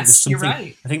agree with you. You're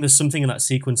right. I think there's something in that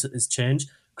sequence that has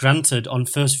changed. Granted, on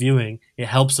first viewing, it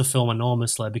helps the film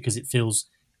enormously because it feels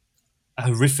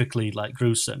horrifically like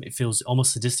gruesome. It feels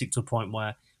almost sadistic to a point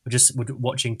where we're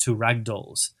watching two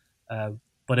ragdolls.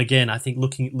 But again, I think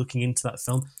looking into that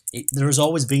film, there has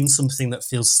always been something that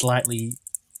feels slightly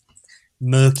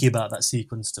murky about that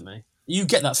sequence to me. You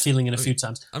get that feeling in a few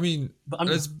times. I mean, but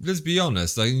let's be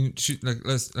honest.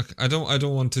 I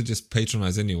don't want to just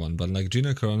patronize anyone, but like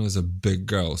Gina Carano is a big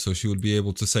girl, so she would be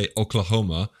able to say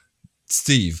Oklahoma,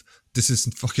 Steve, this is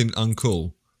fucking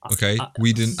uncool. Okay,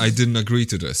 I didn't agree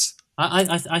to this.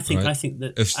 I think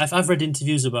that I've read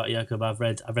interviews about Jakob. I've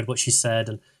read what she said,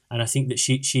 and I think that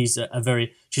she's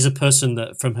a person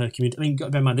that from her community. I mean,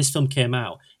 bear in mind, this film came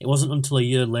out. It wasn't until a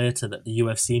year later that the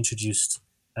UFC introduced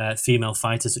female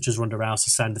fighters, such as Ronda Rousey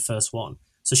signed the first one.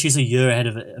 So she's a year ahead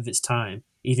of its time,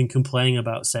 even complaining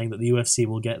about saying that the UFC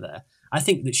will get there. I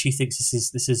think that she thinks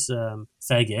this is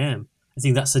fair game. I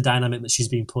think that's the dynamic that she's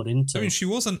been put into. I mean, she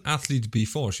was an athlete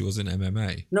before. She was in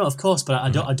MMA. No, of course, but I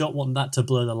don't want that to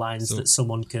blur the lines that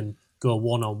someone can go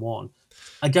one-on-one.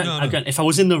 Again, if I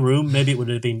was in the room, maybe it would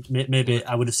have been. Maybe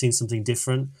I would have seen something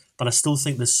different. But I still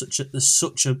think there's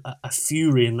such a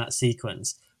fury in that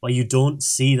sequence where you don't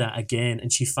see that again,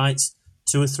 and she fights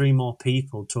 2 or 3 more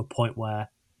people to a point where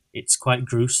it's quite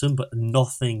gruesome, but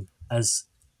nothing as.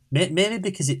 Maybe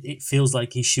because it feels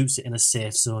like he shoots it in a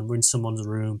safe zone. We're in someone's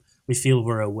room. We feel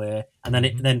we're aware, and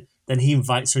then he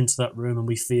invites her into that room, and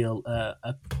we feel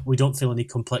we don't feel any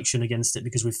complexion against it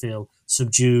because we feel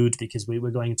subdued because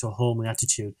we're going into a homely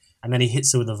attitude. And then he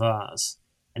hits her with a vase,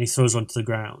 and he throws her onto the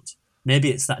ground. Maybe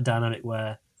it's that dynamic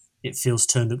where it feels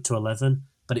turned up to 11,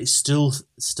 but it's still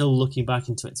looking back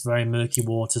into it. It's very murky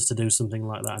waters to do something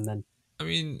like that, and then. I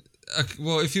mean,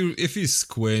 well, if you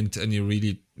squint and you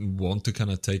really want to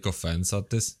kind of take offense at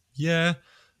this, yeah.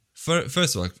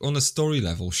 First of all, on a story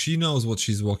level, she knows what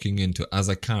she's walking into as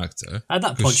a character. At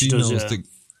that point, she does.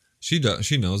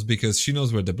 She knows because she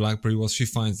knows where the BlackBerry was. She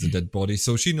finds the dead body,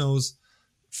 so she knows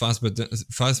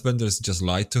Fassbender's just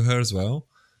lied to her as well.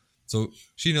 So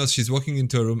she knows she's walking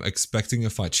into a room expecting a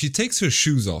fight. She takes her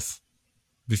shoes off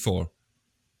before.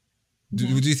 Do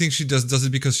you think she does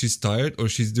it because she's tired, or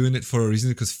she's doing it for a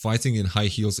reason? Because fighting in high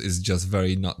heels is just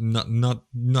very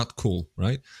not cool,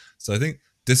 right? So I think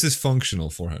this is functional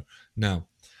for her. Now,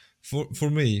 for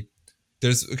me,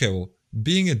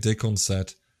 being a dick on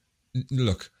set.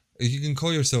 Look, you can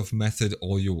call yourself method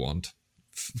all you want,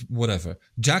 whatever.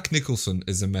 Jack Nicholson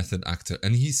is a method actor,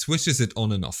 and he switches it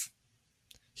on and off.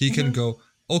 He can go,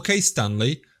 okay,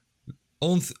 Stanley,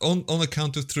 on a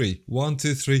count of 3, 1,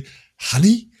 2, 3,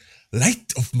 honey.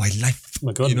 Light of my life. Oh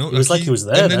my God, it was like he was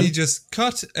there. And then he just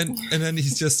cut, and then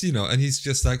he's just, and he's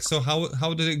just like, so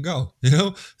how did it go?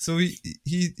 So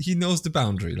he knows the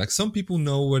boundary. Like some people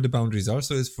know where the boundaries are.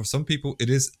 So for some people, it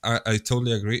is. I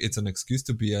totally agree. It's an excuse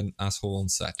to be an asshole on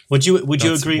set. Would you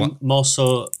agree more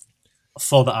so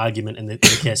for the argument in the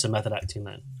case of method acting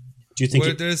then? Do you think?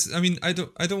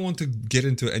 I don't want to get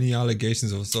into any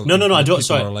allegations of stuff. No, I don't.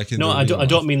 Sorry, I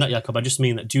don't mean that, Jakob. I just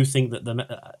mean that. Do you think that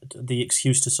the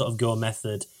excuse to sort of go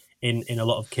method in a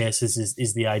lot of cases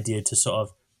is the idea to sort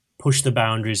of push the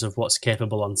boundaries of what's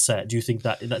capable on set? Do you think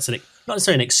that's not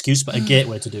necessarily an excuse, but a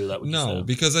gateway to do that? No,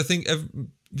 because I think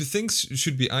the things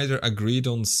should be either agreed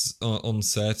on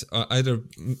set, or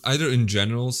either in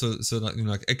general. So that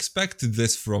like expect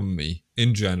this from me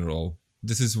in general.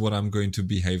 This is what I'm going to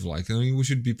behave like. I mean, we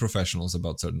should be professionals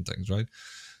about certain things, right?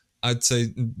 I'd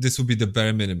say this would be the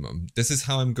bare minimum. This is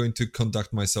how I'm going to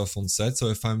conduct myself on set. So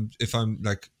if I'm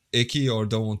like icky or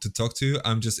don't want to talk to you,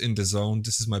 I'm just in the zone.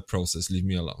 This is my process. Leave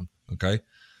me alone. Okay.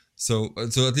 So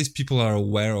at least people are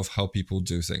aware of how people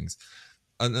do things.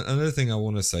 Another thing I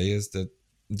want to say is that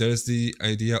there's the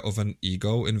idea of an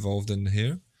ego involved in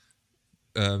here,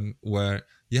 where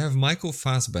you have Michael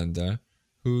Fassbender,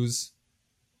 who's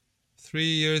 3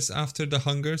 years after The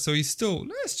Hunger, so he's still,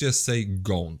 let's just say,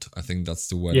 gaunt. I think that's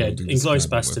the word. Yeah, Inglourious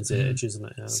Basterds age, isn't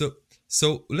it? Yeah.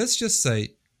 So let's just say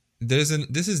this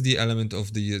is the element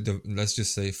of the let's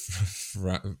just say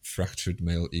fractured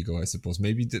male ego, I suppose.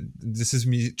 Maybe this is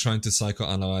me trying to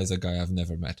psychoanalyze a guy I've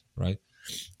never met, right?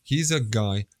 He's a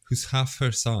guy who's half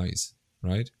her size,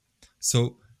 right?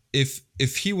 So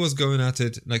if he was going at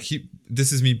it like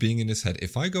this is me being in his head.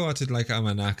 If I go at it like I'm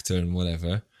an actor and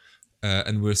whatever,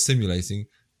 and we're simulating,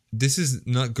 this is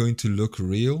not going to look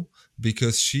real,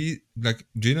 because she, like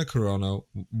Gina Carano,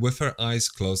 with her eyes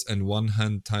closed and one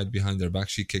hand tied behind her back,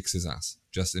 she kicks his ass,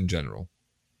 just in general.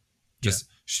 Just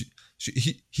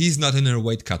he's not in her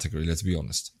weight category, let's be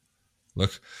honest.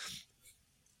 Look,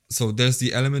 so there's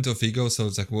the element of ego. So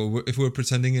it's like, well, if we're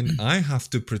pretending, and I have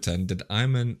to pretend that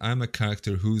I'm a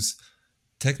character who's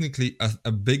technically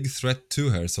a big threat to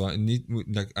her. So I need,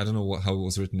 like, I don't know how it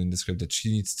was written in the script, that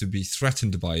she needs to be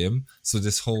threatened by him. So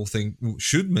this whole thing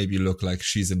should maybe look like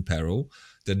she's in peril.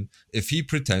 Then if he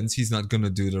pretends, he's not going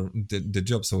to do the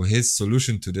job. So his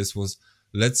solution to this was,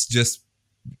 let's just,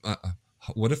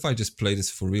 what if I just play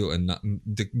this for real? And not,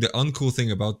 the uncool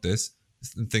thing about this,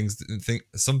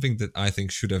 something that I think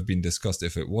should have been discussed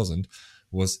if it wasn't,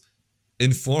 was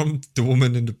informed the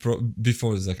woman in the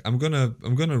before. It's like, I'm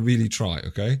gonna really try,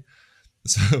 okay?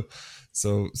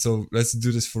 So let's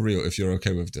do this for real if you're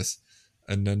okay with this.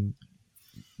 And then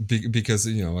because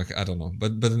like, I don't know,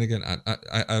 but then again,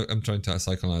 I'm trying to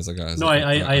psychoanalyze a guy.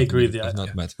 I agree with you. I've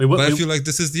not met, but I feel like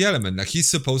this is the element. Like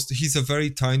he's a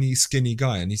very tiny, skinny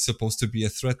guy, and he's supposed to be a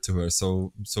threat to her.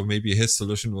 So maybe his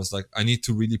solution was like, I need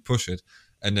to really push it,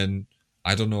 and then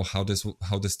I don't know how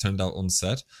this turned out on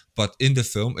set, but in the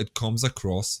film it comes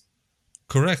across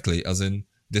correctly, as in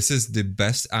this is the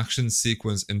best action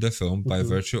sequence in the film by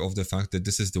virtue of the fact that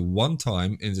this is the one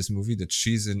time in this movie that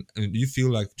she's in, and you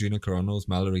feel like Gina Carano's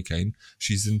Mallory Kane,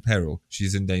 she's in peril,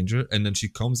 she's in danger, and then she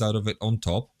comes out of it on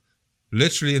top,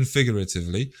 literally and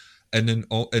figuratively, and then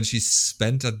she's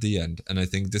spent at the end. And I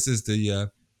think this is the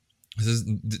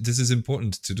this is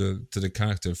important to the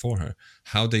character for her,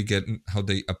 how they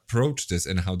approach this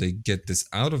and how they get this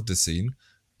out of the scene.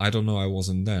 I don't know, I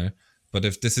wasn't there, but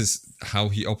if this is how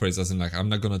he operates, as in like, I'm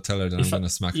not gonna tell her that I'm gonna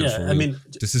smack her for real. I mean,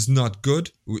 this is not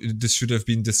good. This should have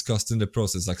been discussed in the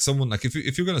process. Like, someone, like,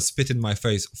 if you're gonna spit in my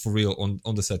face for real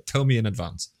on the set, tell me in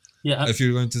advance. Yeah, if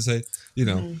you're going to say,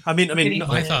 I mean,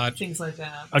 I thought things like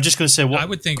that. I'm just going to say what I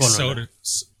would think.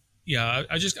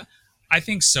 I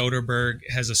think Soderbergh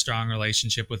has a strong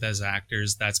relationship with his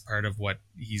actors. That's part of what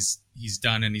he's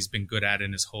done and he's been good at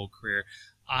in his whole career.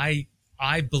 I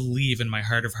believe in my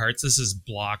heart of hearts this is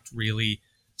blocked really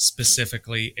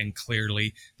specifically and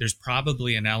clearly. There's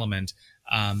probably an element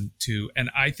and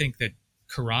I think that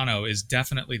Carano is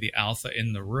definitely the alpha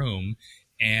in the room,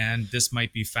 and this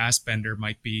might be Fassbender,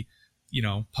 might be,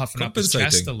 puffing up his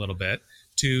chest a little bit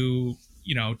to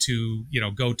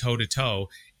go toe to toe,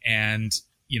 and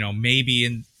maybe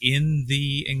in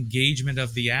the engagement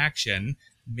of the action,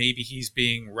 maybe he's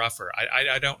being rougher.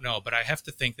 I don't know, but I have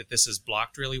to think that this is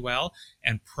blocked really well,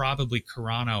 and probably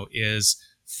Carano is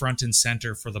front and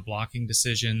center for the blocking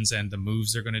decisions and the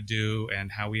moves they're going to do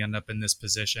and how we end up in this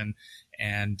position.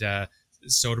 And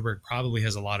Soderbergh probably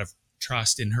has a lot of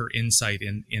trust in her insight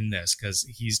in this, because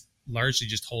he's largely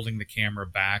just holding the camera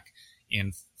back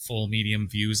in full medium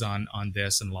views on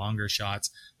this and longer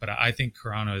shots. But I think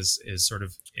Carano is sort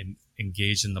of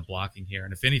engaged in the blocking here.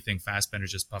 And if anything,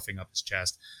 Fassbender's just puffing up his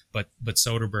chest. But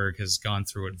Soderbergh has gone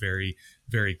through it very,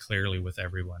 very clearly with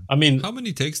everyone. I mean, how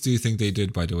many takes do you think they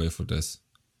did, by the way, for this?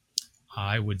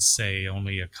 I would say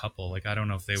only a couple. Like, I don't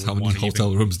know if they would want to. How many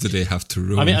hotel rooms did they have to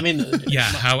room? I mean, yeah.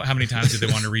 How many times did they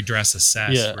want to redress a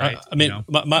set? Yeah, right? I mean,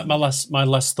 my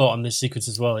last thought on this sequence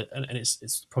as well, and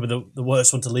it's probably the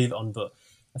worst one to leave it on, but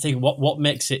I think what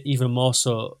makes it even more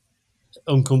so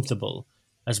uncomfortable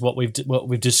is what we've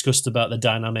discussed about the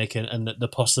dynamic and the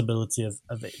possibility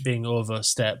of it being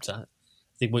overstepped. I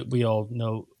think we all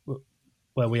know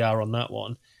where we are on that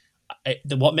one.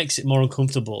 what makes it more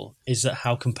uncomfortable is that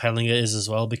how compelling it is as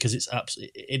well, because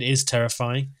it is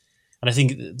terrifying. And I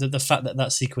think the fact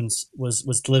that sequence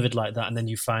was delivered like that, and then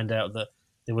you find out that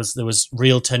there was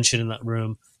real tension in that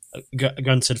room,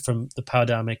 granted from the power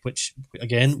dynamic, which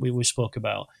again we spoke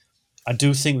about. I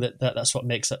do think that's what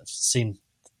makes that scene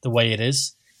the way it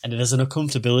is, and there's an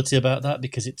uncomfortability about that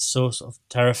because it's so sort of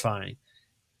terrifying.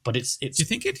 But it's. Do you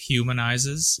think it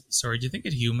humanizes? Sorry, do you think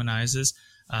it humanizes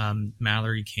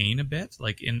Mallory Kane a bit,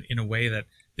 like in a way that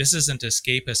this isn't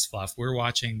escapist fluff? We're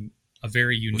watching a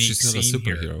very unique she's not scene a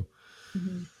superhero.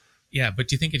 here. Yeah, but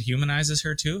do you think it humanizes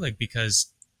her too? Like, because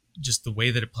just the way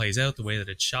that it plays out, the way that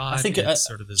it's shot, I think it's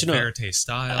sort of this verite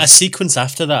style. A sequence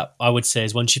after that, I would say,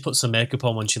 is when she puts some makeup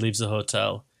on when she leaves the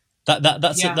hotel.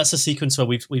 That's a sequence where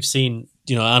we've seen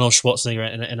Arnold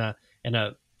Schwarzenegger in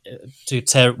a to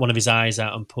tear one of his eyes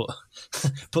out and put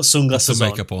sunglasses some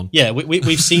makeup on. Yeah,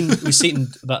 we've seen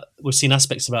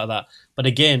aspects about that. But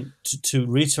again, to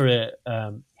reiterate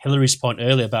Hillary's point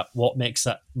earlier about what makes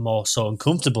that more so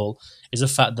uncomfortable is the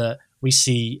fact that we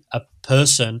see a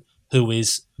person who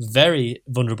is very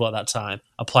vulnerable at that time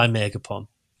apply makeup on,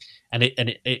 and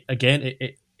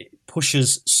it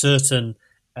pushes certain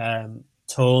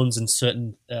tones and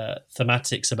certain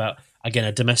thematics about, again,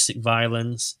 a domestic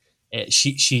violence.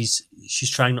 She's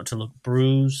trying not to look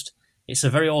bruised. It's a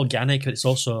very organic, but it's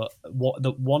also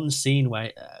the one scene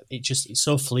where it's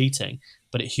so fleeting,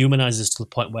 but it humanizes to the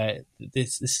point where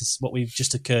this is what we've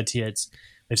just occurred here.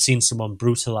 We've seen someone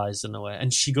brutalized in a way,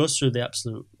 and she goes through the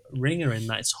absolute ringer in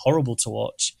that. It's horrible to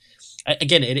watch.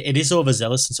 Again, it is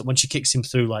overzealous, and so when she kicks him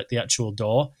through like the actual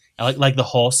door, like the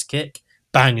horse kick,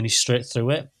 bang, and he's straight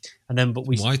through it. And then, but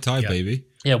we Muay Thai, baby.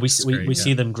 Yeah, we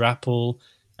see them grapple,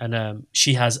 and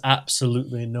she has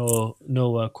absolutely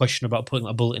no question about putting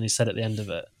a bullet in his head at the end of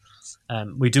it.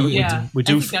 We do. I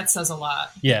think that says a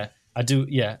lot. Yeah, I do.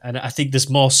 Yeah, and I think there's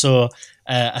more so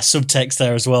a subtext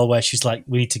there as well, where she's like,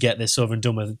 "We need to get this over and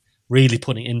done with," really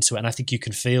putting it into it. And I think you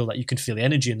can feel that. You can feel the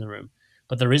energy in the room.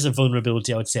 But there is a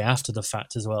vulnerability, I would say, after the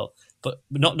fact as well. But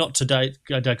not to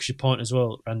digress your point as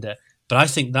well, Randy. But I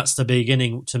think that's the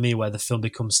beginning, to me, where the film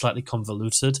becomes slightly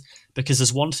convoluted, because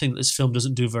there's one thing that this film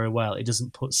doesn't do very well. It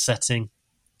doesn't put setting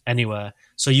anywhere.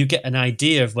 So you get an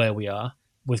idea of where we are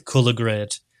with colour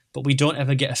grade, but we don't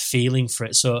ever get a feeling for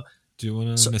it. So do you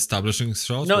want an establishing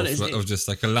shot of just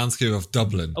like a landscape of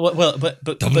Dublin? Well, but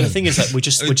the thing is that we're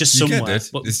just somewhere. Get it?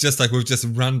 But, it's just like we've just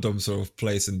random sort of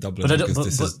place in Dublin,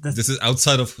 this is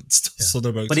outside of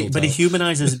Soderbergh's But hotel. He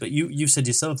humanizes. But you said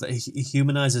yourself that he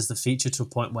humanizes the feature to a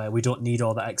point where we don't need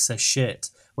all that excess shit.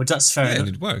 Well, that's fair enough. And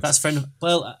it works. That's fair enough.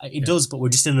 Well, it does, but we're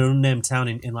just in an unnamed town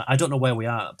in like, I don't know where we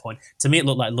are at that point. To me, it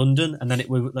looked like London, and then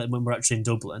when we're actually in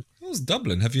Dublin. It was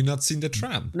Dublin. Have you not seen the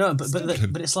tram? No, but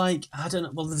it's like, I don't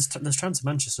know. Well, there's trams to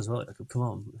Manchester as well. Come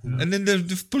on. And then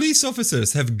the police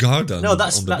officers have guard on. No,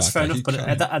 that's on the back. fair enough. But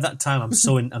at that time, I'm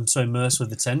so immersed with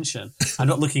the tension. I'm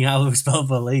not looking at how we spell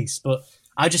police, but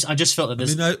I just felt that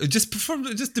this. I mean, just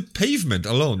the pavement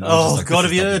alone. Oh like, God,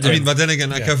 have you heard? I mean, but then again,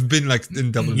 like I've been like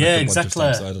in Dublin. Yeah, like, exactly.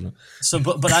 Times, so I don't know. So,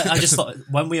 but I just thought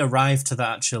when we arrived to the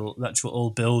actual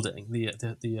old building,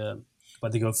 the where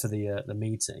they go for the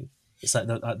meeting, it's like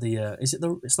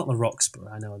it's not the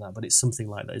Roxborough, I know that, but it's something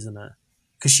like that, isn't it?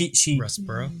 Because she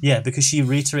Roxborough. Yeah, because she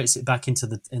reiterates it back into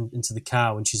the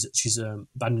car when she's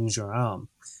bandaging her arm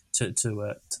to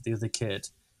the other kid.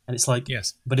 And it's like,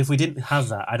 yes. But if we didn't have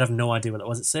that, I'd have no idea what it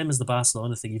was. It's the same as the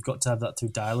Barcelona thing. You've got to have that through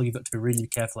dialogue. You've got to be really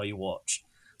careful how you watch.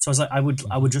 So I was like, I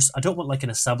would just, I don't want like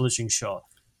an establishing shot,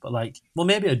 but like, well,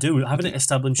 maybe I do. Having an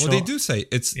establishing shot. Well, they do say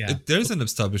there's an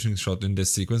establishing shot in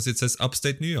this sequence. It says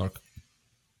upstate New York.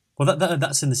 Well,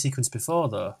 that's in the sequence before,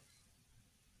 though.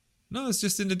 No, it's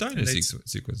just in the diner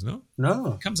sequence, no?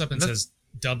 No. It comes up and says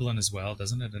Dublin as well,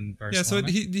 doesn't it? In Barcelona.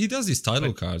 Yeah, so he does these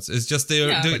title cards. It's just they're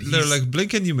like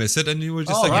blink and you miss it, and you were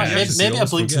just maybe I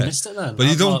blinked and missed it then. But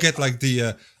you don't get like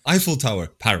the Eiffel Tower,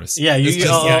 Paris. Yeah, he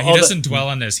doesn't dwell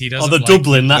on this. He doesn't. Or the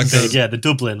Dublin, that big, the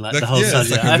Dublin, like the hotel. Yeah,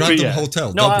 it's like a random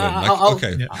hotel. No,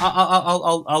 Dublin.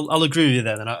 I'll agree with you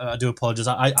there. Then I do apologise.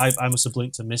 I must have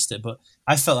blinked and missed it, but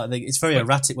I felt like it's very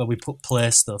erratic where we put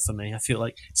place though. For me, I feel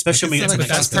like especially when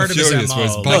that's part of his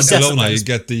MO. Barcelona, you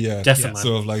get the definitely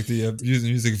sort of like the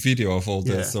music video of all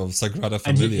the sort of Sagrada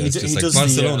Familia. It's just like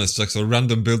Barcelona. It's just a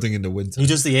random building in the winter. He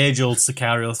does the age-old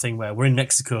Sicario thing where we're in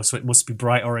Mexico, so it must be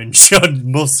bright orange and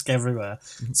musk everywhere.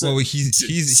 So, well, he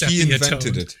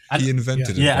invented it. He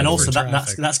invented it. Yeah, and also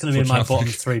that's going to be in my bottom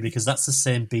three because that's the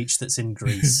same beach that's in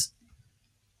Greece.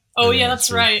 Oh yeah,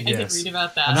 that's right. I did read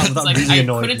about that. That like, really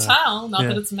I couldn't tell. Not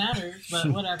that it's mattered, but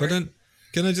whatever. But then,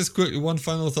 can I just quick one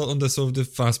final thought on the sort of the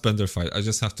Fassbender fight? I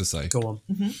just have to say, go on.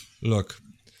 Mm-hmm. Look,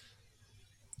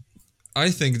 I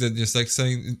think that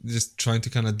just trying to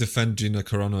kind of defend Gina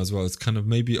Carano as well. It's kind of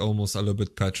maybe almost a little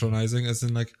bit patronizing, as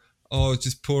in like, oh,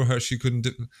 just poor her. She couldn't.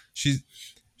 She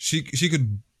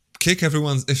could kick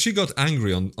everyone's. If she got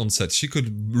angry on set, she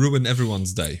could ruin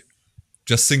everyone's day,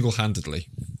 just single-handedly.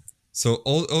 So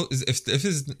if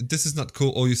this is not cool,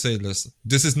 all you say is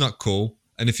this is not cool,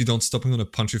 and if you don't stop, I'm gonna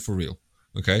punch you for real.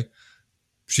 Okay,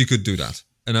 she could do that.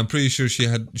 And I'm pretty sure she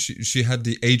had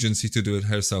the agency to do it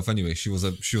herself anyway. She was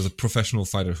a professional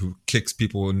fighter who kicks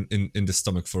people in the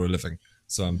stomach for a living.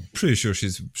 So I'm pretty sure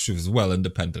she was well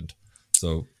independent.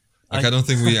 So I don't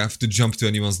think we have to jump to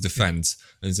anyone's defense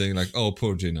and saying like, oh,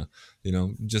 poor Gina. You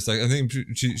know, just like I think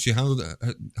she handled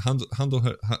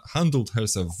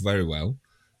herself very well.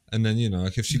 And then, you know,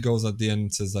 like if she goes at the end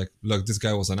and says like, look, this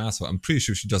guy was an asshole, I'm pretty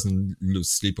sure she doesn't lose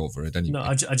sleep over it anyway. No,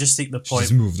 I just think the point...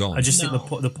 She's moved on. I just think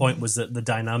the point was that the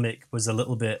dynamic was a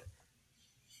little bit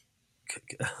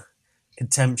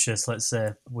contemptuous, let's say,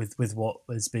 with what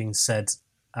is being said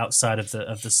outside of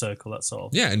the circle, that's all.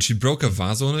 Yeah, and she broke a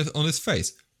vase on his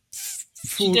face.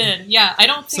 She did, yeah. I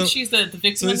don't think she's the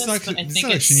victim of this, but I think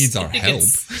like she needs our help.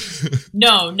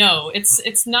 No,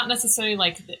 it's not necessarily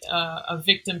like a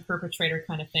victim perpetrator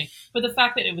kind of thing. But the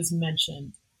fact that it was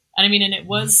mentioned, and it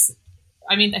was,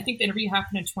 I think the interview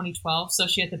happened in 2012, so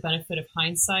she had the benefit of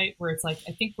hindsight, where it's like,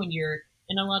 I think when you're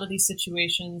in a lot of these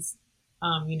situations,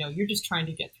 you're just trying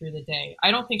to get through the day. I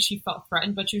don't think she felt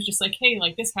threatened, but she was just like, hey,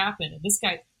 like this happened, and this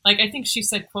guy, like I think she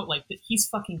said, quote, like, he's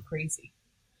fucking crazy.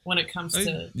 When it comes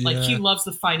to like he loves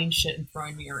the fighting shit and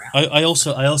throwing me around. I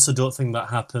also don't think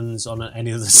that happens on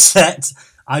any other set.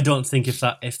 I don't think if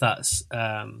that's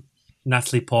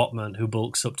Natalie Portman who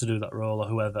bulks up to do that role or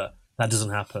whoever, that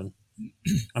doesn't happen.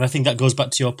 And I think that goes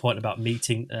back to your point about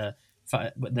meeting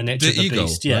the nature of the ego,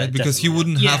 beast. Yeah, right? Because definitely. he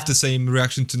wouldn't have the same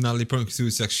reaction to Natalie Portman because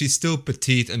it's like she's still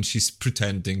petite and she's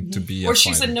pretending to be or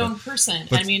she's a known person.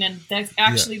 And that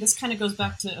actually this kind of goes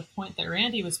back to a point that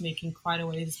Randy was making quite a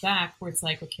ways back, where it's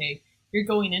like, okay, you're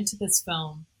going into this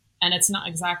film and it's not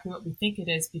exactly what we think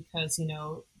it is because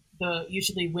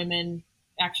usually women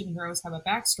action heroes have a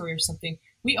backstory or something.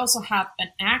 We also have an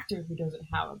actor who doesn't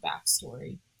have a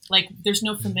backstory. Like, there's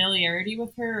no familiarity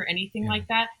with her or anything like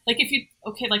that. Like,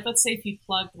 let's say if you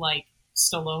plugged, like,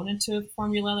 Stallone into a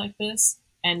formula like this,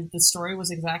 and the story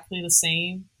was exactly the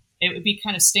same, it would be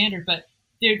kind of standard, but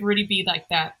there'd really be, like,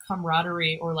 that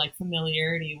camaraderie or, like,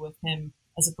 familiarity with him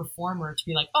as a performer to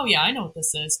be like, oh, yeah, I know what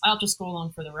this is. I'll just go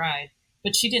along for the ride.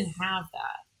 But she didn't have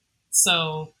that.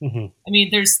 So,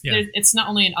 it's not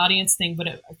only an audience thing, but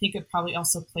I think it probably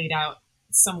also played out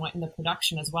somewhat in the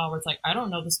production as well, where it's like, I don't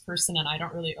know this person and I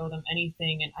don't really owe them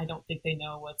anything and I don't think they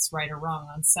know what's right or wrong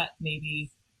on set. Maybe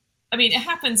it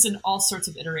happens in all sorts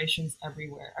of iterations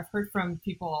everywhere. I've heard from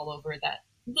people all over that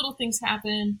little things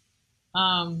happen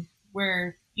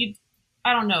where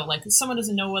I don't know, like someone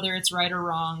doesn't know whether it's right or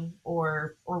wrong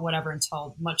or whatever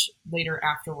until much later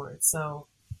afterwards. So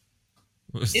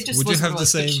it just would we have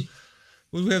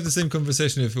the same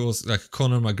conversation if it was like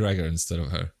Conor McGregor instead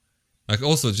of her? Like,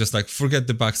 also, just like forget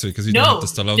the backstory because you don't have the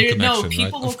Stallone connection,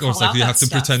 right? Of course, like you have to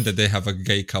pretend that they have a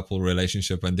gay couple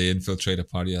relationship and they infiltrate a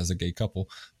party as a gay couple.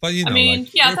 But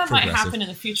that might happen in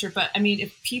the future. But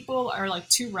if people are like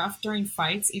too rough during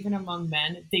fights, even among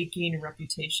men, they gain a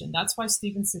reputation. That's why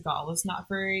Steven Seagal is not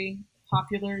very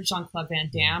popular. Jean-Claude Van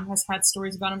Damme has had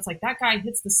stories about him. It's like that guy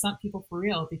hits the stunt people for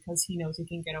real because he knows he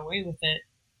can get away with it.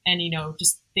 And,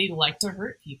 just they like to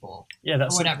hurt people or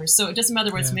whatever. So it doesn't matter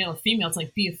whether it's male or female. It's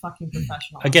like, be a fucking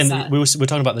professional. Again, we're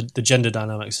talking about the gender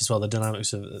dynamics as well. The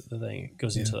dynamics of the thing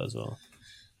goes into that as well.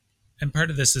 And part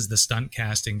of this is the stunt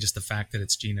casting, just the fact that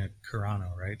it's Gina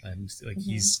Carano, right? And like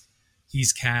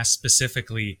he's cast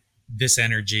specifically this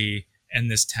energy and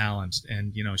this talent.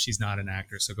 And, she's not an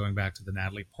actor. So going back to the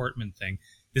Natalie Portman thing,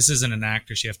 this isn't an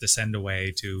actress you have to send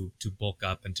away to bulk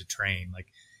up and to train. Like,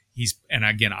 and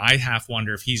again, I half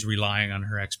wonder if he's relying on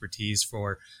her expertise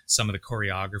for some of the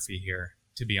choreography here,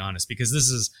 to be honest, because this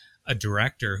is a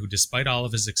director who, despite all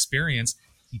of his experience,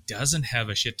 he doesn't have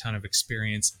a shit ton of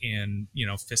experience in,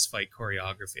 fist fight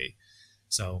choreography.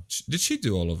 So did she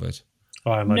do all of it?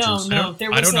 Oh, I imagine no.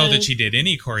 I don't know that she did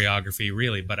any choreography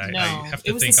really, but I have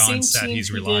to think on set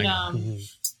he's relying on.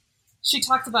 She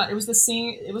talked about it was the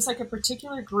same. It was like a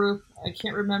particular group. I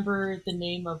can't remember the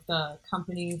name of the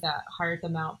company that hired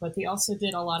them out, but they also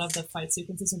did a lot of the fight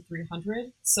sequences in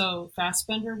 300. So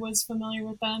Fassbender was familiar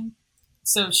with them.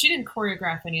 So she didn't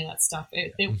choreograph any of that stuff.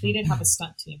 They did have a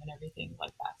stunt team and everything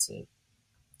like that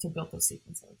to build those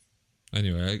sequences.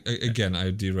 Anyway,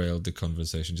 I derailed the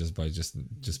conversation just by just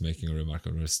making a remark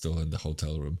when we're still in the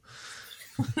hotel room.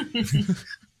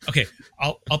 Okay,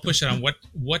 I'll push it on.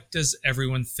 What does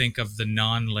everyone think of the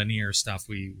non-linear stuff?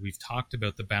 We've talked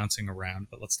about the bouncing around,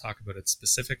 but let's talk about it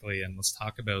specifically, and let's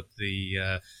talk about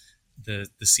the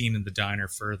scene in the diner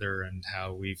further, and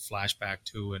how we flash back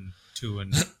to and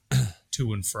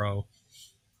fro.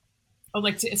 Oh,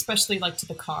 like especially like to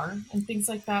the car and things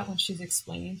like that when she's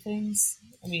explaining things.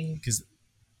 I mean, Because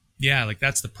like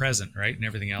that's the present, right? And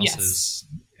everything else Yes.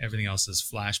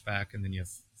 is flashback, and then you have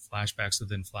flashbacks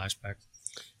within flashbacks.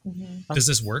 mm-hmm. Does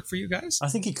this work for you guys? I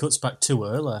think he cuts back too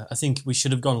early. I think we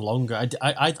should have gone longer.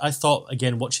 I thought,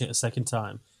 again, watching it a second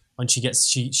time, when she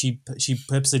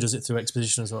purposely does it through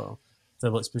exposition as well.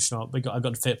 Verbal exposition. I got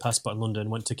a fake passport in London,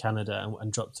 went to Canada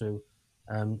and dropped through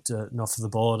to north of the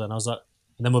border, and I was like,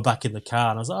 and then we're back in the car,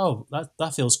 and I was like, oh,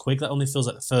 that feels quick. That only feels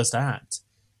like the first act.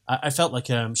 I felt like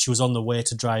she was on the way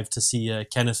to drive to see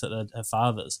Kenneth at her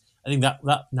father's. I think that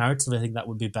narrative, I think that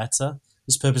would be better.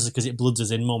 Just purposely because it bloods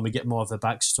us in more and we get more of her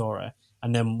backstory.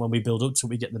 And then when we build up to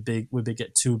it, we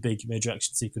get two big major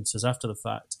action sequences after the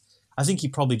fact. I think he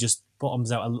probably just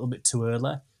bottoms out a little bit too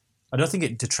early. I don't think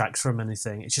it detracts from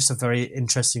anything. It's just a very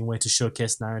interesting way to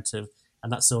showcase narrative,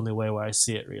 and that's the only way where I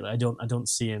see it, really. I don't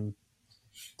see him...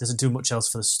 Doesn't do much else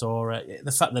for the story.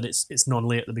 The fact that it's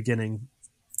non-linear at the beginning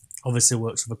obviously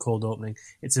works with a cold opening.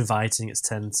 It's inviting, it's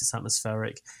tense, it's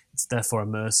atmospheric, it's therefore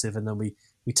immersive, and then we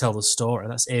tell the story.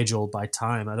 That's age-old by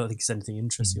time. I don't think there's anything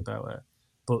interesting about it.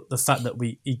 But the fact that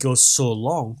he goes so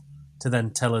long to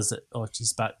then tell us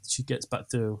that she gets back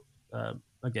through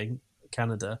again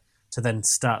Canada, to then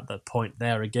start that point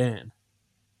there again.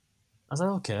 I was like,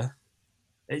 okay.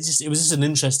 It was just an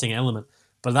interesting element.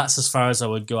 But that's as far as I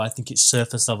would go. I think it's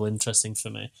surface level interesting for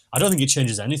me. I don't think it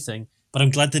changes anything, but I'm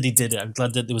glad that he did it. I'm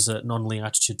glad that there was a non-linear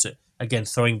attitude to it. Again,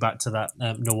 throwing back to that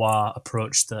noir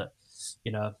approach that,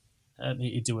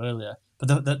 you do earlier. But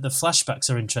the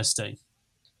flashbacks are interesting.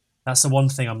 That's the one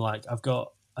thing I'm like,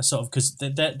 because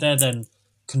they're then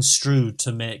construed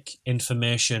to make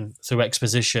information through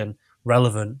exposition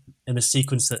relevant in a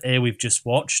sequence that A, we've just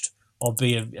watched, or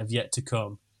B, have yet to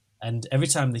come. And every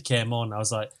time they came on, I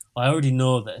was like, I already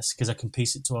know this because I can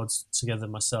piece it together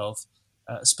myself.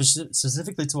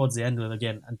 Specifically towards the end, when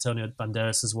again Antonio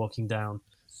Banderas is walking down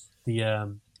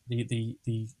the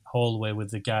hallway with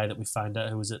the guy that we find out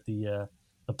who was at the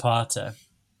party.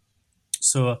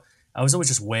 So I was always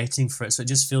just waiting for it. So it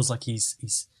just feels like he's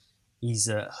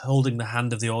holding the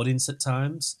hand of the audience at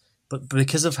times, but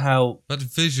because of how. But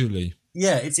visually.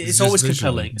 Yeah, it's always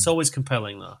compelling. It's always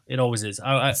compelling, though. It always is.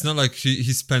 It's not like he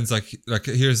spends like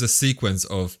here's a sequence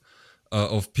of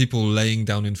people laying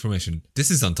down information.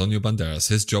 This is Antonio Banderas.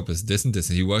 His job is this and this,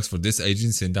 and he works for this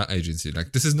agency and that agency.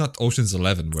 Like, this is not Ocean's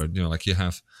 11, where like you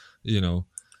have,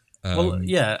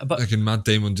 but like in Matt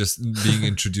Damon just being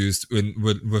introduced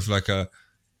with like a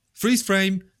freeze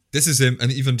frame. This is him,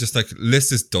 and even just like list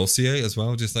his dossier as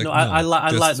well. Just like I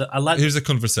like that. I like. Here's a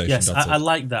conversation. Yes, that's I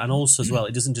like that, and also as well,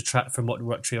 it doesn't detract from what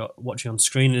we're actually watching on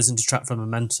screen. It doesn't detract from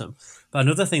momentum. But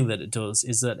another thing that it does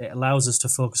is that it allows us to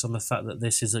focus on the fact that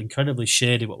this is incredibly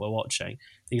shady what we're watching.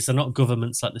 These are not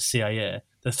governments like the CIA.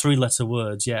 They're three-letter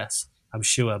words, yes, I'm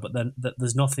sure, but then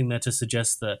there's nothing there to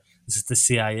suggest that this is the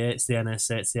CIA, it's the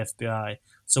NSA, it's the FBI.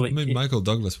 So Michael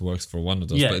Douglas works for one of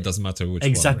those, but it doesn't matter which one.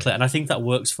 Exactly, and I think that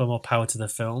works for more power to the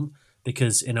film,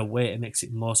 because in a way it makes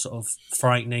it more sort of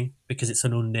frightening, because it's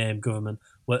an unnamed government,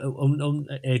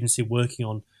 agency working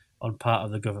on part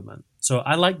of the government. So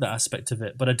I like that aspect of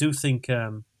it, but I do think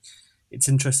it's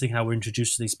interesting how we're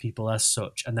introduced to these people as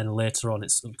such, and then later on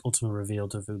it's ultimately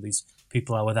revealed of who these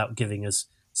people are without giving us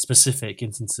specific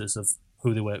instances of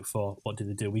who they work for, what do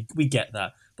they do. We get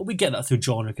that, but we get that through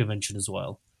genre convention as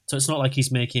well. So it's not like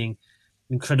he's making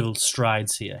incredible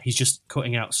strides here. He's just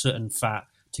cutting out certain fat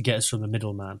to get us from the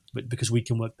middleman, but because we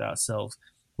can work that ourselves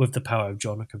with the power of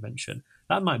genre convention.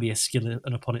 That might be a skill in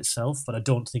upon itself, but I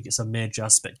don't think it's a major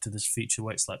aspect to this feature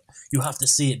where it's like, you have to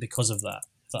see it because of that,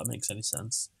 if that makes any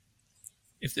sense.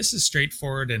 If this is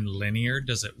straightforward and linear,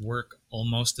 does it work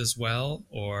almost as well,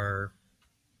 or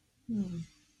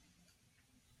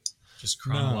just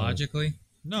chronologically?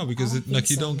 No, because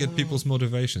you don't get people's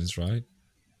motivations, right?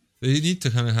 You need to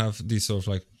kind of have these sort of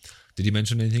like, did he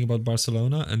mention anything about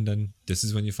Barcelona? And then this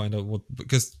is when you find out what,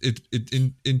 because it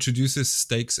introduces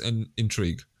stakes and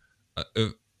intrigue.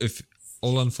 If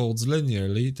all unfolds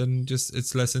linearly, then just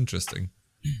it's less interesting.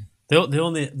 The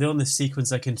only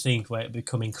sequence I can think where it would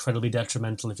become incredibly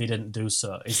detrimental if he didn't do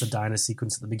so is the diner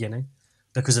sequence at the beginning,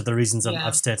 because of the reasons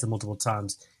I've stated multiple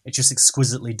times. It's just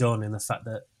exquisitely done in the fact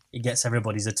that it gets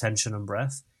everybody's attention and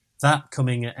breath. That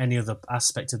coming at any other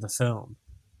aspect of the film,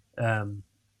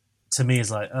 to me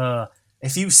is like,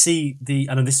 if you see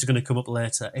I know this is going to come up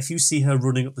later, if you see her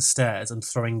running up the stairs and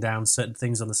throwing down certain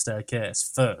things on the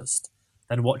staircase first,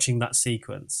 then watching that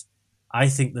sequence, I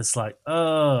think there's like,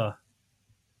 oh,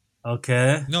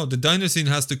 okay. No, the diner scene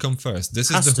has to come first. This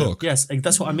is the hook. Yes,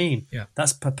 that's what I mean. Yeah.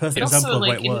 That's a perfect It example also, of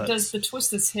like, the way it works. does the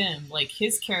twist is him. Like,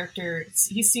 his character,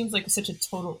 he seems like such a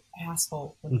total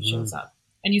asshole when he shows up.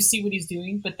 And you see what he's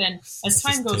doing, but then as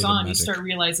time goes on, you start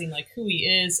realizing, like, who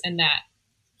he is and that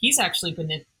he's actually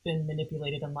been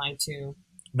manipulated and lied to.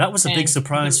 That was a big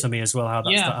surprise for me as well, how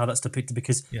that's depicted,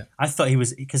 because I thought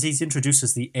because he's introduced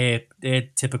as the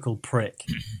atypical prick,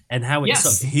 and how it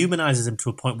sort of humanizes him to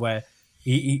a point where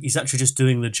he's actually just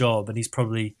doing the job, and he's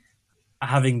probably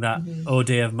having that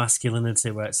OD of masculinity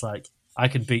where it's like, I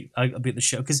beat the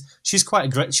shit, because she's quite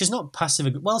aggressive. She's not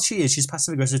passive. Well, she is. She's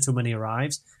passive aggressive till when he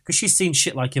arrives, because she's seen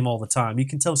shit like him all the time. You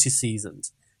can tell she's seasoned.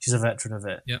 She's a veteran of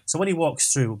it. Yep. So when he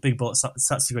walks through, big bullet,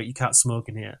 that's cigarette, you can't smoke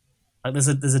in here. Like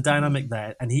there's a dynamic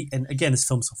there, and again, this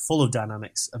film's full of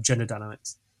dynamics, of gender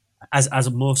dynamics, as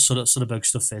most Soderbergh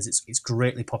stuff is. It's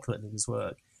greatly populated in his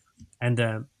work,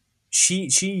 and she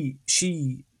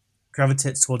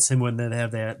gravitates towards him when they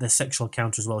have their sexual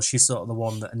encounter as well. She's sort of the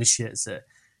one that initiates it.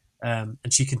 And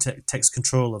she can takes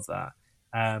control of that.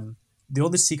 The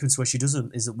only sequence where she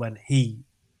doesn't is when he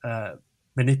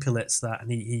manipulates that,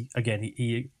 and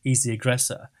he's the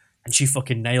aggressor, and she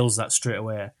fucking nails that straight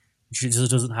away. It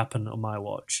just doesn't happen on my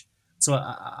watch. So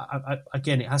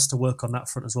again, it has to work on that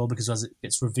front as well, because as it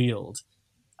gets revealed,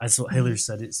 as what Hillary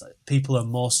said, it's like people are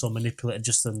more so manipulated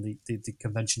just than the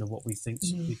convention of what we think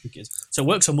it is. So it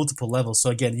works on multiple levels.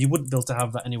 So again, you wouldn't be able to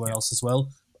have that anywhere else as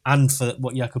well. And for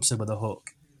what Jakob said with the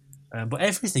hook. But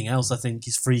everything else, I think,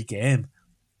 is free game.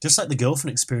 Just like the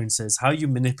girlfriend experiences, how you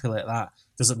manipulate that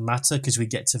doesn't matter, because we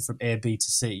get from A, B to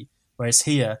C. Whereas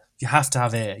here, you have to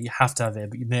have A,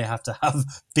 but you may have to have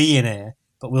B and A,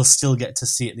 but we'll still get to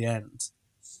C at the end.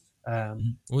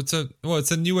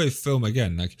 It's a new wave film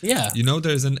again. Like,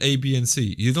 there's an A, B, and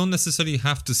C. You don't necessarily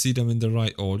have to see them in the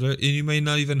right order, and you may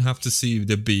not even have to see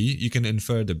the B. You can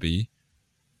infer the B.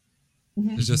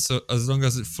 It's just so, as long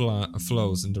as it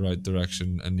flows in the right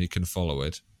direction and you can follow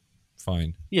it,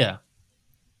 fine. Yeah.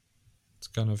 It's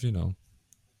kind of, it's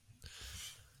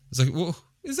like, well,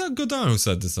 is that Godard who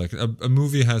said this? Like, a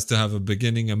movie has to have a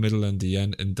beginning, a middle, and the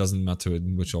end, and it doesn't matter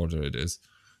in which order it is.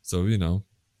 So,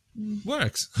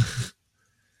 works.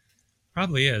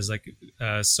 Probably is. Like,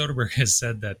 Soderbergh has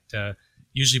said that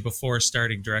usually before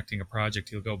starting directing a project,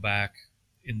 he'll go back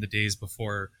in the days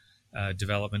before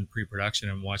development, pre-production,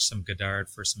 and watch some Godard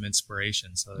for some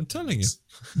inspiration. So I'm telling you,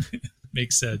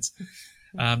 makes sense.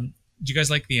 Do you guys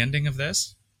like the ending of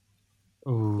this?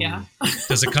 Ooh. Yeah.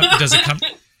 Does it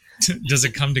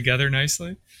come together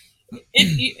nicely?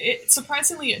 It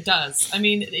surprisingly it does. I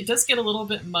mean, it does get a little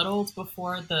bit muddled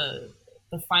before the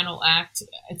final act.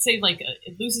 I'd say like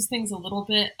it loses things a little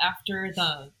bit after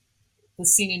the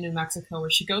scene in New Mexico where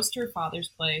she goes to her father's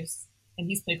place. And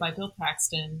he's played by Bill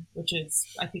Paxton, which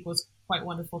I think was quite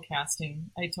wonderful casting.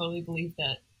 I totally believe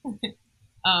that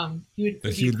he would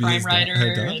be a crime writer.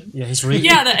 He's really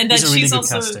and he's she's good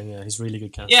also casting. Yeah, he's really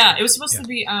good casting. Yeah, it was supposed to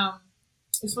be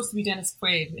Dennis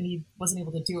Quaid, and he wasn't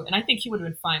able to do it. And I think he would have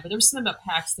been fine, but there was something about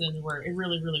Paxton where it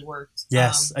really, really worked.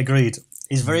 Yes, agreed.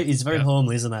 He's very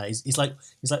homely, isn't he? He's like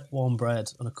warm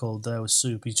bread on a cold day with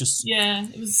soup. He's just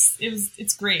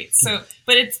it's great. So,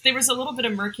 but there was a little bit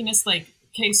of murkiness, like.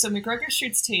 Okay, so McGregor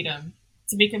shoots Tatum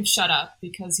to make him shut up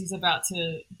because he's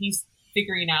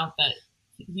figuring out that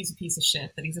he's a piece of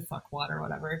shit, that he's a fuckwad or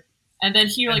whatever. And then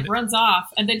he runs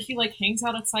off, and then he hangs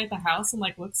out outside the house and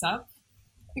looks up.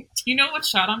 Do you know what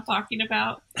shot I'm talking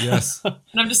about? Yes. And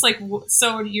I'm just like,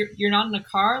 so you're not in a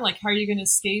car? Like, how are you going to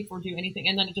escape or do anything?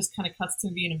 And then it just kind of cuts to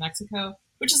him being in Mexico,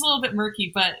 which is a little bit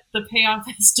murky, but the payoff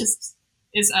is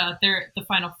the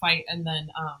final fight, and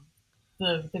then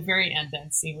the very end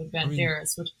scene with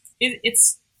Banderas, which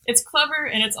it's clever,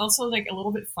 and it's also a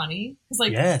little bit funny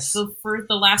because the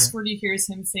last word you hear is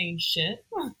him saying shit.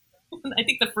 I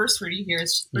think the first word you hear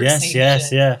is saying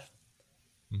shit. Yeah.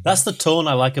 That's the tone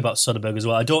I like about Soderbergh as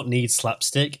well. I don't need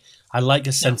slapstick. I like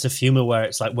a sense of humor where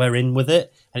it's like we're in with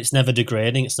it, and it's never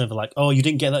degrading. It's never like, oh, you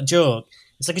didn't get that joke.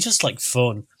 It's just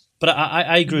fun. But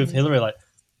I agree with Hillary.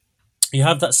 You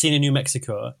have that scene in New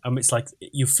Mexico, and it's like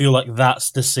you feel like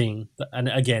that's the scene. And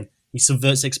again, he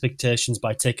subverts expectations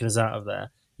by taking us out of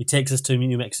there. He takes us to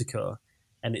New Mexico,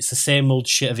 and it's the same old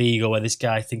shit of ego where this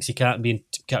guy thinks he can't be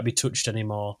touched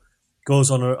anymore. Goes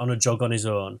on a jog on his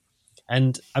own,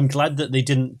 and I'm glad that they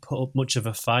didn't put up much of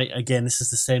a fight. Again, this is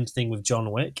the same thing with John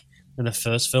Wick in the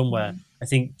first film, where I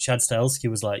think Chad Stahelski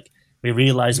was like, We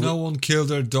realize No one killed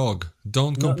their dog.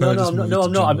 Don't no, compare no, this no, movie no, to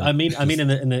no. John Wick. I mean,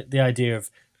 in the idea of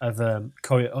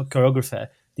choreographer.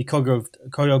 They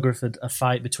choreographed a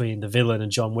fight between the villain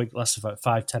and John Wick that lasted about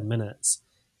 5-10 minutes,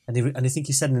 and I think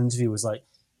he said in an interview was like,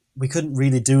 we couldn't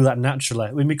really do that naturally.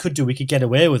 I mean, we could get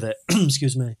away with it.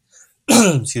 Excuse me,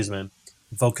 excuse me.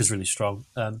 Vodka's really strong.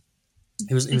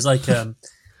 He was like,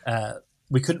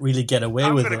 we couldn't really get away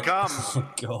with it.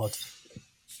 Oh God.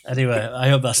 Anyway, I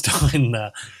hope that's not in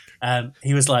there.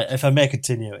 He was like, if I may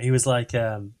continue, he was like,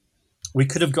 we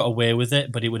could have got away with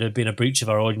it, but it would have been a breach of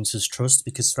our audience's trust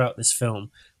because throughout this film,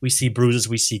 we see bruises,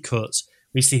 we see cuts,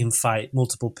 we see him fight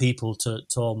multiple people to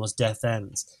almost death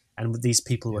ends. And these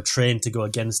people were trained to go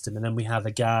against him. And then we have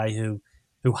a guy who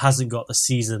hasn't got the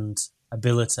seasoned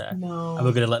ability, and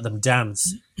we're going to let them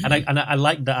dance. And I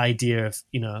like the idea of,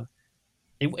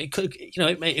 it could,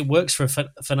 it works for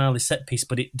a finale set piece,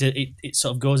 but it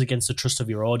sort of goes against the trust of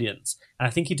your audience. And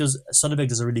I think Soderbergh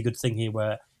does a really good thing here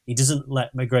where he doesn't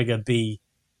let McGregor be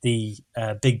the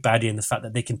big baddie in the fact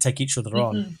that they can take each other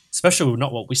on, especially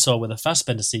not what we saw with the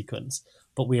Fassbender sequence,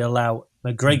 but we allow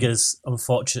McGregor's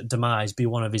unfortunate demise be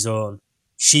one of his own.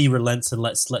 She relents and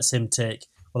lets him take,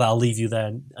 well, I'll leave you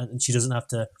there, and she doesn't have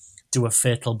to do a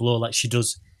fatal blow like she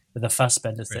does with the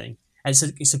Fassbender thing. And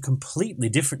it's a completely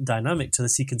different dynamic to the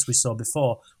sequence we saw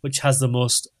before, which has the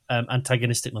most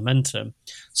antagonistic momentum.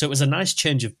 So it was a nice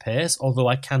change of pace, although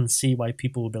I can see why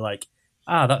people will be like,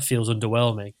 that feels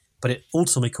underwhelming. But it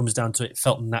ultimately comes down to it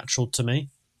felt natural to me.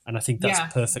 And I think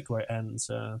that's perfect where it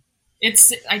ends.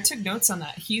 I took notes on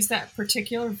that. He's that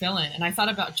particular villain. And I thought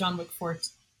about John Wick 4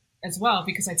 as well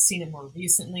because I'd seen it more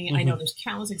recently. I know there's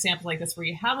countless examples like this where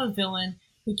you have a villain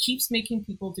who keeps making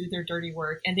people do their dirty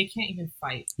work and they can't even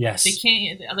fight. Yes. They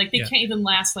can't can't even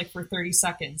last for 30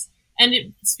 seconds.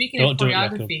 And speaking of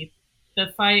choreography, the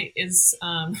fight is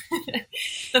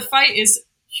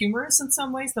humorous in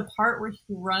some ways. The part where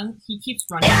he keeps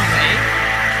running away.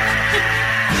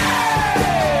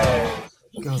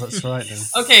 God, that's right. Then.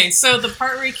 Okay, so the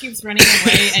part where he keeps running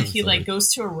away and he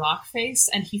goes to a rock face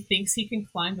and he thinks he can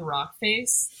climb the rock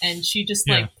face and she just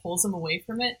pulls him away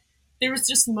from it. There was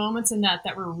just moments in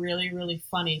that were really, really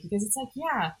funny because it's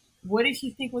what did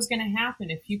he think was going to happen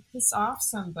if you piss off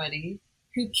somebody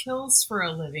who kills for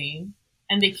a living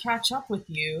and they catch up with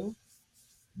you?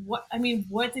 What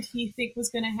did he think was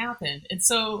going to happen? And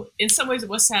so in some ways it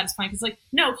was satisfying because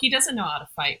no, he doesn't know how to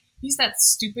fight. He's that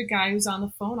stupid guy who's on the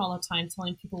phone all the time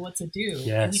telling people what to do.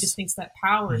 Yes. And he just thinks that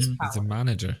power is power. He's the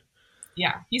manager.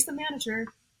 Yeah, he's the manager.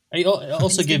 It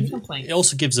also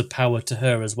gives a power to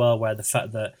her as well, where the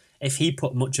fact that if he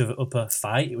put much of it up a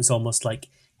fight, it was almost like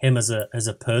him as a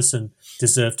person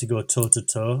deserved to go toe to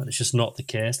toe. And it's just not the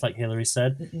case, like Hillary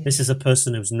said. Mm-mm. This is a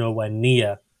person who's nowhere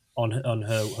near on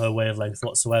her wavelength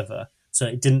whatsoever. So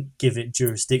it didn't give it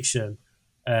jurisdiction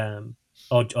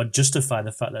or justify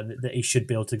the fact that he should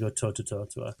be able to go toe to toe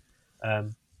to her.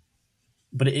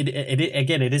 But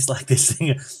it is like this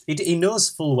thing. He knows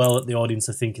full well that the audience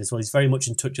are thinking as well. He's very much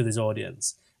in touch with his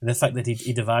audience, and the fact that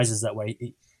he devises that way,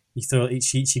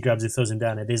 she grabs him, throws him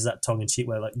down. It is that tongue in cheek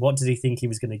way. Like, what did he think he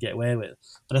was going to get away with?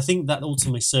 But I think that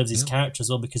ultimately serves his character as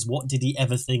well, because what did he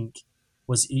ever think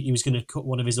was he was going to cut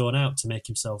one of his own out to make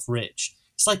himself rich?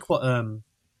 It's like what I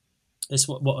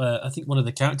think one of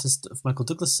the characters of Michael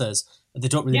Douglas says. They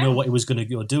don't really know what he was going to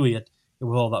go do. He had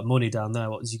with all that money down there.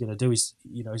 What was he going to do? He's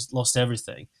lost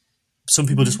everything. Some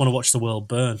people just want to watch the world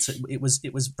burn. So it was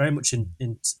very much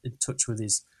in touch with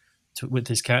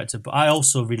his character. But I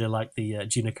also really like the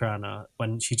Gina Carano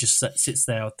when she just sits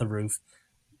there at the roof,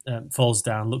 falls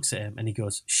down, looks at him, and he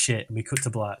goes shit, and we cut to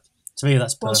black. To me,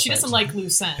 that's perfect. Well, she doesn't like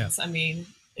loose ends. Yeah. I mean,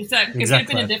 if it had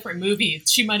been a different movie,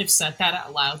 she might have said that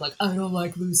out loud, like, I don't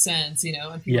like loose ends, and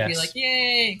people would be like,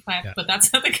 yay, and clap. Yeah. But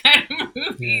that's not the kind of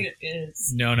movie it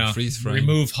is. No.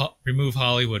 Remove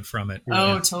Hollywood from it.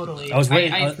 Oh, totally.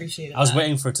 I appreciate it. I was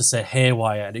waiting for it to say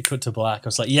Haywire, and it cut to black. I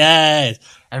was like, yeah!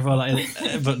 Everyone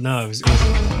but no. It was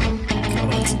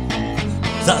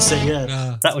that's it,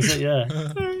 yeah. That was it, yeah.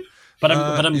 But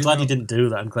I'm glad he didn't do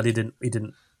that. I'm glad he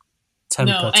didn't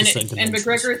temper to certain dimensions. And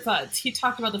McGregor he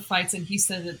talked about the fights, and he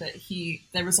said that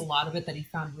there was a lot of it that he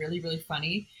found really, really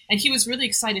funny. And he was really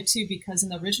excited too, because in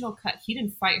the original cut, he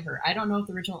didn't fight her. I don't know what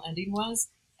the original ending was,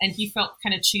 and he felt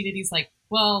kind of cheated. He's like,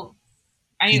 well,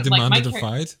 he demanded a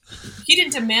fight? He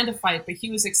didn't demand a fight, but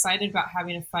he was excited about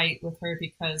having a fight with her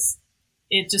because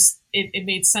it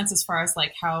made sense as far as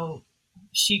like how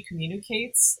she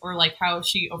communicates or like how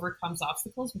she overcomes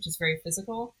obstacles, which is very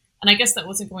physical. And I guess that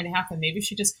wasn't going to happen. Maybe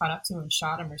she just caught up to him and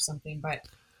shot him or something. But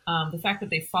the fact that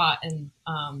they fought and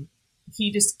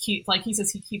he just he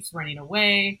says he keeps running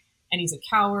away and he's a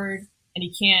coward. and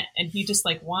he can't, and he just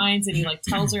like whines and he like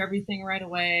tells her everything right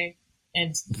away,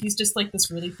 and he's just like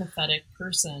this really pathetic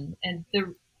person. And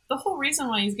the whole reason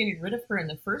why he's getting rid of her in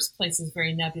the first place is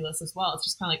very nebulous as well. It's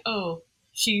just kind of like, oh,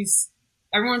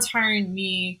 everyone's hiring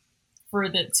me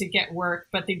to get work,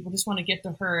 but they just want to get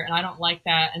to her, and I don't like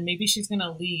that, and maybe she's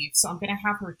gonna leave, so I'm gonna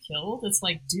have her killed. It's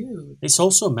like, dude. It's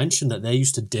also mentioned that they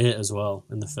used to date as well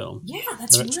in the film. Yeah,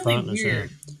 that's really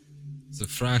weird. It's a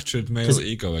fractured male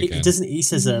ego again. He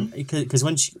says because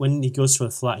when he goes to a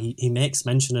flat, he makes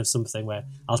mention of something where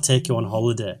I'll take you on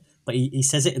holiday, but he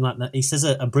says it in like that. He says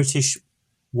a British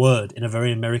word in a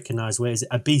very Americanized way. Is it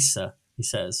Ibiza? He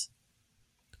says.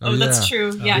 Oh, that's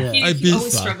true. Yeah, he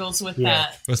always struggles with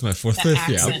that. That's my fourth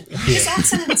accent. Yeah. His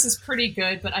accent in this is pretty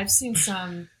good, but I've seen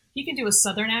he can do a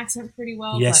Southern accent pretty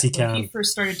well. Yes, but he can. When he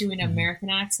first started doing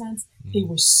American accents, they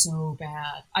were so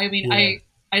bad. I mean,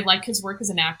 I like his work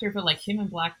as an actor, but like him in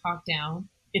Black Hawk Down,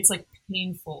 it's like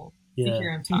painful to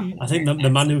hear him talking. I think the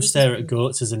Man Who Stare at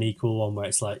Goats is an equal one where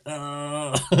it's like,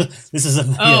 this is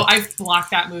a... I've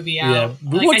blocked that movie out. Yeah,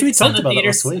 we talked about that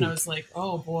last week. And I was like,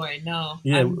 oh boy, no.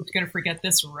 Yeah. I'm going to forget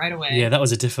this right away. Yeah, that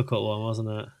was a difficult one, wasn't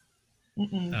it?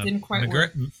 Didn't quite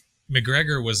work.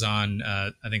 McGregor was on,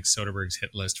 I think, Soderbergh's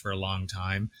hit list for a long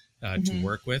time to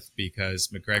work with, because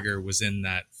McGregor was in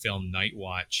that film Night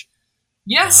Watch.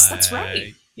 Yes, that's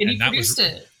right. And he produced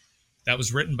it. That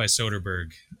was written by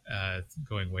Soderbergh,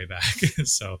 going way back.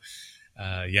 So,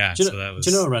 that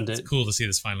was Randy, cool to see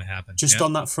this finally happen. Just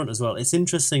on that front as well, it's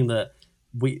interesting that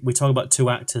we talk about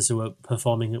two actors who are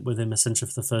performing with him essentially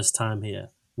for the first time here.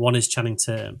 One is Channing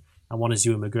Tatum and one is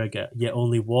Ewan McGregor, yet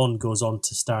only one goes on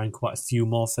to star in quite a few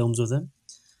more films with him.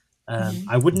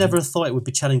 I would never have thought it would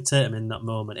be Channing Tatum in that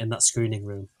moment, in that screening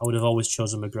room. I would have always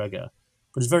chosen McGregor.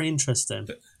 But it's very interesting,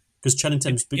 because Channing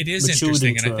Tatum's matured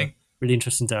into a really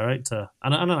interesting director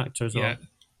and an actor as well.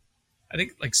 I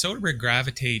think like Soderbergh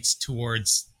gravitates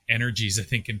towards energies, I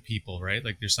think, in people, right?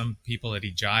 Like there's some people that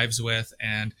he jives with,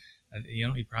 and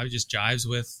he probably just jives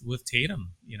with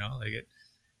Tatum.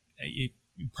 You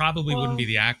probably wouldn't be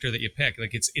the actor that you pick.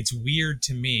 Like it's weird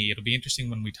to me. It'll be interesting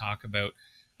when we talk about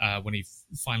when he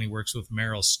finally works with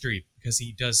Meryl Streep, because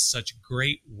he does such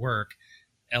great work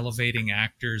elevating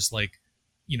actors like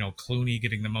Clooney,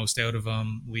 getting the most out of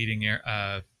him, leading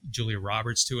Julia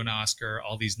Roberts to an Oscar,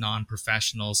 all these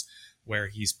non-professionals where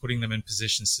he's putting them in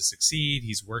positions to succeed.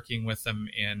 He's working with them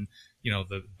in,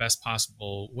 the best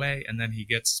possible way. And then he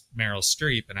gets Meryl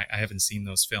Streep, and I haven't seen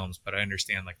those films, but I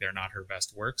understand like they're not her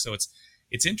best work. So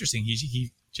it's interesting.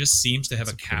 He just seems to have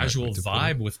a casual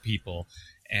vibe with people,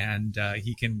 and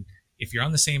he can, if you're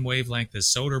on the same wavelength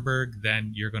as Soderbergh,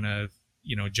 then you're going to,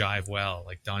 jive well.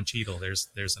 Like Don Cheadle,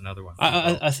 there's another one.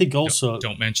 I think also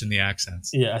don't mention the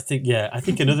accents. I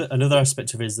think another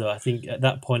aspect of it is, though, I think at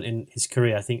that point in his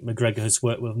career, I think McGregor has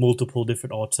worked with multiple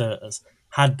different auteurs,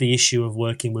 had the issue of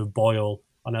working with Boyle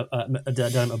on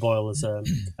down to Boyle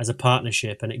as a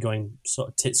partnership, and it going sort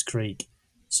of tits creek.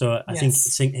 So I think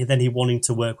then he wanting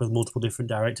to work with multiple different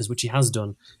directors, which he has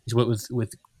done. He's worked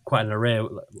with quite an array.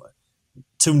 I'm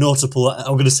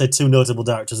going to say two notable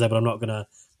directors there, but I'm going to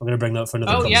bring that up for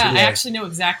another conversation. I actually know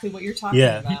exactly what you're talking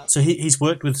about. So he's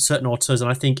worked with certain auteurs,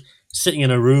 and I think sitting in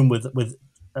a room with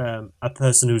a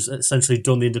person who's essentially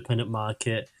done the independent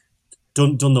market,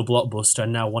 done the blockbuster,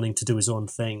 and now wanting to do his own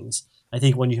things. I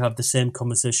think when you have the same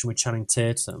conversation with Channing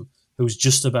Tatum, who's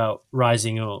just about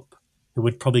rising up, who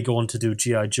would probably go on to do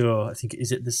G.I. Joe. I think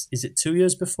is it 2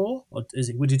 years before, or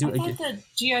would he do it again? I thought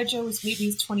that G.I. Joe was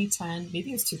maybe 2010, maybe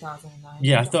it was 2009.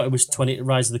 Yeah, I thought it was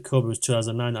Rise of the Cobra was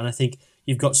 2009, and I think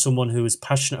you've got someone who is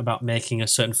passionate about making a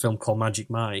certain film called Magic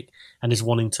Mike and is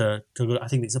wanting to go. I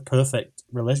think it's a perfect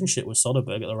relationship with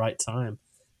Soderbergh at the right time.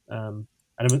 And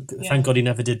thank God he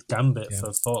never did Gambit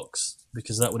for Fox,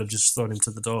 because that would have just thrown him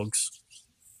to the dogs.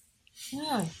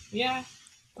 Yeah.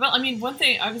 Well, I mean, one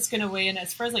thing I was going to weigh in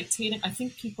as far as like Tatum, I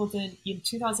think people didn't, in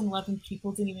 2011,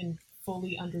 people didn't even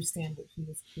fully understand what he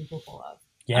was capable of.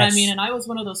 Yes. And I was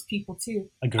one of those people too.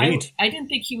 Agreed. I didn't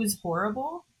think he was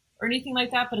horrible or anything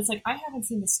like that, but it's like, I haven't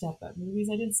seen the Step Up movies.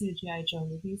 I didn't see the G.I. Joe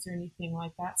movies or anything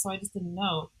like that, so I just didn't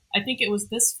know. I think it was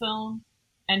this film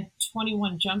and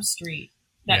 21 Jump Street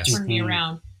that turned me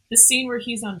around. The scene where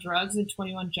he's on drugs in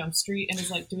 21 Jump Street and is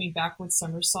like doing backwards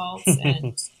somersaults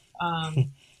and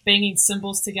banging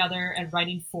cymbals together and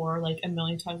writing for like a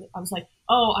million times. I was like,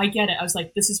 oh, I get it. I was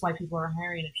like, this is why people are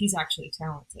hiring him. He's actually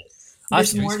talented.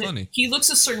 There's more he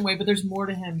looks a certain way, but there's more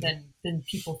to him than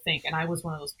people think. And I was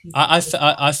one of those people.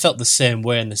 I felt the same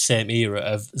way in the same era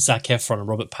of Zac Efron and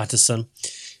Robert Pattinson.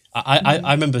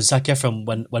 I remember Zac Efron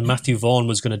when Matthew Vaughn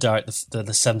was going to direct the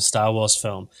 7th Star Wars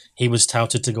film. He was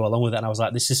touted to go along with it, and I was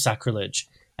like, this is sacrilege.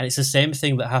 And it's the same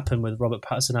thing that happened with Robert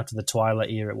Pattinson after the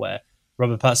Twilight era, where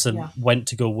Robert Pattinson went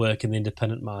to go work in the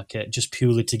independent market just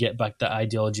purely to get back that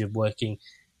ideology of working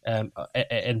and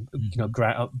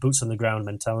boots on the ground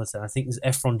mentality. And I think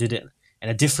Efron did it in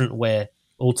a different way,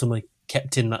 ultimately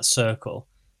kept in that circle.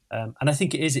 And I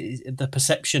think the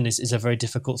perception is a very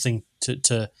difficult thing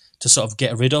to sort of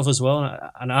get rid of as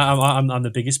well. And I'm the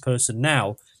biggest person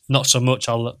now. Not so much.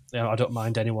 I don't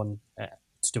mind anyone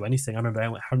to do anything. I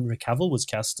remember Henry Cavill was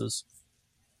cast as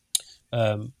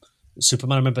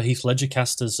Superman. I remember Heath Ledger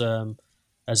cast as the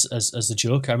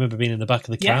Joker. I remember being in the back of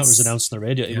the car. It was announced on the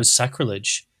radio. It was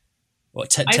sacrilege. What,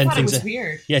 10 I thought things it was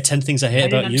weird. Yeah, 10 things I hate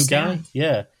about you, guy.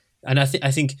 Yeah, and I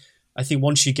think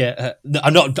once you get,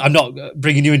 I'm not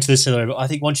bringing you into this scenario, but I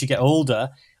think once you get older,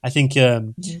 I think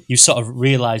you sort of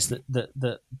realise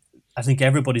that I think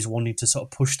everybody's wanting to sort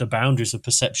of push the boundaries of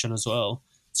perception as well.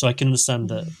 So I can understand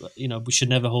that we should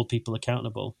never hold people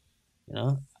accountable.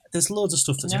 There's loads of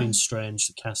stuff that's been strange,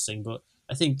 the casting, but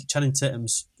I think Channing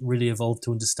Tatum's really evolved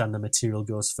to understand the material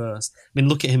goes first. I mean,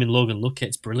 look at him in Logan. Look,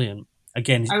 it's brilliant.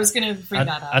 Again, I was going to bring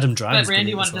that up. Adam Driver's but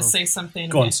Randy wanted to say something.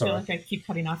 Go on, I feel like I keep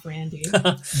cutting off Randy.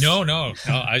 No.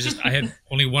 I had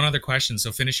only one other question.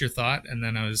 So finish your thought, and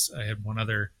then I had one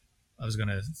other. I was going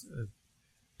to. Just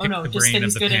that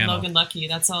he's good in Logan Lucky.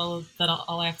 That's all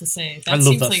I have to say. I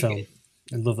love that film.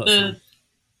 I love that film.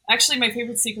 Actually, my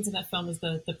favorite sequence in that film is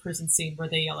the prison scene where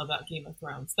they yell about Game of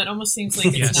Thrones. That almost seems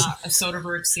like it's not a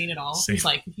Soderbergh scene at all. He's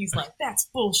like, that's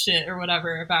bullshit or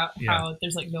whatever about how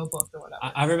there's like no book or whatever.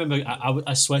 I remember,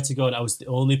 I swear to God, I was the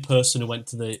only person who went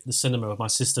to the cinema with my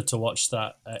sister to watch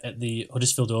that at the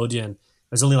Huddersfield Odeon.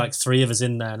 There's only like 3 of us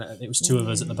in there, and it was 2 of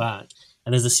us at the back.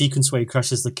 And there's a sequence where he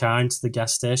crashes the car into the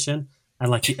gas station,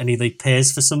 and he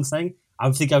pays for something. I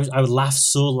would laugh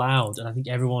so loud, and I think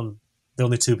the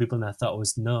only 2 people in there thought it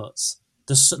was nuts.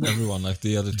 Everyone, like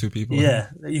the other 2 people. Yeah,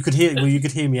 you could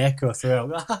hear me echo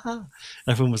throughout.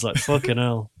 Everyone was like, "Fucking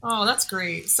hell!" Oh, that's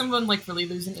great. Someone like really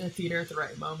losing in the theater at the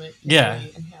right moment.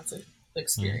 Really enhances the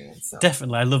experience. So.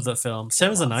 Definitely, I love that film.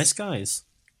 Same as The Nice Guys.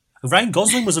 Ryan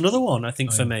Gosling was another one. I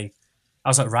think for me, I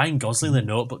was like Ryan Gosling, the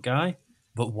Notebook guy.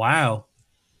 But wow.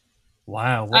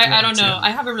 I don't know. I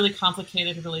have a really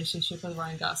complicated relationship with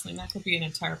Ryan Gosling. That could be an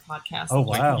entire podcast. Oh,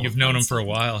 wow. You've known him for a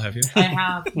while, have you? I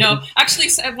have. No, actually,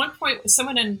 at one point,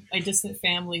 someone in a distant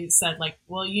family said, like,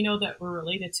 well, you know that we're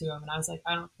related to him. And I was like,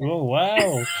 I don't think. Oh,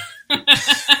 wow.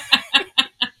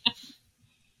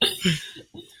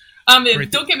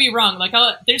 Don't get me wrong. Like,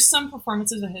 there's some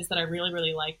performances of his that I really,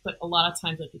 really like. But a lot of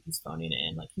times, like, he's phoning it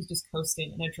in. Like, he's just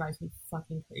coasting. And it drives me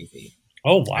fucking crazy.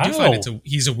 Oh, wow. I do find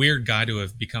he's a weird guy to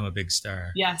have become a big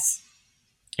star. Yes.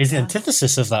 He's the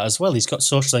antithesis of that as well. He's got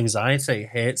social anxiety. He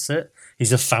hates it.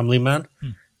 He's a family man.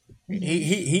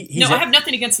 I have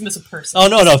nothing against him as a person. Oh,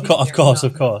 no, of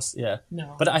course. Yeah.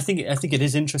 No. But I think it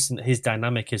is interesting that his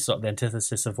dynamic is sort of the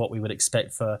antithesis of what we would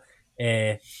expect for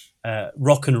a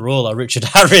rock and roller Richard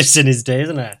Harris in his day,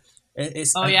 isn't it?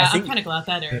 I'm kind of glad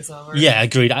that era's over. Yeah,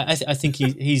 agreed. I think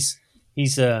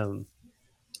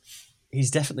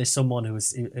he's definitely someone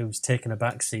who's taken a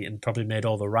backseat and probably made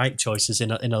all the right choices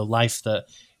in a life that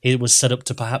he was set up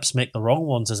to perhaps make the wrong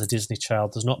ones as a Disney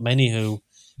child. There's not many who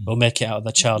will make it out of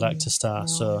the child actor star.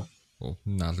 So,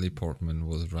 Natalie Portman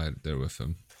was right there with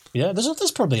him. Yeah,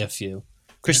 there's probably a few.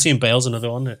 Christian Bale's another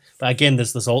one, but again,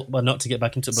 there's all. Well, not to get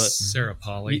back into, but Sarah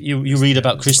Polley. You read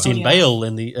about Christian Bale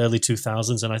in the early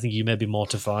 2000s, and I think you may be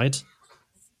mortified.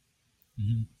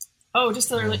 Mm-hmm. Oh,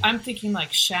 just early. I'm thinking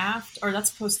like Shaft, or that's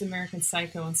post-American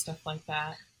Psycho and stuff like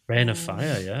that. Rain of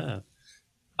Fire, yeah.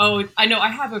 Oh, I know. I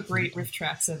have a great riff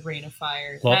tracks of Rain of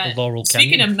Fire. Laurel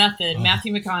Speaking Canyon. of method,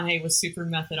 Matthew McConaughey was super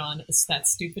method on that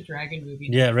stupid dragon movie.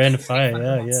 Yeah, Rain of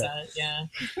Fire, yeah.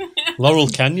 Laurel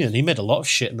Canyon. He made a lot of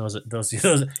shit in those.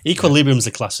 Equilibrium's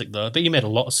a classic though, but he made a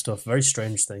lot of stuff, very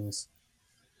strange things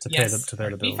to pay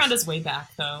the bills. He found his way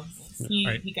back though.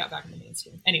 He got back in the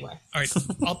mainstream. Anyway. All right,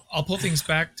 I'll pull things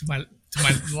back to my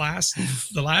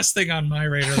the last thing on my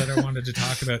radar that I wanted to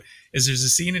talk about is there's a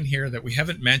scene in here that we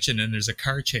haven't mentioned, and there's a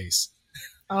car chase.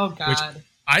 Oh God. Which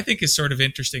I think is sort of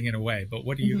interesting in a way, but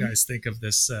what do you guys think of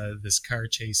this car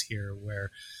chase here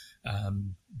where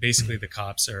basically the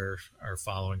cops are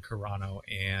following Carano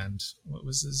and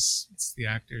what's the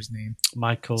actor's name?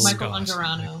 Michael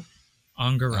Angarano.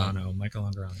 Michael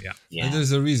Angarano, yeah. And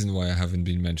there's a reason why I haven't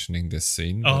been mentioning this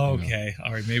scene. Oh, okay.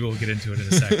 All right, maybe we'll get into it in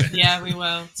a second. Yeah, we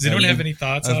will. Does anyone have any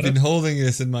thoughts on it? I've been holding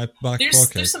this in my back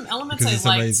pocket. There's some elements it's I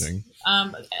liked. Amazing.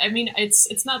 I mean,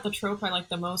 it's not the trope I like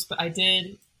the most, but I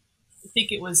did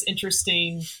think it was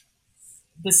interesting.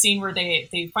 The scene where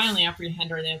they finally apprehend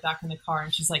her, they're back in the car,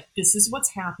 and she's like, "This is what's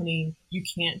happening. You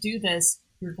can't do this.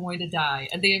 you're going to die.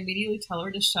 And they immediately tell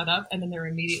her to shut up, and then they're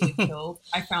immediately killed.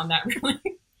 I found that really,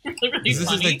 really This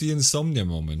funny. is like the insomnia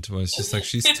moment where it's just like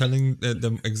she's telling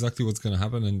them exactly what's going to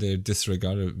happen, and they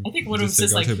disregard her. I think one of them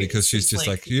says, like, her because she's it's just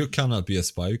like, you cannot be a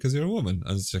spy because you're a woman.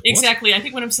 And it's like, what? Exactly. I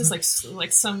think one of them says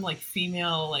like some like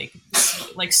female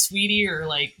like sweetie or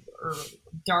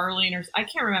darling, or I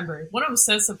can't remember. One of them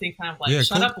says something kind of like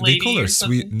shut up, lady. They call her or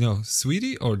something.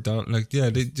 sweetie or like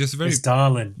they just very It's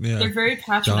darling. Yeah, they're very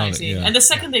patronizing. Darling, yeah. And the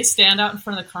second they stand out in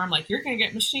front of the car, I'm like, you're gonna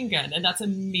get machine gunned, and that's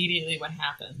immediately what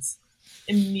happens.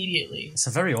 Immediately. It's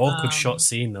a very awkward shot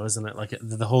scene, though, isn't it? Like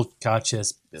the whole car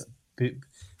chase when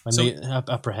they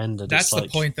apprehended. That's it's the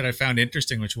point that I found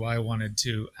interesting, which is why I wanted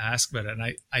to ask about it.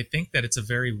 And I think that it's a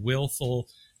very willful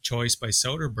choice by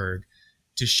Soderbergh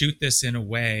to shoot this in a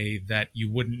way that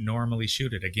you wouldn't normally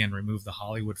shoot it. Again, remove the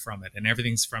Hollywood from it, and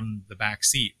everything's from the back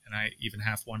seat. And I even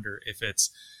half wonder if it's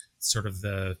sort of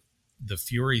the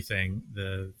Fury thing,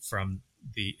 from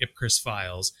the Ipcris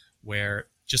files, where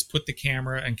just put the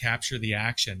camera and capture the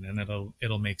action, and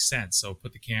it'll make sense. So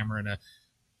put the camera in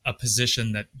a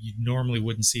position that you normally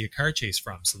wouldn't see a car chase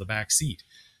from, so the back seat.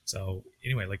 So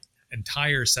anyway, like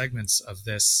entire segments of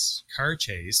this car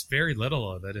chase, very little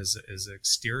of it is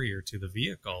exterior to the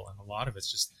vehicle, and a lot of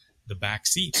it's just the back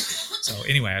seat. So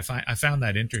anyway, I found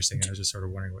that interesting, and I was just sort of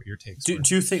wondering what your takes were.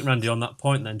 Do you think, Randy, on that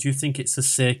point then, do you think it's a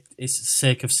sake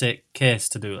case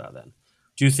to do that then?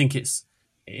 Do you think it's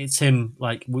him,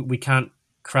 like, we can't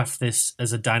craft this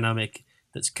as a dynamic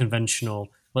that's conventional,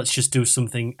 let's just do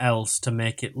something else to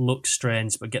make it look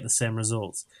strange but get the same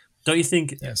results? Don't you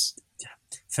think? Yes.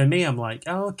 For me, I'm like,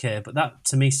 oh, okay, but that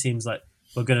to me seems like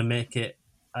we're going to make it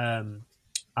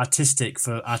artistic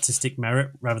for artistic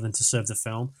merit rather than to serve the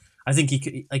film. I think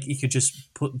he could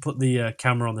just put the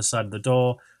camera on the side of the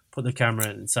door, put the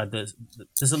camera inside the.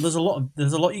 There's a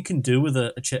lot you can do with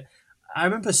a chase. I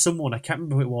remember someone, I can't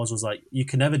remember who it was like, you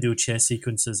can never do chase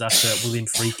sequences after William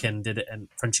Friedkin did it in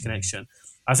French Connection.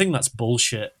 I think that's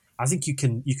bullshit. I think you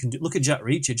can do, look at Jack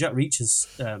Reacher. Jack Reacher's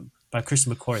by Chris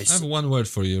McQuarrie. I have one word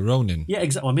for you, Ronin. Yeah,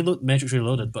 exactly. I mean, look, Matrix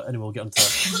Reloaded, but anyway, we'll get on to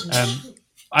that.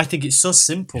 I think it's so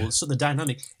simple, it's so the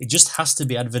dynamic. It just has to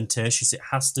be advantageous. It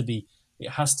has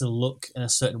to look in a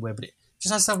certain way, but it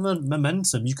just has to have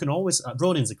momentum. You can always,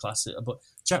 Ronin's a classic, but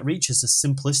Jack Reacher's as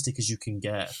simplistic as you can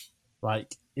get.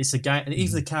 Like, it's a guy, and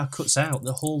even the car cuts out,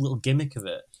 the whole little gimmick of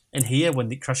it. And here,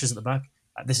 when it crashes at the back,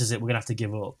 this is it, we're going to have to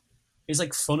give up. It's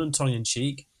like fun and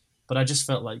tongue-in-cheek, but I just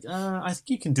felt like, I think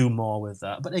you can do more with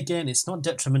that. But again, it's not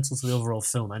detrimental to the overall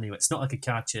film anyway. It's not like a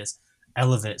car chase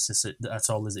elevates this at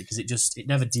all, is it? Because it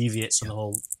never deviates from the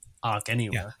whole arc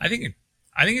anywhere. Yeah, I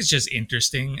think it's just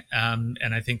interesting, and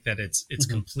I think that it's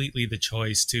completely the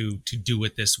choice to do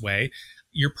it this way.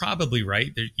 You're probably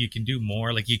right. You can do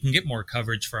more. Like, you can get more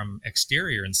coverage from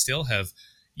exterior and still have,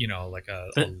 like a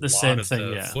lot of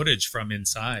the footage from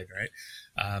inside,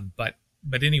 right?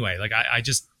 But anyway, like I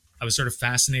was sort of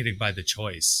fascinated by the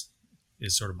choice.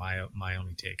 Is sort of my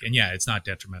only take. And yeah, it's not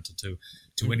detrimental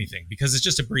to anything because it's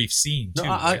just a brief scene too. No,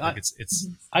 like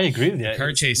I agree with you. The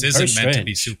car chase isn't meant to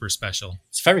be super special.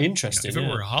 It's very interesting. If it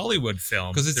were a Hollywood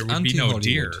film, there would be no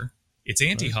deer. It's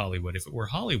anti-Hollywood. If it were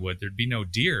Hollywood, thered be no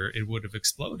deer. It would have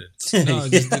exploded. No,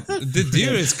 the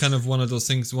deer is kind of one of those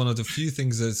things, one of the few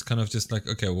things that's kind of just like,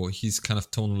 okay, well, he's kind of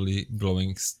tonally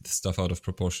blowing stuff out of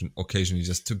proportion occasionally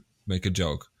just to make a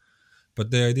joke.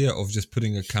 But the idea of just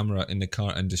putting a camera in the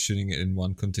car and just shooting it in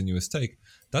one continuous take,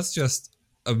 that's just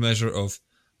a measure of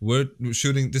we're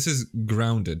shooting, this is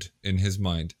grounded in his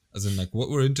mind. As in, like, what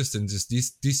we're interested in is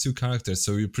just these two characters,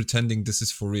 so you're pretending this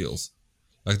is for reals.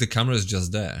 Like, the camera is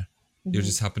just there. Mm-hmm. You're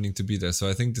just happening to be there. So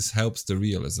I think this helps the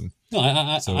realism.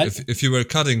 No, if you were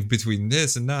cutting between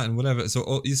this and that and whatever,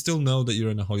 so you still know that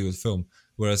you're in a Hollywood film.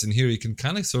 Whereas in here, you can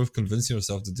kind of sort of convince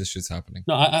yourself that this shit's happening.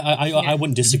 No, I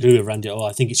wouldn't disagree with Randy at all.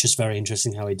 I think it's just very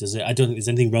interesting how he does it. I don't think there's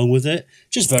anything wrong with it.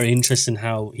 Just very interesting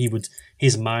how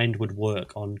his mind would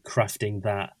work on crafting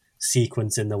that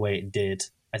sequence in the way it did.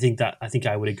 I think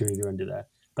I would agree with you, Randy, there.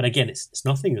 But again, it's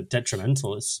nothing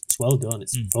detrimental. It's well done.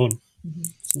 It's fun.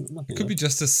 Mm-hmm. It could be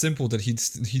just as simple that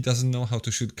he doesn't know how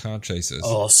to shoot car chases.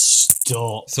 Oh,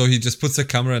 stop! So he just puts a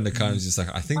camera in the car and is just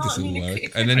like, I think this will work,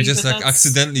 and then just like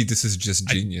accidentally, this is just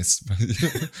genius.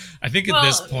 I think at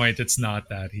this point, it's not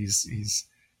that he's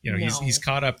he's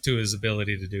caught up to his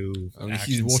ability to do.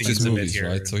 He watches movies,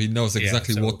 right? So he knows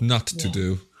exactly what not to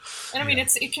do. And I mean,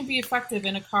 it can be effective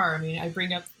in a car. I mean, I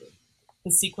bring up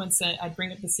the sequence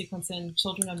in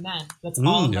Children of Men. That's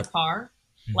all in the car.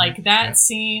 Mm-hmm. Like that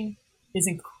scene is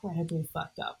incredibly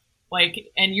fucked up.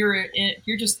 Like, and you're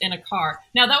just in a car.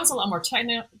 Now that was a lot more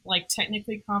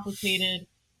technically complicated,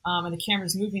 and the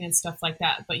camera's moving and stuff like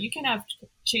that. But you can have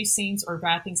chase scenes or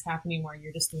bad things happening where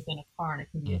you're just within a car and it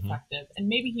can be effective. And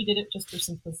maybe he did it just for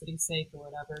simplicity's sake or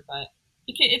whatever, but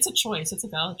it's a choice. It's a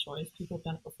valid choice. People have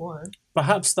done it before.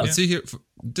 Perhaps that's... See here,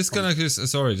 this kind of just,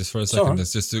 sorry, just for a second,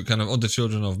 that's just to kind of, on the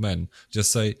Children of Men,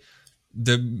 just say,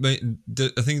 I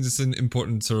think this is an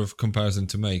important sort of comparison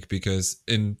to make, because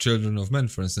in Children of Men,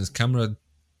 for instance, camera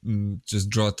just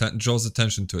draws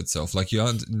attention to itself. Like you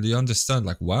understand,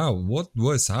 like, wow, what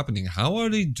was happening? How are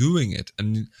they doing it?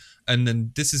 And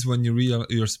then this is when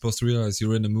you're supposed to realize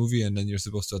you're in a movie, and then you're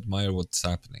supposed to admire what's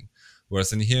happening.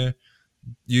 Whereas in here,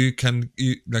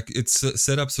 it's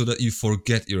set up so that you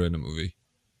forget you're in a movie.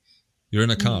 You're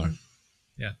in a car.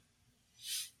 Yeah.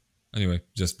 Anyway,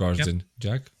 just barged in.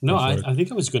 Jack? No, I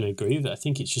think I was going to agree with it. I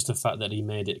think it's just the fact that he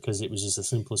made it because it was just the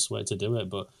simplest way to do it,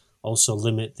 but also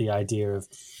limit the idea of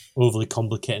overly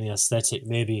complicating the aesthetic.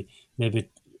 Maybe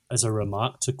as a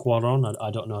remark to Cuarón,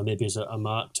 I don't know, maybe as a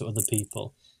remark to other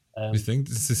people. You think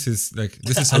this is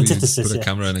how you put a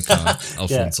camera in a car,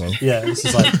 Alfonso? Yeah, this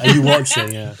is like, are you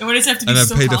watching? Yeah. And, have to be and I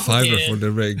so paid $5 for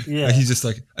the rig. Yeah. And he's just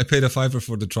like, I paid $5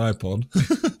 for the tripod.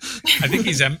 I think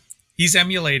he's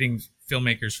emulating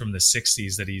filmmakers from the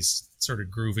 60s that he's sort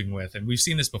of grooving with. And we've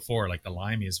seen this before, like The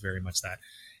Limey is very much that.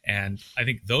 And I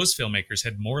think those filmmakers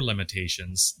had more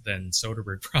limitations than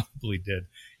Soderbergh probably did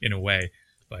in a way.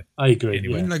 But I agree.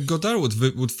 Anyway. I mean, like Godard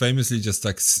would famously just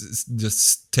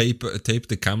tape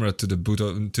the camera to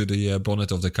the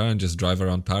bonnet of the car and just drive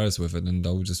around Paris with it, and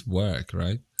that would just work,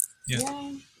 right?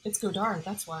 Yeah, it's Godard.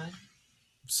 That's why.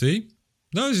 See,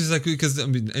 no, it's just like, because I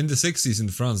mean, in the 60s in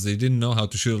France, they didn't know how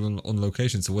to shoot on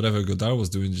location, so whatever Godard was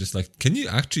doing, just like, can you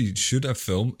actually shoot a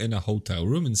film in a hotel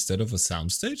room instead of a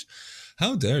soundstage?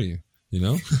 How dare you? You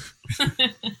know.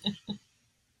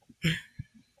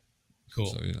 Cool.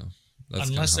 So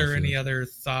unless there are any other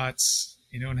thoughts,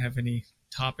 you don't have any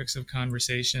topics of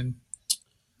conversation,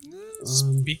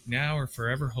 speak now or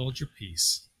forever hold your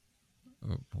peace.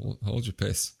 Hold your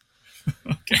peace.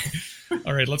 Okay.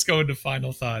 All right, let's go into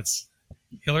final thoughts.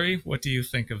 Hillary, what do you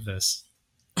think of this?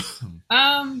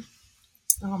 Oh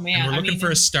man, And we're looking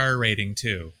for a star rating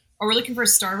too. Oh, we're looking for a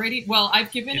star rating? Well,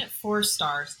 I've given it 4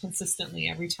 stars consistently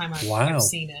every time I've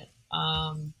seen it.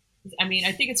 I mean,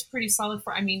 I think it's pretty solid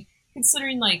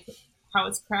considering like how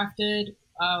it's crafted,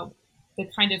 the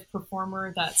kind of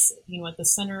performer that's, at the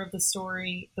center of the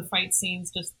story, the fight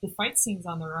scenes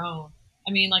on their own.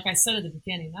 I mean, like I said at the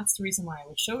beginning, that's the reason why I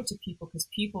would show it to people, because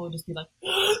people would just be like,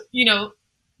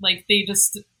 like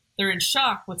they're in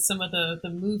shock with some of the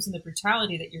moves and the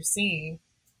brutality that you're seeing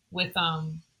with,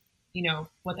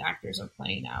 what the actors are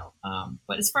playing out.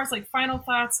 But as far as like final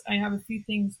thoughts, I have a few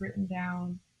things written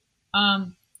down.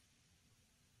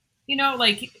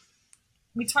 Like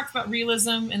we talked about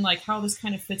realism and like how this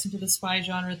kind of fits into the spy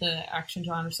genre, the action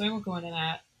genre. So I won't go into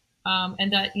that.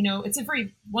 And that, it's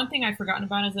one thing I've forgotten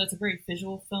about is that it's a very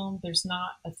visual film. There's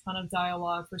not a ton of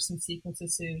dialogue for some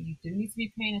sequences, so you do need to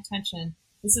be paying attention.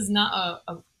 This is not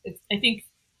I think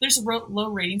there's low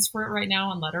ratings for it right now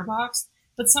on Letterboxd,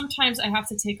 but sometimes I have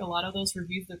to take a lot of those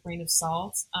reviews with a grain of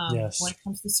salt when it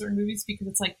comes to certain movies, because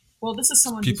it's like, well, this is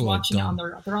someone who's watching it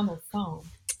they're on their phone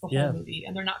the whole movie,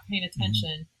 and they're not paying attention.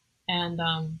 Mm-hmm.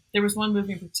 And there was one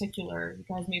movie in particular, you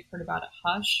guys may have heard about it,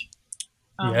 Hush.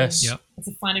 Yes. Yep. It's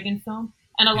a Flanagan film.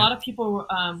 And a lot of people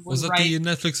was that the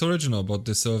Netflix original about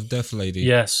this sort of deaf lady?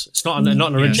 Yes, it's not an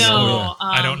original. No,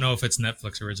 I don't know if it's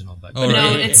Netflix original, but no,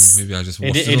 it's maybe I just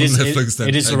watched it on Netflix.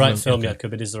 It is the right film,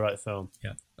 Jacob. It is the right film.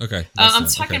 Yeah. Okay. I'm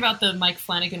talking about the Mike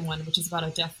Flanagan one, which is about a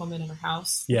deaf woman in her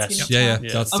house. Yes. Yeah.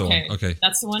 That's the one. Okay.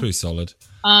 That's the one. It's pretty solid.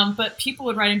 But people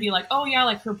would write and be like, "Oh yeah,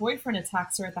 like her boyfriend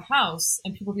attacks her at the house,"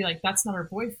 and people would be like, "That's not her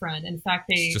boyfriend." In fact,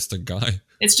 it's just a guy.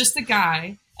 It's just a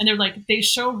guy. And they're like, they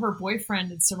show her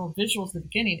boyfriend in several visuals at the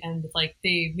beginning, and like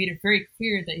they made it very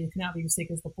clear that you cannot be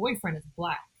mistaken as the boyfriend is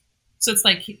black. So it's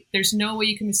like there's no way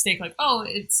you can mistake like, oh,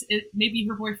 maybe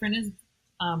her boyfriend is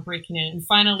breaking in. And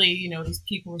finally, these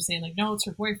people were saying like, no, it's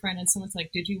her boyfriend, and someone's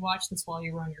like, did you watch this while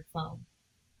you were on your phone?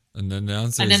 And then the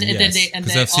answer is yes,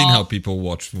 because I've seen how people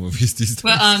watch movies these days.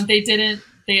 But they didn't.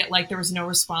 There was no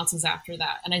responses after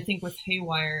that. And I think with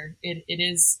Haywire, it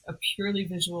is a purely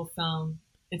visual film.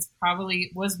 It's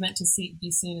probably was meant to be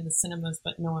seen in the cinemas,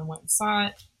 but no one went and saw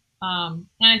it. And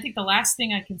I think the last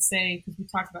thing I can say, because we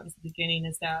talked about this at the beginning,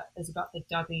 is about the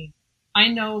dubbing. I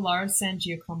know Lars San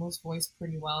Giacomo's voice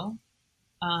pretty well.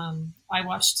 I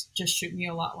watched Just Shoot Me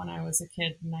a lot when I was a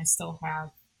kid, and I still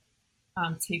have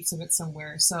tapes of it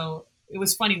somewhere. So it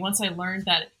was funny. Once I learned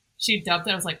that she dubbed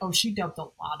it, I was like, oh, she dubbed a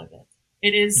lot of it.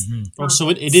 It is. Mm-hmm. So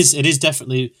it is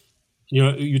definitely,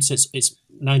 you'd say it's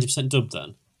 90% dubbed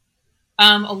then?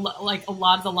 Like a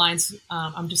lot of the lines,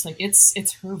 I'm just like,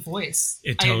 it's her voice.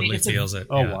 It totally feels it.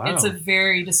 Oh yeah. wow! It's a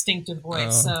very distinctive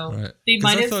voice. So right. they 'Cause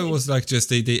might I have. thought it was like just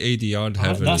they ADR'd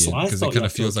heavily that's what I because it thought kind you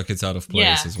of feels thought. like it's out of place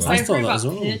Yeah, as so well. I I thought heard that about as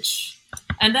well. pitch,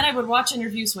 and then I would watch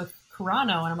interviews with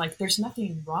Carano, and I'm like, there's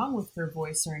nothing wrong with her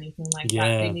voice or anything like that.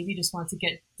 Yeah. They maybe just want to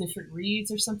get different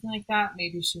reads or something like that.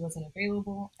 Maybe she wasn't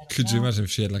available. I don't Could you know. imagine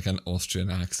if she had like an Austrian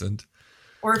accent?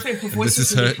 Or if her voice This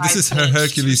is was really her. This is her high-pitched or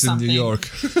Hercules in New something. York.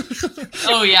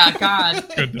 Oh yeah, God.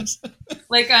 Goodness.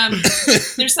 Like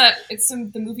there's that. It's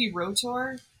in the movie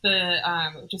Rotor.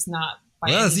 Just not. By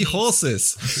Well, any the means.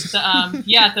 horses.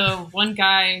 The one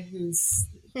guy who's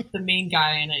the main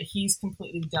guy in it, he's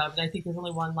completely dubbed. I think there's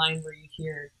only one line where you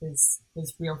hear his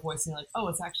real voice, and you're like, oh,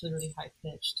 it's actually really high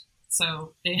pitched.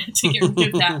 So they had to get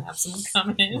rid of that and have someone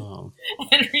come in Oh,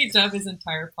 and redub his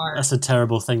entire part. that's a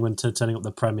terrible thing when turning up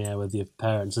the premiere with your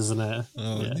parents, isn't it?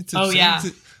 Oh, Yeah. I need to Oh, change yeah.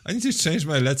 I need to change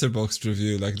my letterboxd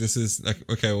review. Like this is like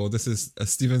okay, well this is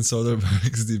Steven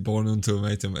Soderbergh's The Born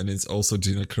Ultimatum, and it's also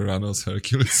Gina Carano's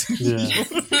Hercules. Yeah.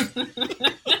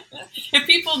 If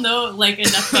people know like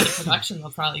enough about the production,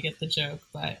 they'll probably get the joke.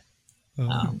 But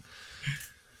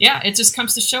yeah, it just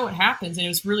comes to show what happens, and it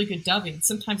was really good dubbing.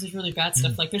 Sometimes it's really bad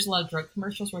stuff. Like there's a lot of drug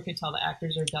commercials where I can tell the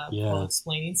actors are dubbed Yeah. while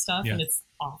explaining stuff, Yeah. and it's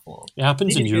awful. It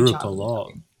happens They in did a good Europe job a with the lot.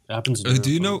 dubbing. It happens in Europe.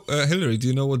 Do you a know lot. Hillary? Do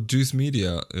you know what Juice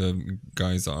Media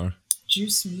guys are?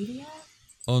 Juice Media?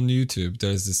 On YouTube,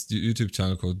 there's this YouTube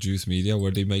channel called Juice Media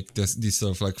where they make these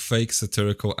sort of like fake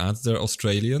satirical ads. They're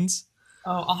Australians.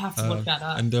 Oh, I'll have to look that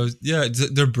up. And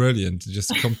they're brilliant.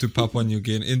 Just come to Papua New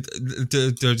Guinea.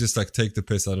 They're just like take the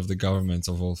piss out of the governments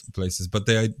of all places. But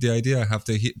the idea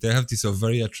they have these sort of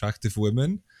very attractive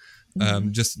women,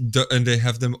 and they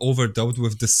have them overdubbed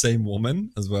with the same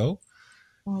woman as well.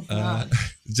 Oh god.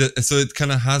 So it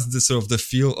kind of has this sort of the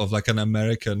feel of like an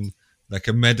American, like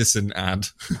a medicine ad.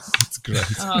 It's great.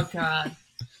 Oh god.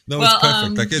 No, Well, it's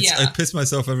perfect. Like I yeah. piss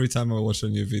myself every time I watch a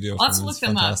new video. I'll have to from look It's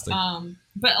them fantastic. up.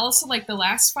 But also, like the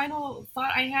last final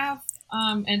thought I have,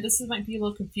 and this might be a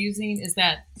little confusing, is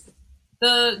that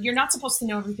you're not supposed to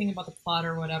know everything about the plot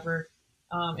or whatever,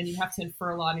 and you have to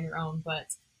infer a lot on your own. But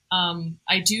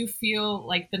I do feel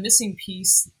like the missing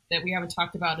piece that we haven't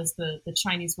talked about is the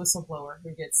Chinese whistleblower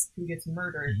who gets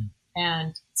murdered. Mm-hmm.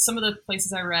 And some of the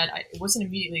places I read, it wasn't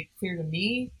immediately clear to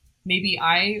me. Maybe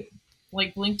I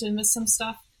like blinked and missed some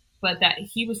stuff, but that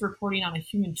he was reporting on a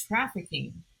human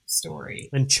trafficking story.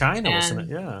 In China, And- wasn't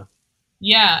it? Yeah.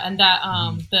 Yeah, and that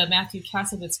the Matthew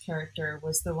Kassovitz character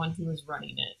was the one who was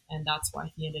running it, and that's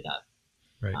why he ended up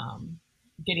Right.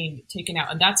 getting taken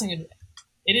out. And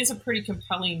it is a pretty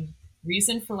compelling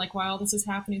reason for like why all this is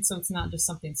happening. So it's not just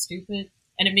something stupid,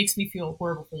 and it makes me feel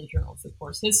horrible for the journalist. Of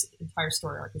course, his entire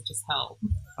story arc is just hell.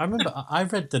 I remember I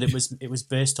read that it was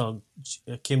based on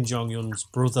Kim Jong Un's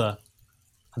brother,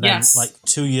 and then Yes. like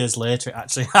 2 years later it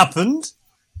actually happened.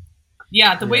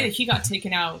 Yeah, the way Yeah. that he got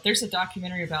taken out. There's a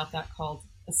documentary about that called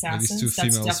Assassins. two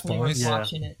That's female definitely worth spies? Yeah.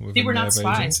 watching it. With They a were not nerve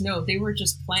spies. agent? No, they were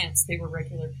just plants. They were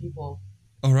regular people.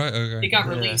 All right. Okay. They got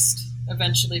Yeah. released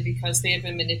eventually because they had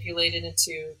been manipulated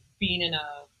into being in a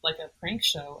prank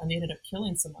show, and they ended up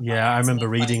killing someone. by Yeah, I remember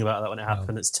accident. reading Like, about that when it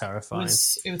happened. It's it terrifying.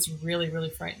 was really, really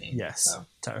frightening. Yes, So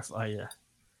terrifying.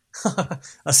 Yeah,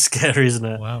 that's scary, isn't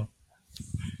it? Wow.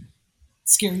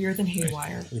 scarier than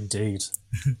Haywire. Indeed.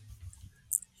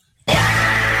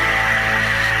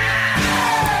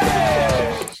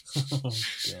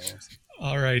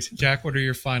 All right, Jack. What are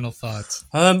your final thoughts?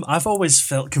 I've always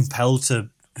felt compelled to.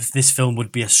 This film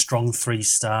would be a strong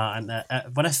 3-star, and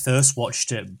when I first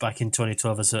watched it back in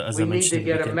 2012, as I We need mentioned,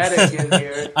 to at the get a beginning- medic in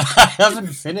here. I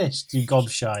haven't finished, you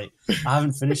gobshite. I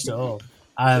haven't finished at all.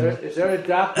 Is there a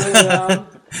doctor around?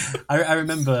 I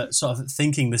remember sort of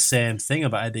thinking the same thing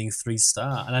about it being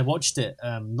 3-star, and I watched it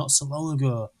not so long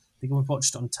ago. I think I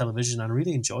watched it on television and I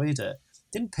really enjoyed it.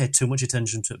 Didn't pay too much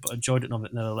attention to it, but enjoyed it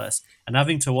nonetheless. And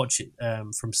having to watch it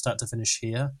from start to finish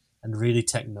here and really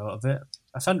take note of it,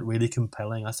 I found it really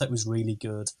compelling. I thought it was really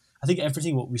good. I think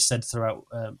everything what we said throughout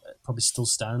probably still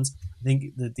stands. I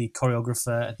think the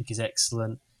choreographer, I think, is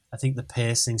excellent. I think the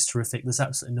pacing's terrific. There's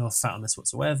absolutely no fat on this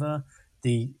whatsoever.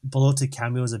 The bloated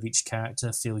cameos of each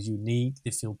character feel unique.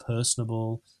 They feel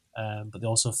personable, but they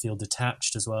also feel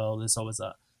detached as well. There's always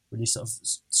that really sort of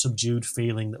subdued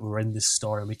feeling that we're in this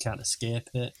story and we can't escape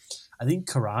it. I think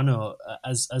Carano,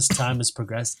 as time has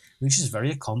progressed, I think she's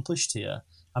very accomplished here.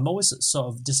 I'm always sort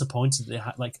of disappointed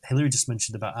that, like Hillary just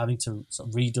mentioned, about having to sort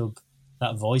of redub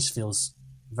that voice feels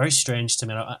very strange to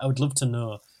me. I would love to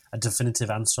know a definitive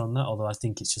answer on that, although I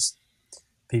think it's just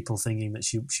people thinking that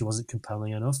she wasn't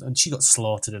compelling enough. And she got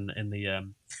slaughtered in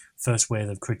the first wave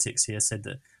of critics here, said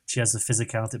that she has the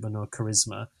physicality but no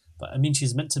charisma. But I mean,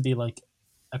 she's meant to be like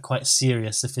a quite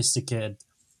serious, sophisticated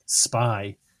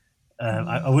spy.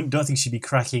 Don't think she'd be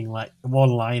cracking like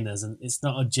one-liners, and it's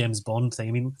not a James Bond thing.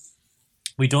 I mean,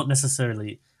 we don't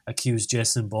necessarily accuse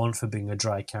Jason Bourne for being a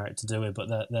dry character, do we? But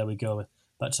there we go.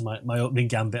 Back to my opening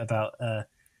gambit about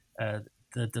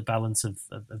the balance of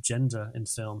gender in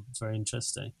film. It's very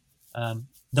interesting.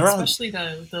 Especially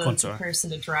the comparison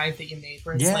to Drive that you made,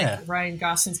 where it's like Ryan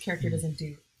Gosling's character doesn't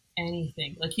do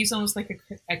anything. Like he's almost like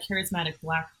a charismatic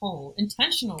black hole,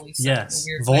 intentionally so in a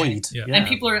weird void. Way. Yeah. And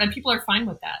people are fine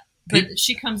with that. But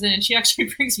she comes in and she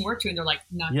actually brings more to it, and they're like,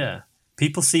 not good.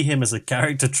 People see him as a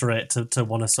character trait to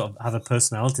want to sort of have a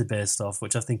personality based off,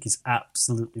 which I think is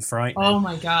absolutely frightening. Oh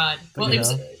my god! But, well,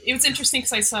 it was interesting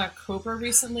because I saw Cobra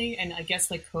recently, and I guess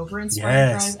like Cobra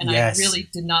inspired Drive, and I really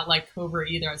did not like Cobra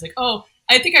either. I was like, oh,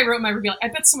 I think I wrote in my review, I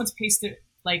bet someone's based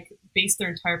their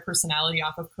entire personality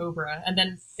off of Cobra, and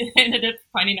then it ended up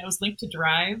finding it was linked to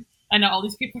Drive. And all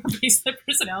these people are based their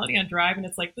personality on Drive, and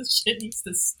it's like, this shit needs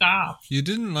to stop. You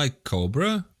didn't like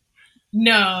Cobra?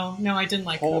 No, I didn't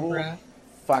like Cobra.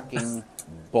 Fucking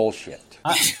bullshit.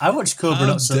 I watched Cobra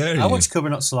not so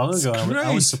long ago.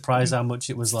 I was surprised how much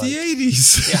it was like the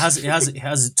 80s. It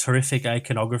has a terrific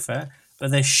iconography,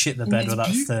 but they shit the bed with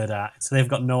that third act. So they've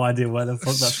got no idea where the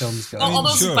fuck that film's going. All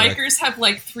those bikers have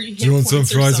like 3 hit Do you want some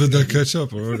points or fries with something. that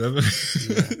ketchup or whatever?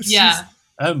 Yeah.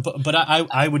 But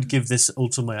I would give this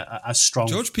ultimately a strong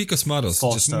George P. Cosmatos.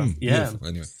 4-star.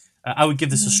 Anyway. I would give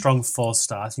this a strong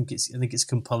 4-star. I think it's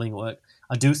compelling work.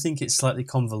 I do think it's slightly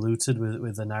convoluted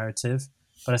with the narrative,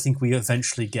 but I think we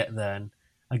eventually get there. And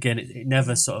again, it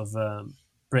never sort of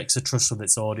breaks a trust with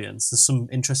its audience. There's some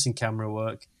interesting camera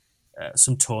work,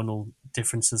 some tonal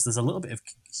differences. There's a little bit of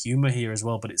humor here as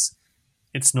well, but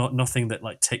it's not nothing that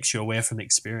like takes you away from the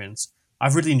experience.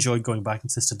 I've really enjoyed going back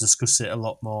into this to discuss it a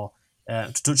lot more.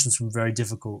 To touch on some very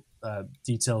difficult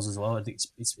details as well. I think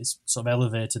it's sort of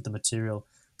elevated the material,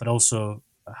 but also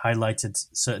highlighted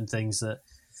certain things that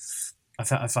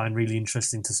I find really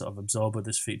interesting to sort of absorb with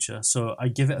this feature. So I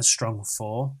give it a strong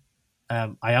 4.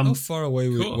 How far away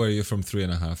were you from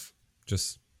 3.5?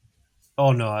 Just.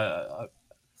 Oh no, I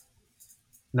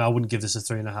wouldn't give this a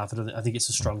 3.5. I think it's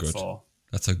a strong 4.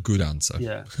 That's a good answer.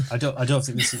 Yeah, I don't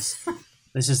think this is.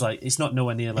 This is like, it's not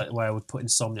nowhere near like where I would put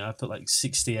Insomnia. I put like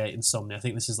 68 Insomnia. I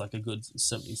think this is like a good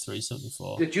 73,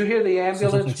 74. Did you hear the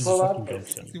ambulance pull up?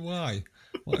 Why?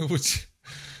 Why would you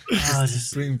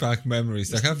just bring back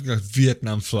memories? Like I've got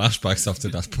Vietnam flashbacks after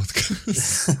that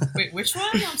podcast. Wait, which one?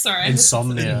 I'm sorry.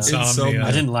 Insomnia.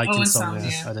 I didn't like Insomnia.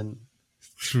 Insomnia. I didn't.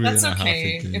 That's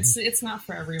okay. It's not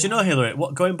for everyone. Do you know, Hillary?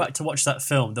 Going bac to watch that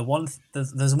film,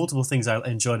 there's multiple things I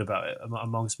enjoyed about it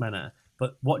amongst many.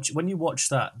 But when you watch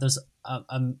that, there's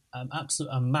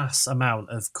a mass amount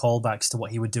of callbacks to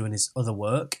what he would do in his other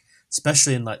work,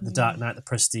 especially in like The Dark Knight, The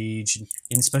Prestige, and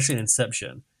especially in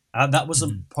Inception. That was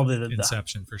probably the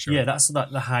Inception for sure. Yeah, that's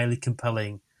the highly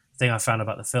compelling thing I found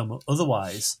about the film.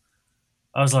 Otherwise,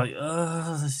 I was like,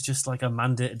 this is just like a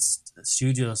mandated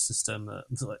studio system. I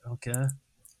was like, okay.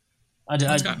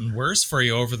 It's gotten worse for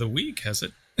you over the week, has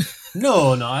it?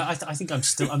 No. I think I'm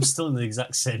still in the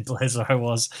exact same place where I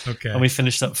was. Okay. And we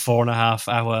finished that 4.5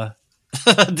 hour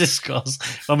discourse,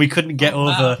 and we couldn't get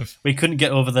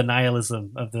over the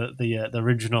nihilism of the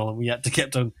original, and we had to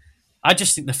get done. I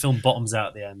just think the film bottoms out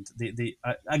at the end.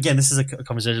 Again, this is a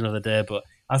conversation of the day, but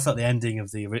I thought the ending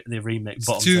of the remake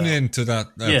bottoms Tune out. in to that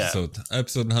episode,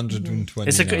 episode 129.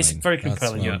 It's very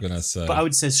compelling. That's what I'm gonna say. But I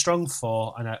would say strong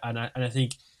 4, and I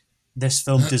think this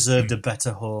film deserved a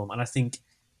better home. And I think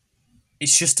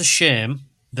it's just a shame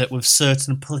that with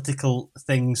certain political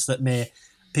things that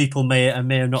people may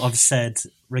not have said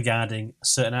regarding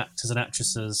certain actors and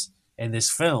actresses in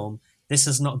this film, this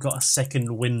has not got a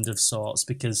second wind of sorts,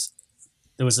 because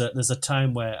there's a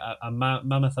time where a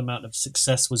mammoth amount of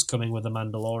success was coming with The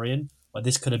Mandalorian, where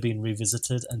this could have been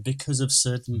revisited, and because of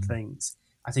certain things,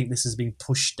 I think this has been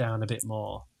pushed down a bit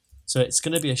more. So it's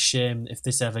going to be a shame if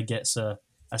this ever gets a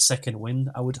second wind.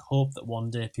 I would hope that one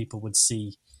day people would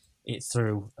see it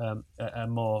through a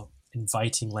more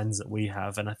inviting lens that we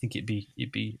have, and I think it'd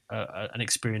be an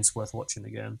experience worth watching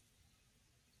again.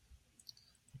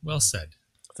 Well said.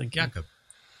 Thank you. Jakob.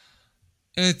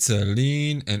 It's a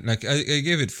lean, and like I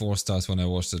gave it 4 stars when I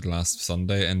watched it last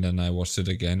Sunday, and then I watched it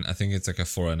again. I think it's like a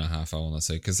 4.5. I want to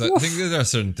say, because I think that there are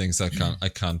certain things I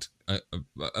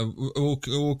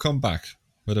will come back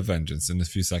with a vengeance in a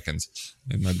few seconds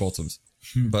in my bottoms.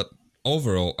 But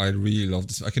overall, I really love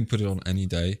this. I can put it on any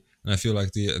day, and I feel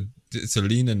like it's a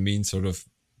lean and mean sort of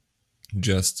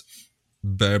just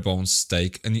bare bones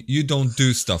steak, and you don't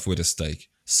do stuff with a steak.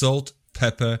 Salt,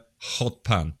 pepper, hot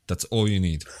pan. That's all you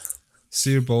need.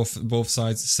 sear both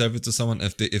sides, serve it to someone.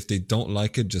 If they don't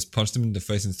like it, just punch them in the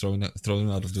face and throw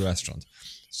them out of the restaurant.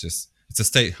 It's a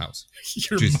steakhouse.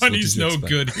 Your Jesus, money's no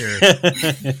good here.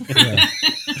 Yeah.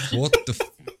 What the?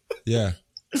 Yeah.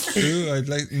 Ooh, I'd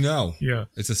like no. Yeah.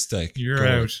 It's a steak. You're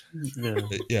Go out.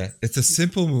 Yeah, it's a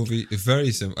simple movie.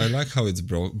 Very simple. I like how it's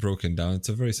broken down. It's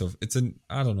a very soft. It's an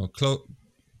I don't know.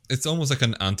 It's almost like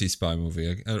an anti-spy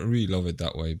movie. I really love it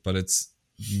that way. But it's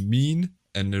mean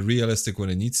and realistic when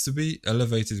it needs to be.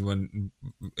 Elevated when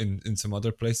in some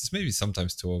other places. Maybe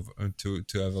sometimes too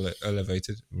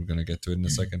elevated. We're gonna get to it in a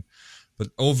second.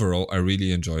 But overall, I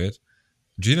really enjoy it.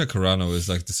 Gina Carano is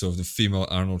like the sort of the female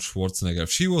Arnold Schwarzenegger.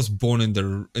 If she was born in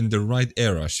the right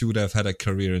era, she would have had a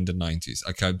career in the 90s.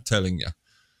 I'm telling you.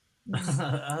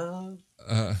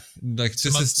 Like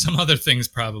some other things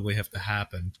probably have to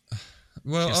happen.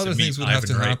 Well, other things would have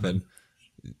to happen.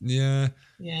 Yeah,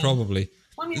 probably.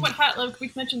 Well, I mean, like we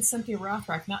mentioned Cynthia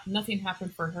Rothrock. Nothing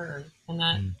happened for her, and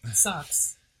that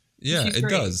sucks. Yeah, it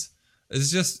does. It's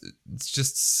just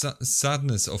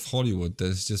sadness of Hollywood.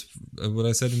 There's just what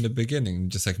I said in the beginning.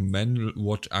 Just like men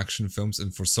watch action films,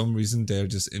 and for some reason they're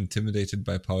just intimidated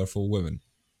by powerful women.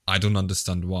 I don't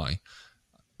understand why.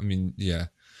 I mean, yeah.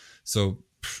 So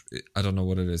I don't know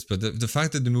what it is, but the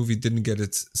fact that the movie didn't get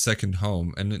its second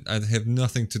home, and I have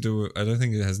nothing to do. I don't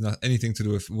think it has anything to do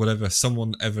with whatever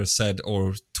someone ever said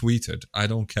or tweeted. I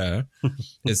don't care.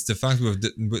 It's the fact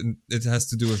it has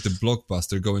to do with the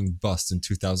blockbuster going bust in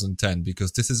 2010,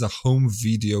 because this is a home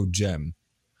video gem.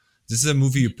 This is a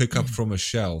movie you pick up from a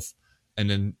shelf, and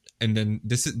then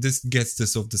this gets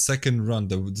this of the second run.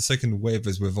 The second wave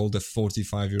is with all the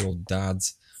 45-year-old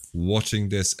dads watching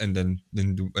this and then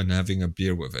having a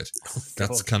beer with it.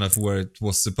 That's kind of where it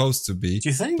was supposed to be. Do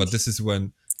you think? But this is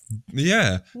when,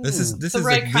 this is the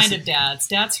right kind of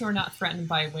dads who are not threatened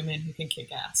by women who can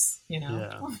kick ass. You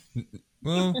know. Yeah.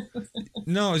 Well,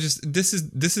 no, just this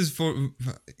is for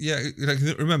like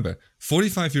remember,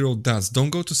 45-year-old dads don't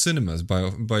go to cinemas by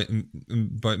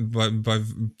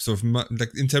sort of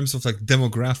like in terms of like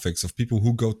demographics of people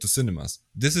who go to cinemas.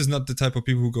 This is not the type of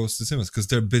people who goes to cinemas because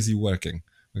they're busy working.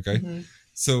 Okay,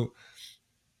 so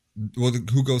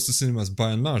who goes to cinemas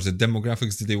by and large? The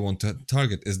demographics that they want to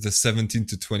target is the 17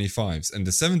 to 25s, and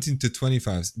the 17 to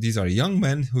 25s. These are young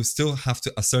men who still have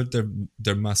to assert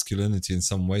their masculinity in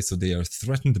some way, so they are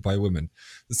threatened by women.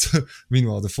 So,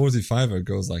 meanwhile, the 45er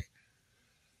goes like,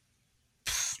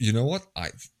 you know what?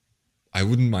 I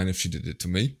wouldn't mind if she did it to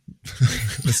me.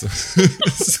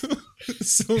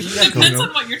 So depends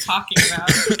on what you're talking about.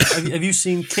 Have you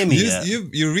seen Kimmy yet?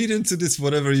 You read into this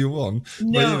whatever you want.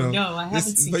 No, I haven't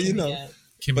seen Kimmy yet.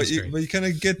 But you kind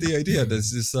of get the idea that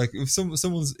it's just like if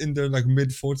someone's in their like mid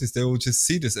 40s, they will just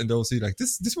see this and they'll see like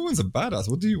this woman's a badass.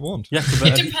 What do you want? Yeah,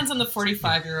 it depends on the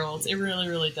 45-year-olds. It really,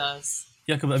 really does.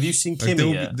 Yeah, but have you seen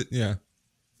Kimmy yet? Yeah.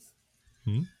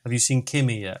 Have you seen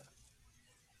Kimmy yet?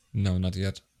 No, not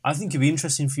yet. I think it'd be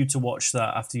interesting for you to watch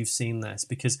that after you've seen this,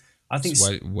 because I think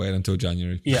wait until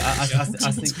January. Yeah, I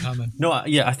think it's coming. No,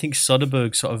 I think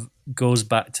Soderbergh sort of goes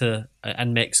back to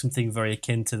and makes something very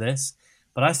akin to this.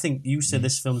 But I think you said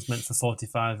this film's meant for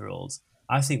 45-year-olds.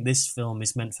 I think this film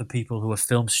is meant for people who are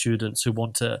film students who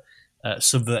want to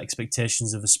subvert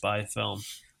expectations of a spy film.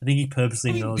 I think he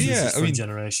purposely knows this is for a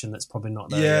generation that's probably not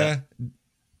there yet.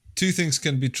 Two things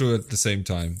can be true at the same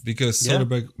time, because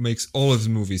Soderbergh makes all of his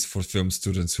movies for film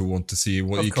students who want to see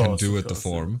what he can do with the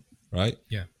form, right?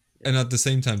 Yeah. And at the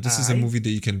same time, this is a movie that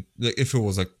you can, like, if it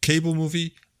was a cable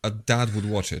movie, a dad would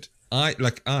watch it. I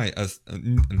as a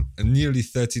nearly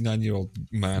 39-year-old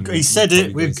man. He said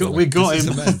it. We got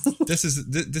him. This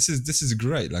is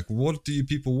great. Like, what do you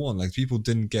people want? Like, people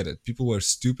didn't get it. People were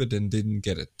stupid and didn't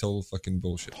get it. Total fucking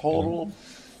bullshit. Total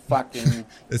fucking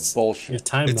bullshit.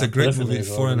 It's a great movie.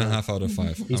 4.5 out of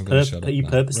 5. You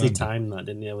purposely timed that,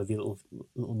 didn't you, with your little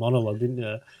monologue, didn't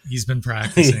you? He's been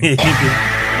practicing.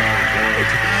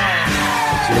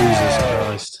 Jesus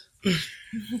Christ.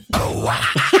 Oh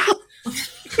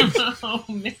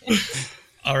man.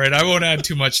 All right, I won't add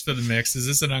too much to the mix. Is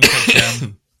this an uncut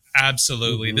gem?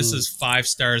 Absolutely. Mm-hmm. This is 5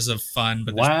 stars of fun,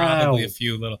 but there's probably a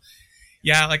few little.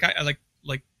 Yeah, like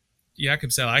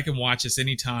Jakob said, I can watch this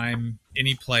anytime,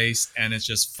 any place, and it's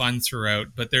just fun throughout.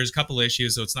 But there's a couple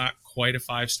issues, so it's not quite a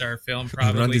 5-star film.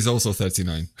 Probably. Randy's also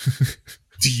 39.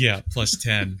 Yeah, plus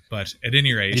 10. But at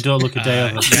any rate, you don't look a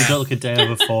day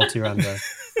over 40, Randy.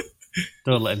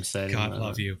 Don't let him say it. God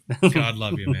love you. God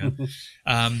love you, man.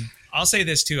 I'll say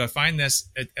this too. I find this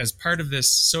as part of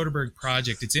this Soderbergh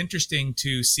project. It's interesting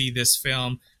to see this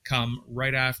film come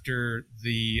right after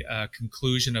the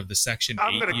conclusion of the Section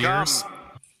 8 years.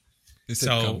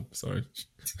 So sorry.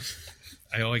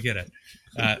 I get it.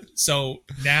 So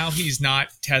now he's not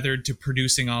tethered to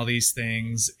producing all these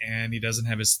things, and he doesn't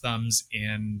have his thumbs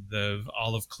in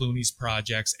all of Clooney's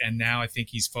projects. And now I think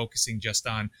he's focusing just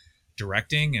on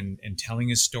directing and telling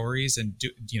his stories and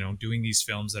doing these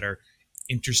films that are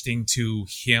interesting to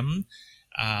him.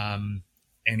 And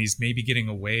he's maybe getting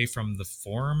away from the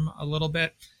form a little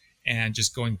bit and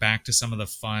just going back to some of the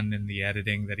fun and the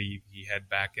editing that he had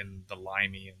back in the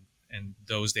Limey and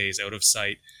those days, Out of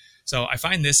Sight. So I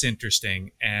find this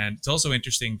interesting, and it's also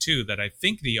interesting too that I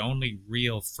think the only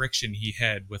real friction he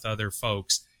had with other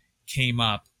folks came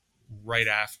up right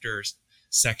after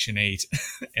Section 8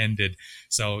 ended.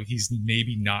 So he's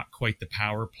maybe not quite the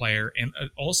power player, and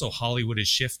also Hollywood is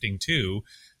shifting too,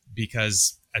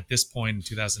 because at this point in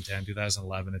 2010,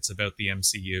 2011, it's about the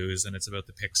MCUs and it's about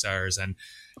the Pixars,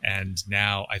 and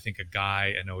now I think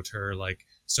an auteur like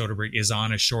Soderbergh is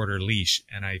on a shorter leash,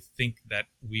 and I think that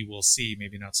we will see,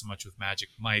 maybe not so much with Magic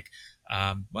Mike,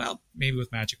 maybe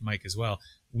with Magic Mike as well,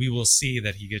 we will see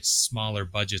that he gets smaller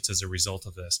budgets as a result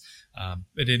of this.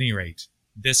 At any rate,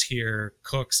 this here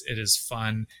cooks, it is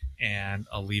fun, and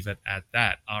I'll leave it at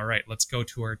that. All right, let's go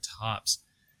to our tops.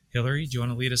 Hillary, do you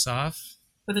want to lead us off?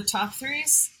 For the top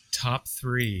threes? Top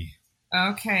three.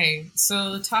 Okay,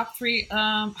 so the top three,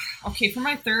 for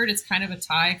my third, it's kind of a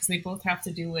tie because they both have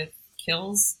to do with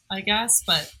kills, I guess,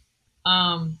 but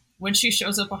when she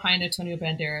shows up behind Antonio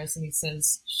Banderas and he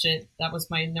says, shit, that was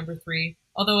my number three.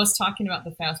 Although I was talking about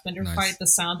the Fassbender fight, the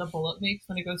sound the bullet makes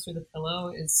when it goes through the pillow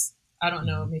is, I don't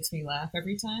know, it makes me laugh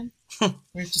every time.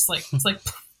 It's just like,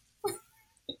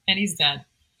 and he's dead.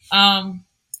 And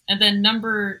then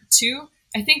number two,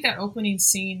 I think that opening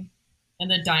scene in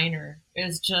the diner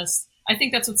is just, I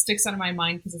think that's what sticks out of my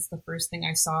mind because it's the first thing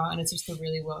I saw, and it's just a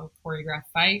really well choreographed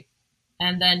fight.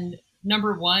 And then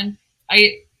number one,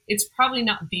 it's probably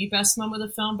not the best moment of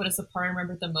the film, but it's the part I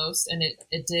remember the most, and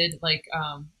it did, like,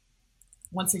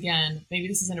 once again, maybe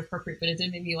this is inappropriate, but it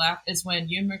did make me laugh, is when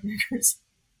Ewan McGregor's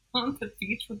on the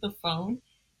beach with the phone,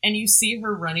 and you see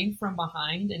her running from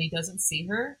behind, and he doesn't see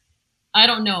her. I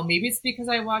don't know. Maybe it's because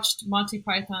I watched Monty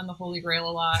Python, The Holy Grail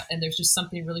a lot, and there's just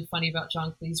something really funny about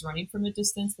John Cleese running from a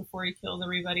distance before he kills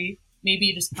everybody. Maybe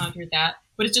he just conjured that,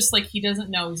 but it's just like he doesn't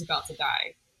know he's about to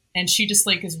die. And she just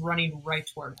like is running right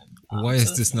toward him. Why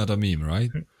is this not a meme, right?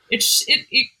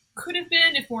 It could have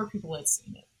been if more people had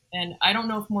seen it. And I don't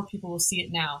know if more people will see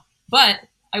it now. But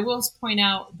I will point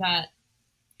out that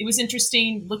it was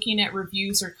interesting looking at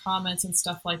reviews or comments and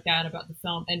stuff like that about the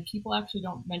film. And people actually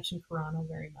don't mention Carano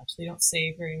very much. They don't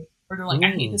say or they're like, I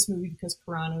hate this movie because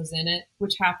Carano's in it,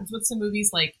 which happens with some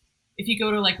movies. Like if you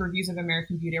go to like reviews of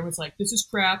American Beauty, everyone's like, this is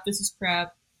crap.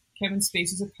 Kevin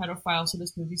Spacey's a pedophile, so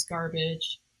this movie's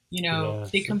garbage. You know,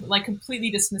 they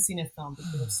completely dismissing a film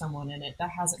because of someone in it. That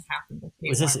hasn't happened with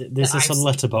Haywire. This is on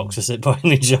Letterboxd, is it, by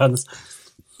any chance?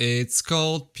 It's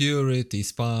called Purity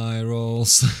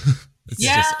Spirals. It's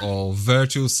just all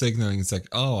virtual signaling. It's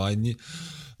like,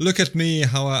 look at me,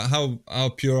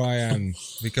 how pure I am,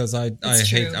 because I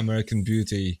hate American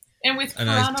Beauty. And with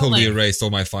Carano, I totally erased all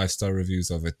my 5-star reviews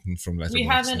of it from Letterboxd. We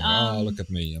haven't. Look at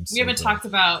me. We haven't talked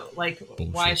about like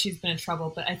why she's been in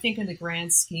trouble, but I think in the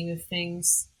grand scheme of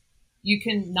things, you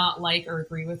can not like or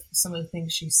agree with some of the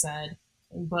things she said,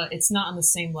 but it's not on the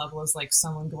same level as like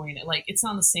someone it's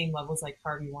not on the same level as like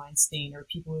Harvey Weinstein or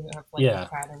people who have like a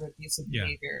pattern of abusive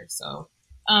behavior. So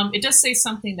it does say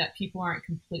something that people aren't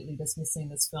completely dismissing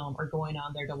this film or going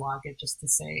on there to log it just to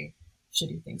say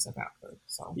shitty things about her.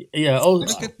 So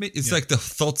look at me. It's like the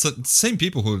thoughts, same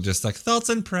people who are just like thoughts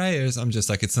and prayers. I'm just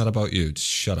like, it's not about you. Just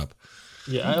shut up.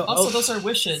 Yeah. Also, those are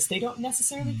wishes. They don't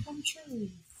necessarily come true.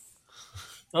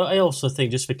 I also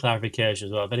think, just for clarification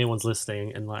as well, if anyone's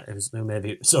listening and like who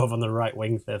maybe sort of on the right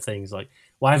wing for things, like,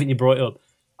 why haven't you brought it up?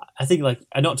 I think, like,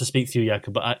 not to speak for you,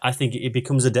 Jakob, but I think it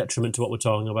becomes a detriment to what we're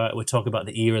talking about. We talk about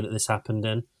the era that this happened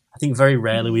in. I think very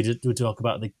rarely we talk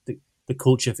about the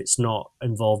culture if it's not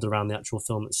involved around the actual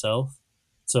film itself.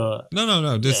 So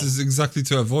no. This is exactly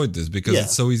to avoid this, because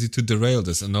it's so easy to derail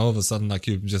this, and all of a sudden, like,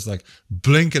 you just like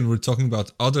blink and we're talking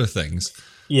about other things.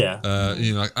 Yeah.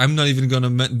 Like, I'm not even gonna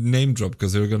name drop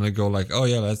because they're gonna go like, oh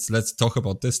yeah, let's talk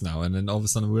about this now, and then all of a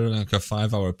sudden we're like a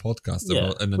 5-hour podcast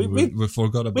and then we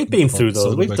forgot about. We've been through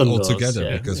those. We've done those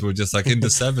together because we're just like in the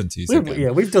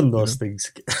 70s. We've done those things.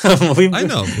 I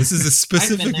know this is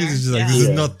specifically just like this is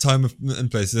not time and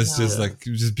place. It's just like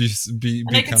be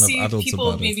and I kind of adults people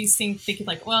about maybe it. thinking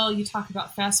like, well, you talk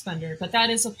about Fassbender, but that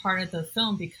is a part of the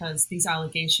film because these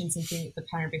allegations and things, the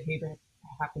pattern of behavior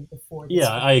happened before.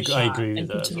 I agree with that. And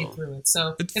continued through it.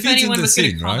 So it if anyone was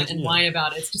going to comment right? and whine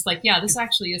about it, it's just like, this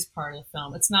actually is part of the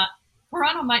film. It's not.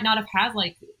 Carano might not have had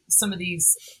like some of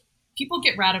these people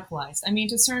get radicalized. I mean,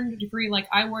 to a certain degree, like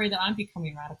I worry that I'm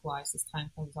becoming radicalized as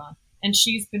time comes on. And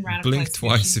she's been radicalized. Blink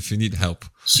twice if you need help.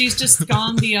 She's just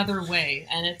gone the other way.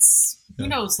 And it's, who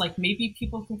knows, like maybe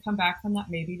people can come back from that,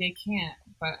 maybe they can't.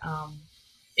 But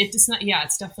it does not,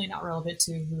 it's definitely not relevant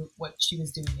to what she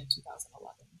was doing in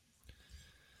 2011.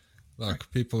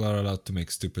 Look, people are allowed to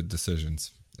make stupid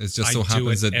decisions. It just I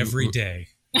happens do it that every day.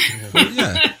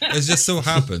 It just so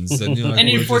happens that and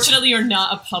unfortunately, you're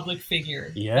not a public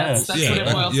figure. Yes. That's what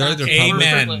it boils down to.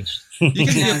 Amen. You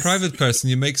can be a private person.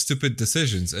 You make stupid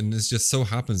decisions, and it just so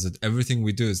happens that everything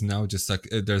we do is now just like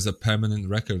there's a permanent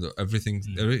record of everything.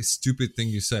 Every stupid thing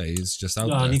you say is just out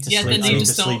there. Then you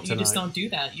just don't do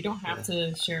that. You don't have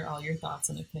to share all your thoughts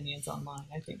and opinions online.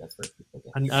 I think that's where people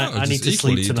get. I need to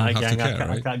sleep tonight,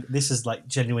 gang. This is like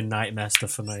genuine nightmare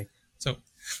stuff for me. So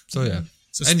yeah.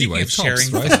 So anyway, sharing,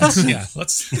 right?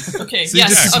 Let's. Okay. See,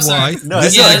 this is why. No,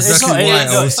 this is exactly why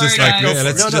I was sorry, just like, guys.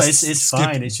 let's just it's skip.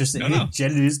 fine. It's just it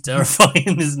genuinely is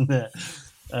terrifying, isn't it?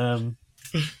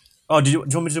 Do you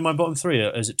want me to do my bottom three,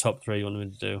 or is it top three you want me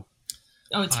to do?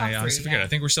 Oh, it's top three. I honestly forget. I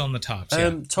think we're still in the tops.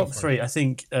 Top three. I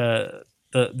think the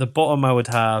bottom I would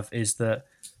have is that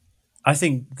I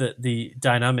think that the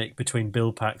dynamic between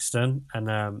Bill Paxton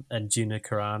and Gina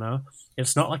Carano,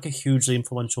 it's not like a hugely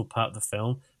influential part of the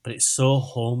film, but it's so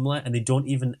homely, and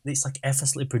it's like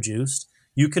effortlessly produced.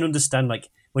 You can understand, like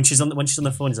when she's on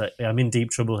the phone, he's like, I'm in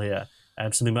deep trouble here.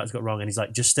 Something might have got wrong, and he's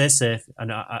like, just stay safe.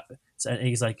 And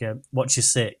he's like, watch your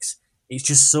six. It's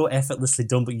just so effortlessly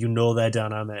done, but they're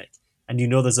dynamic, and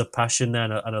there's a passion there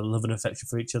and a love and affection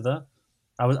for each other.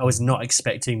 I was not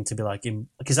expecting to be like him,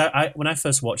 because I when I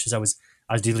first watched this, I was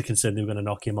deeply concerned they were going to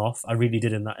knock him off. I really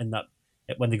did in that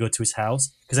when they go to his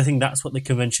house, because I think that's what the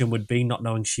convention would be, not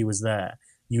knowing she was there,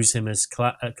 use him as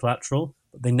collateral,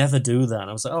 but they never do that. And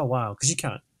I was like, oh wow, because you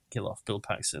can't kill off Bill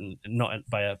Paxton, not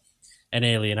by an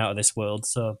alien out of this world.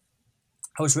 So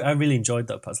I really enjoyed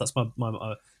that part. So that's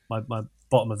my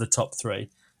bottom of the top three.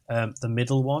 The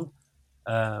middle one,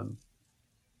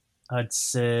 I'd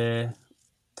say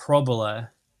probably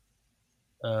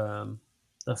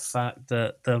the fact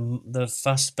that the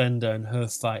Fassbender and her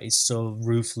fight is so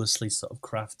ruthlessly sort of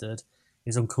crafted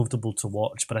is uncomfortable to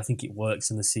watch, but I think it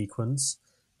works in the sequence.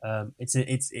 It's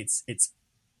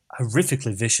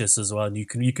horrifically vicious as well, and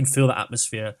you can feel that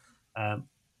atmosphere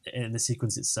in the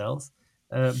sequence itself.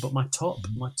 But my top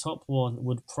one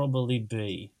would probably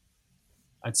be,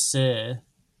 I'd say.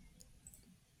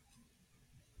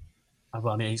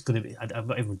 Well, I mean, it's going to be. I've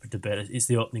not even debated. It's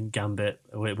the opening gambit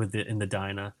in the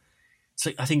diner.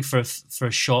 So I think for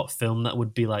a short film that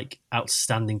would be like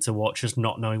outstanding to watch, just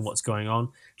not knowing what's going on.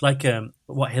 Like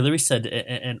what Hillary said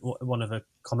in one of her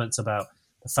comments about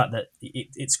the fact that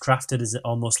it's crafted as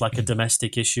almost like a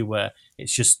domestic issue where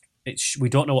we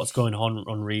don't know what's going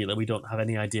on really. We don't have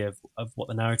any idea of what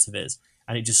the narrative is,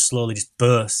 and it just slowly just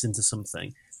bursts into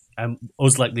something. And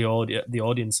us, like the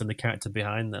audience and the character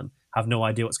behind them, have no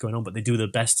idea what's going on, but they do their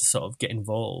best to sort of get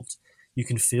involved. You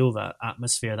can feel that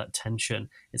atmosphere, that tension.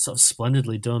 It's sort of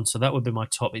splendidly done. So that would be my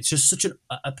top. It's just such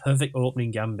a perfect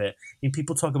opening gambit.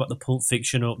 People talk about the Pulp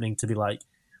Fiction opening to be like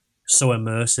so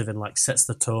immersive and like sets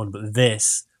the tone, but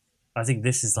I think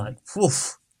this is like,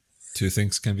 woof. Two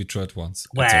things can be true at once.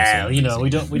 Well, we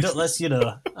don't. Let's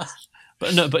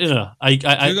But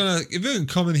if you're gonna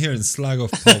come in here and slag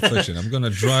off Pulp Fiction, I'm gonna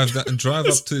drive up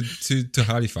to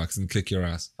Halifax and kick your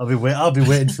ass. I'll be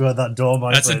waiting for you at that door,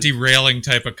 my That's friend. a derailing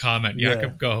type of comment.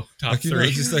 Jakob, go top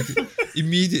three. Just like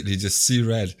immediately just see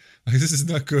red. Like, this is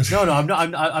not good. No, I'm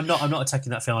not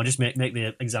attacking that film. I'll just make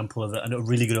the example of it. And a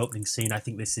really good opening scene. I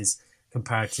think this is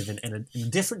comparative in a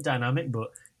different dynamic,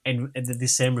 but in the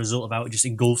same result of how it just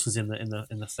engulfs us in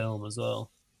the film as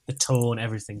well. The tone,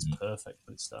 everything's perfect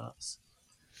when it starts.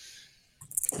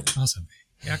 Awesome.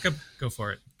 Jakob, go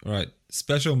for it. All right.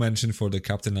 Special mention for the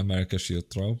Captain America shield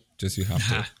throw. Just you have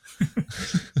to.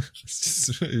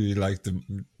 Just really like the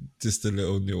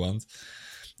little nuance.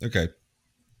 Okay.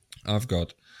 I've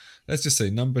got, let's just say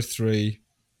number 3.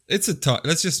 It's a tie.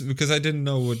 Let's just, because I didn't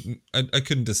know what, I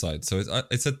couldn't decide. So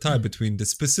it's a tie between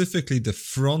specifically the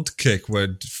front kick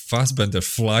where Fassbender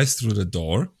flies through the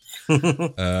door.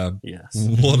 Yes.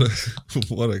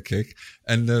 What a kick.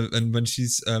 And when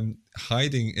she's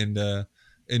hiding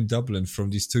in Dublin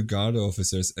from these 2 guard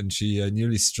officers, and she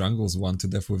nearly strangles one to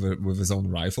death with his own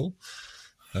rifle.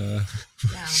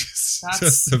 That's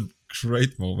just a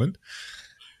great moment.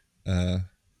 So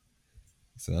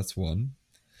that's one.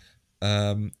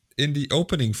 In the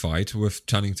opening fight with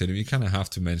Channing Tatum, you kind of have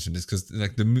to mention this because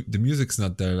like the music's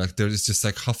not there. Like there is just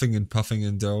like huffing and puffing,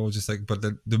 and they're all just like. But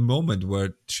the moment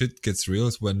where shit gets real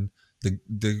is when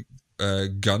the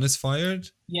gun is fired,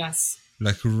 Yes.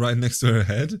 like right next to her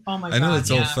head. Oh my god! I know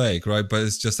it's all yeah. fake, right? But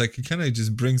it's just like it kind of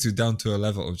just brings you down to a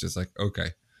level of just like, okay.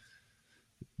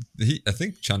 I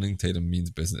think Channing Tatum means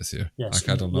business here. Yes. Like,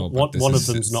 I don't know. But One of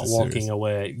them's not walking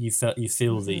away. You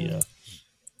feel the.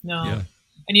 No. Yeah.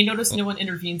 And you notice no one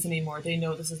intervenes anymore. They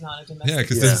know this is not a domestic. Yeah,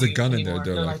 because dispute there's a gun in there.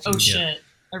 anymore. They're like, oh shit.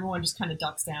 Everyone just kind of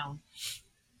ducks down.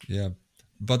 Yeah.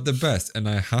 But the best, and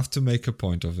I have to make a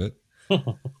point of it.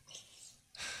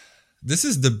 This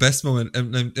is the best moment.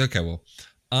 Okay, well,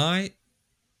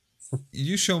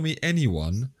 you show me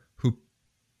anyone who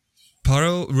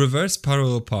reverse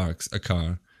parallel parks a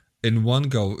car in one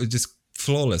go, just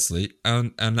flawlessly,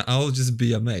 and I'll just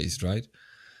be amazed, right?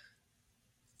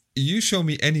 You show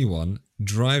me anyone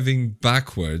driving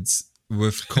backwards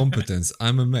with competence,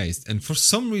 I'm amazed. And for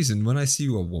some reason, when I see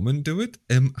a woman do it,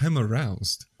 I'm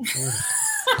aroused.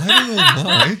 I don't know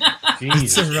why.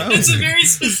 It's arousing. It's a very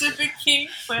specific kink,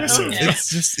 but okay. It's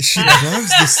just she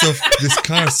drives this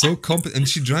car so competent, and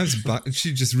she drives back, and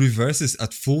she just reverses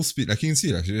at full speed. Like you can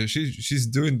see, like she's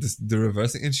doing the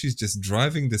reversing, and she's just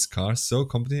driving this car so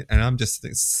competent. And I'm just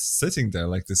sitting there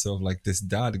like this, sort of like this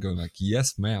dad going like,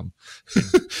 "Yes, ma'am."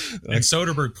 And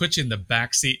Soderbergh puts you in the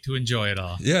back seat to enjoy it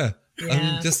all. Yeah. I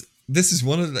mean, this is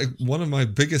one of my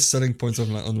biggest selling points on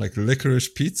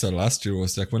Licorice Pizza last year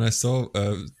was like when I saw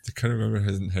I can't remember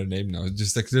her name now.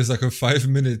 Just like there's like a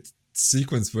 5-minute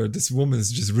sequence where this woman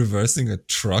is just reversing a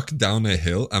truck down a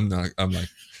hill.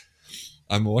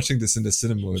 I'm watching this in the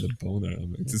cinema with a boner.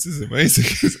 I'm like, this is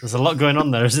amazing. There's a lot going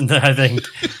on there, isn't there? I think.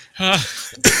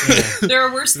 There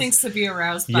are worse things to be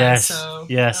aroused by. Yes, so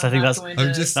yes. I think that's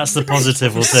the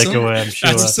positive we'll take away. I'm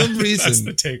sure. For some reason, that's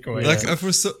the takeaway. Like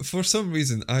for some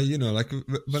reason, like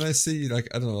when I see like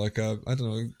I don't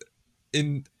know.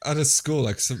 At a school,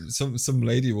 like some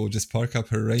lady will just park up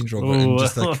her Range Rover and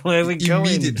just like where are we going?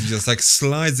 immediately just like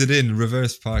slides it in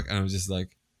reverse park, and I'm just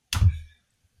like,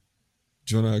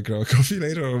 do you want to grab a coffee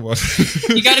later or what?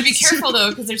 You got to be careful though,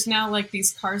 because there's now like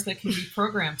these cars that can be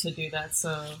programmed to do that.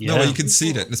 So no, but you can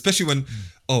see that, especially when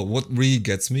what really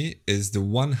gets me is the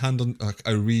one hand on. Like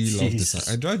I really love this.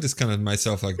 I drive this kind of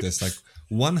myself like this, like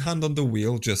one hand on the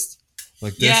wheel, just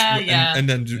like this, and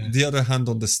then the other hand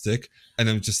on the stick, and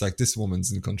I'm just like, this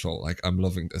woman's in control. Like I'm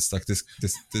loving this. Like this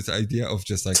idea of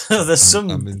just like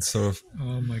I'm in sort of.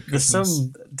 Oh my goodness. There's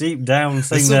some deep down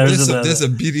thing there, isn't there? There's a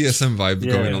BDSM vibe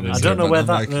going on. I don't know where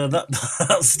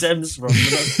that stems from.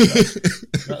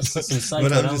 But that's some psychoanalysis.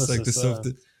 But I'm just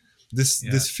like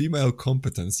this female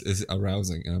competence is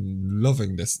arousing. I'm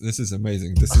loving this. This is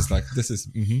amazing. This is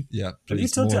yeah. Have you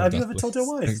ever told your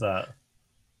wife that?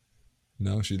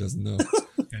 No, she doesn't know.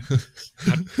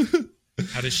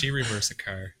 How does she reverse a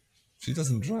car? She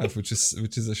doesn't drive, which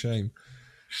is a shame.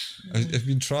 I've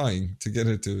been trying to get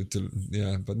her to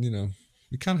but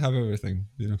we can't have everything.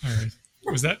 All right.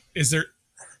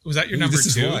 Was that your number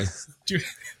two? Why.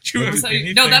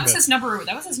 That was his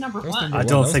number one. I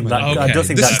don't think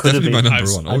that could have been my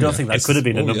number one. I don't think that could have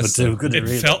been a number two.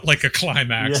 It felt like a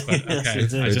climax, but okay,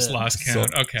 I just lost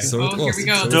count. Okay. Here we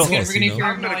go. We're gonna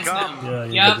hear him noise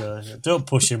now. Don't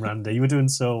push him, Randy. You were doing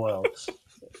so well.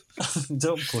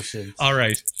 Don't push him. All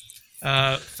right.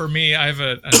 For me, I have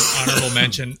an honorable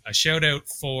mention, a shout out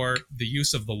for the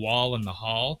use of the wall in the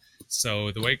hall.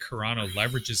 So the way Carano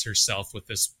leverages herself with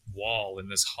this wall in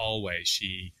this hallway,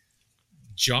 she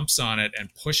jumps on it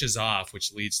and pushes off,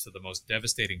 which leads to the most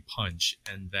devastating punch.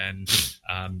 And then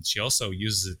she also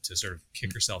uses it to sort of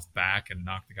kick herself back and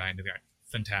knock the guy into the ground.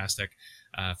 Fantastic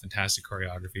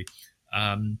choreography.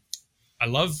 I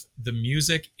love the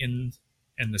music and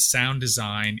the sound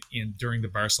design during the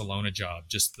Barcelona job.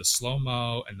 Just the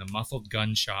slow-mo and the muffled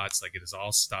gunshots, like it is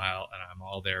all style, and I'm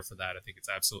all there for that. I think it's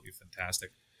absolutely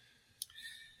fantastic.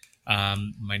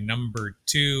 My number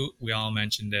two, we all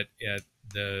mentioned it, at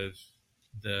the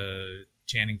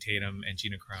Channing Tatum and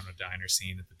Gina Carano diner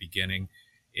scene at the beginning.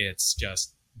 It's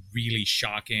just really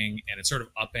shocking, and it sort of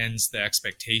upends the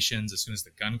expectations as soon as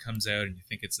the gun comes out, and you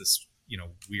think it's this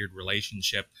weird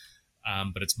relationship.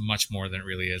 But it's much more than it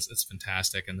really is. It's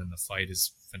fantastic, and then the fight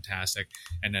is fantastic.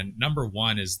 And then number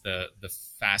one is the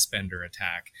Fassbender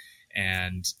attack,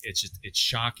 and it's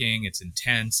shocking. It's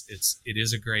intense. It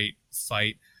is a great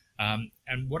fight. And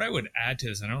what I would add to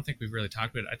this, and I don't think we've really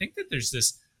talked about it, I think that there's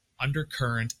this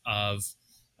undercurrent of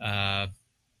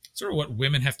sort of what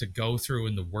women have to go through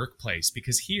in the workplace,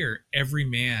 because here every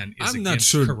man is. I'm not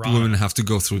sure Carano. Women have to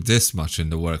go through this much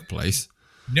in the workplace.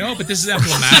 No, but this is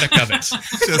emblematic of it.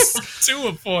 Just to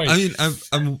a point. I mean,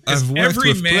 I've worked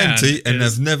with plenty, and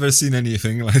I've never seen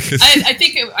anything like it. I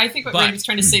think what Randy's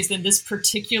trying to say is that this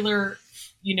particular,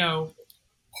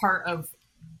 part of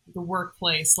the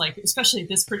workplace, like especially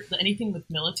anything with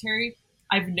military.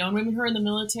 I've known women who are in the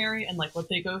military and like what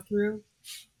they go through.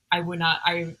 I would not.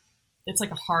 It's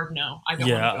like a hard no. I don't.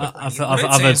 Yeah,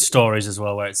 I've heard stories as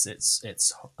well where it's.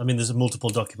 I mean, there's multiple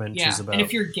documentaries about. And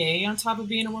if you're gay on top of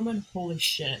being a woman, holy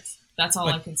shit. That's all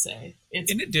I can say.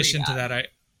 It's in addition to that,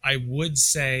 I would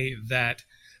say that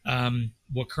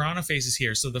what Carano faces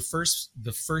here. So the first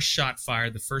shot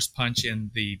fired, the first punch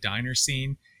in the diner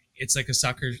scene, it's like a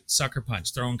sucker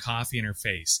punch, throwing coffee in her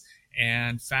face.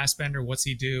 And Fassbender, what's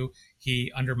he do?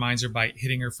 He undermines her by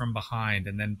hitting her from behind,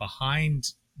 and then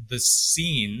behind the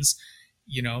scenes,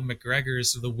 you know,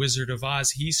 McGregor's the Wizard of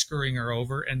Oz. He's screwing her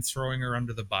over and throwing her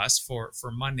under the bus for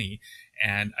money.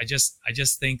 And I just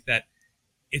think that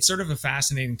it's sort of a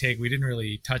fascinating take. We didn't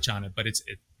really touch on it, but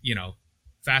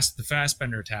the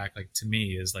Fassbender attack, like, to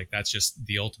me, is like, that's just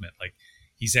the ultimate. Like,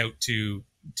 he's out to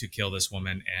kill this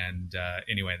woman, and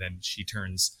anyway, then she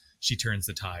turns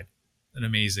the tide. An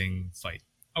amazing fight.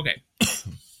 Okay,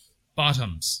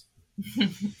 bottoms.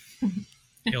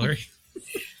 Hillary.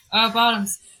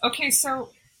 Bottoms.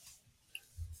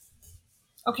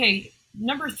 Okay,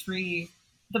 number 3,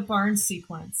 the barn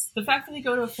sequence. The fact that they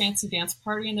go to a fancy dance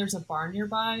party and there's a barn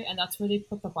nearby, and that's where they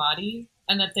put the body,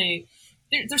 and that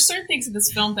there's certain things in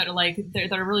this film that are like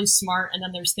that are really smart, and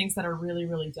then there's things that are really,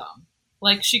 really dumb.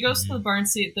 Like, she goes to the barn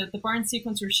the barn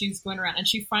sequence where she's going around and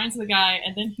she finds the guy,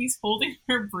 and then he's holding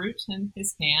her brooch in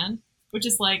his hand, which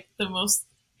is like the most,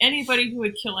 anybody who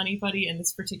would kill anybody in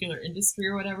this particular industry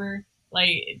or whatever.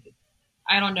 Like,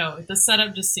 I don't know. The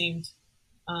setup just seemed.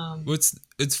 Well,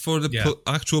 it's for the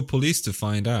actual police to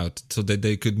find out, so that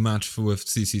they could match with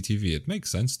CCTV. It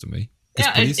makes sense to me.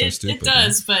 Yeah, it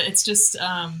does, but it's just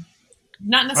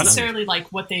not necessarily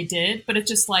like what they did, but it's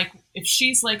just like if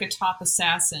she's like a top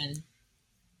assassin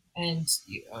and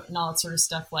all that sort of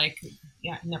stuff. Like,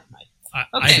 yeah, never mind.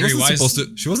 I agree.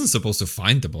 She wasn't supposed to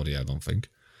find the body, I don't think.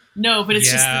 No, but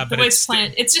it's just the way it's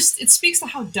planned. It speaks to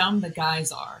how dumb the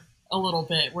guys are a little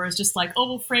bit, where it's just like, oh,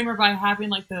 we'll frame her by having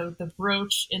like the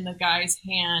brooch in the guy's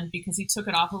hand because he took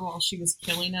it off her while she was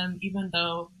killing him, even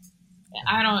though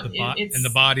I don't. And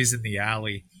the body's in the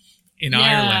alley in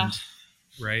Ireland,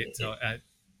 right?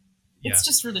 It's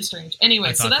just really strange.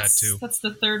 Anyway, so that's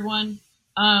the third one.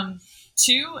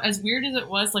 2, as weird as it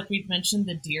was, like we'd mentioned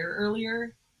the deer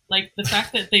earlier, like the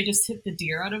fact that they just hit the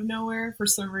deer out of nowhere for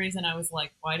some reason, I was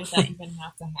like, why did that even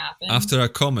have to happen? After a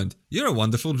comment, "You're a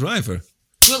wonderful driver."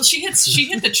 Well, she hit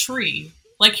the tree.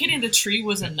 Like, hitting the tree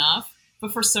was enough,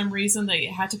 but for some reason they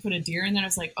had to put a deer in there. I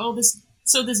was like, oh, this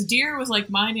deer was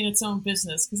like minding its own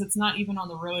business because it's not even on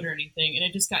the road or anything, and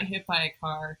it just got hit by a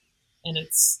car, and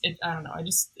I don't know.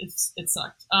 It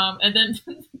sucked. And then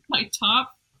my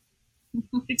top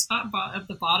of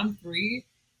the bottom 3,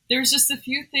 there's just a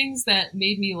few things that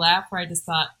made me laugh where I just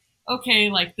thought, okay,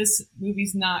 like, this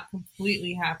movie's not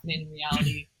completely happening in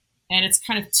reality. And it's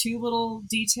kind of 2 little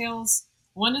details.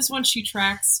 One is when she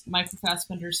tracks Michael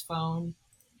Fassbender's phone,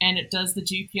 and it does the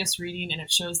GPS reading, and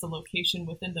it shows the location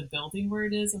within the building where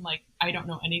it is. And, like, I don't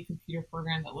know any computer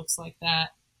program that looks like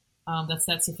that. That's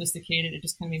that sophisticated. It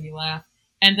just kind of made me laugh.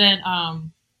 And then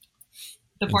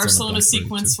the Barcelona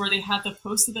sequence where they had the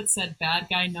poster that said "Bad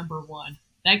Guy Number 1."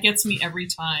 That gets me every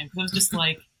time, because I was just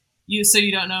like, you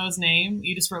don't know his name?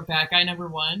 You just wrote "Bad Guy Number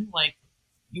 1"? Like,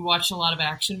 you watch a lot of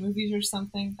action movies or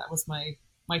something? That was my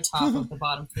top of the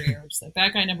bottom 3. I was just like,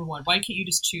 "Bad Guy Number 1." Why can't you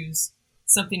just choose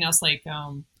something else like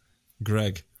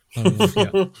Greg?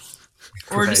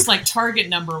 Or just like Target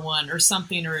Number 1 or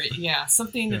something, or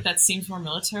something that seems more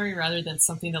military rather than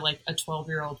something that like a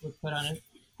 12-year-old would put on a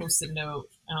Post-it note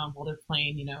while they're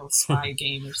playing, spy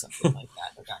game or something like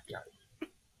that in their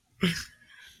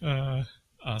backyard.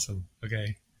 Awesome.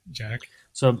 Okay, Jack.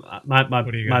 So my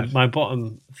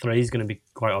bottom 3 is going to be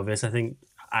quite obvious. I think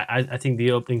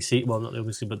the opening scene, well, not the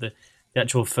opening scene, but the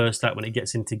actual first act when it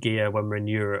gets into gear when we're in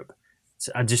Europe.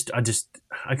 So I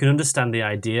can understand the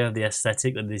idea of the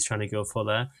aesthetic that he's trying to go for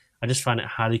there. I just find it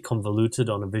highly convoluted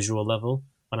on a visual level,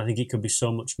 and I think it could be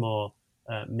so much more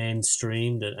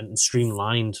mainstreamed and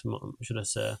streamlined, should I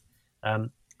say.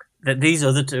 That these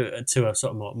other two are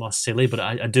sort of more silly, but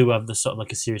I do have the sort of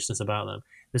like a seriousness about them.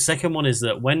 The second one is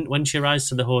that when she arrives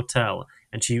to the hotel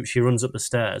and she runs up the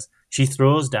stairs, she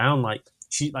throws down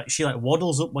she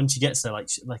waddles up when she gets there,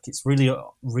 like it's really,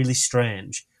 really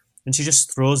strange, and she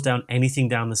just throws down anything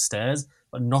down the stairs,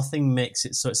 but nothing makes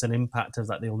it so it's an impact of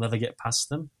like they'll never get past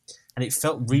them. And it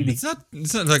felt really. It's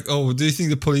not like, oh, do you think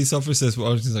the police officers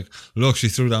were like, look, she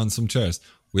threw down some chairs,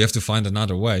 we have to find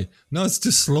another way? No, it's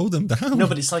to slow them down. No,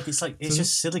 but it's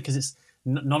just silly because it's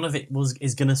none of it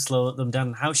is going to slow them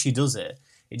down. How she does it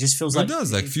It just feels Well, like it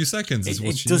does. Like a few seconds is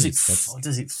what she does. needs.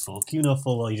 Does it fuck? You know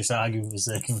full well you're just arguing for the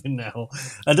sake of it now.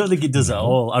 I don't think it does at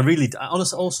all. Honestly,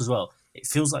 also as well, it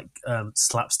feels like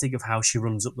slapstick of how she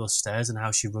runs up those stairs and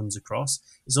how she runs across.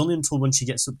 It's only until when she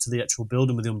gets up to the actual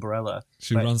building with the umbrella.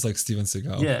 She runs like Steven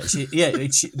Seagal. Yeah,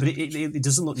 but it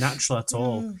doesn't look natural at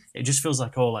all. It just feels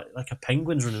like like a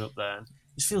penguin's running up there.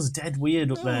 It just feels dead weird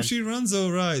up there. She runs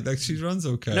all right. Like she runs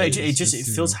okay. No, it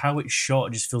feels how it's shot.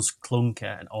 It just feels clunky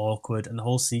and awkward, and the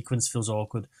whole sequence feels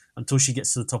awkward until she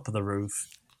gets to the top of the roof.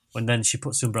 When then she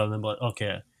puts the umbrella and I'm like,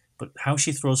 okay. But how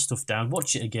she throws stuff down,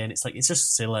 watch it again. It's like it's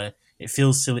just silly. It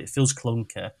feels silly. It feels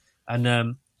clunky.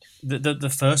 And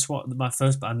the first one, my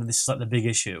first band, and this is like the big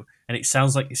issue. And it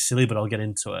sounds like it's silly, but I'll get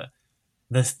into it.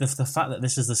 The fact that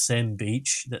this is the same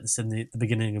beach that's in the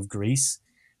beginning of Grease,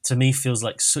 to me feels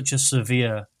like such a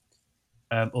severe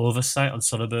oversight on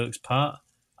Soderbergh's part.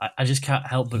 I just can't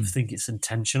help but think it's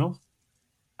intentional,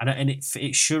 and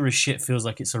it sure as shit feels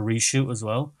like it's a reshoot as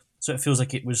well. So it feels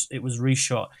like it was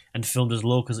reshot and filmed as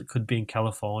local as it could be in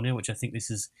California, which I think this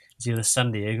is either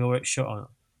San Diego where it's shot or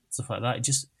stuff like that.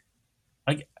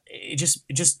 It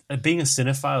just being a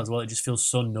cinephile as well, it just feels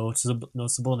so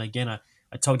noticeable. And again, I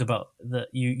talked about that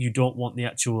you don't want the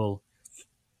actual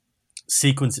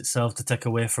sequence itself to take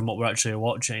away from what we're actually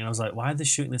watching. And I was like, why are they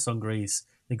shooting this on Greece?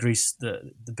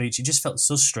 The beach. It just felt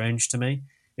so strange to me.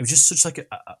 It was just such like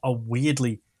a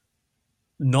weirdly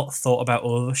not thought about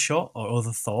overshot or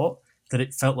overthought that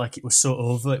it felt like it was so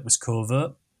over. It was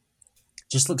covert.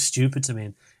 It just looked stupid to me.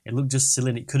 And it looked just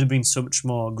silly. And it could have been so much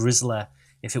more grisly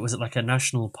if it was at like a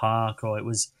national park or it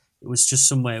was just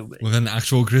somewhere with an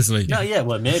actual grizzly. No, yeah,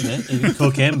 well maybe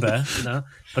cocaine bear, you know.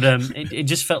 But it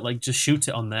just felt like just shoot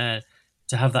it on there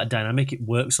to have that dynamic. It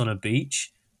works on a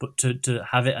beach, but to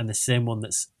have it on the same one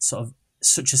that's sort of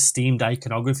such a steamed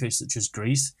iconography such as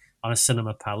Grease on a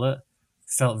cinema palette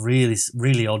felt really,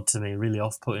 really odd to me, really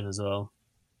off-putting as well.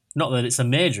 Not that it's a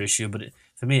major issue, but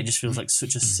for me it just feels like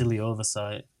such a silly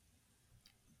oversight.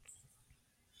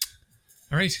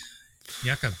 All right,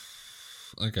 Jakob.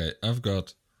 Okay, I've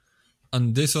got a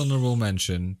dishonorable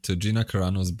mention to Gina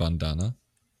Carano's bandana.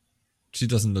 She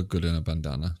doesn't look good in a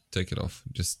bandana. Take it off.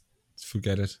 Just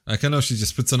forget it. I know she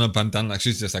just puts on a bandana like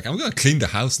she's just like, I'm going to clean the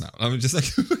house now. I'm just like...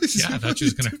 I thought she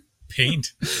was going to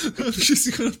paint.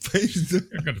 She's going to paint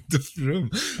the room.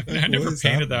 I never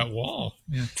painted that wall.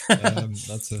 Yeah.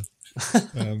 That's a...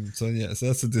 so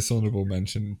that's a dishonorable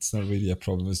mention. It's not really a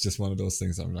problem. It's just one of those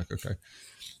things I'm like, okay.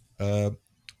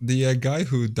 The guy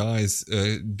who dies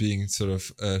being sort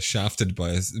of shafted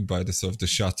by the sort of the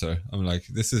shutter. I'm like,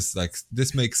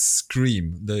 this makes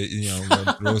Scream, the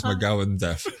Rose McGowan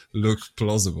death, look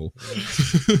plausible.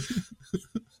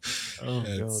 Oh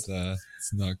God,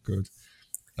 it's not good.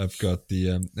 I've got the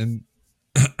and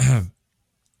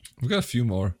we've got a few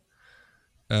more.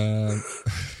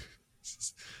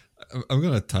 I'm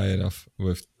gonna tie it off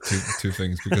with two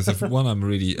things because of one I'm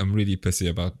really pissy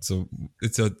about. So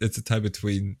it's a tie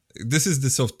between. This is the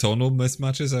sort of tonal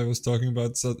mismatches I was talking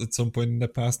about at some point in the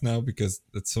past now because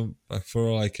it's so for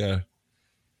all I care,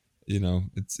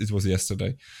 it was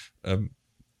yesterday.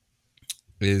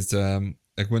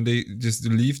 Like when they just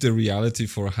leave the reality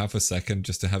for half a second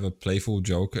just to have a playful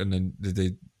joke and then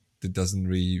it doesn't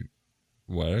really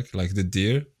work. Like the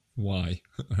deer, why?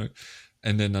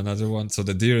 And then another one. So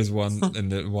the deer is one,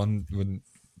 and the one when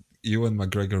Ewan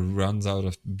McGregor runs out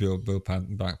of Bill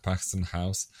Paxton's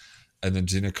house, and then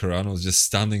Gina Carano is just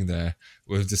standing there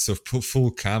with this sort of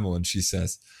full camo, and she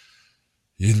says,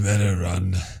 "You'd better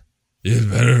run. You'd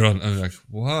better run." I'm like,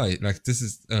 why? Like this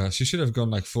is. She should have gone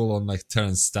like full on like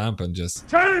Terrence Stamp and just.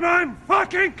 Tell him I'm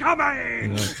fucking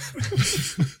coming.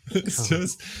 It's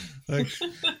just like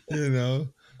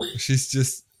she's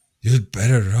just. You'd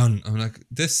better run. I'm like,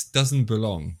 this doesn't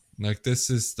belong. Like,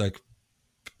 this is like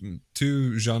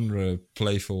too genre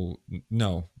playful.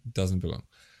 No, it doesn't belong.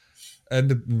 And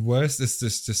the worst is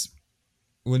just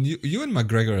when Ewan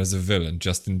McGregor as a villain,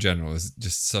 just in general, is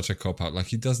just such a cop out. Like,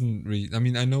 he doesn't really. I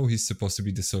mean, I know he's supposed to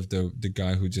be the sort of the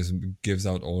guy who just gives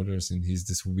out orders, and he's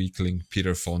this weakling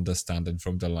Peter Fonda standing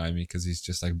from the Limey because he's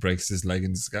just like breaks his leg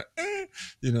and just got,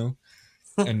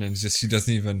 and then just she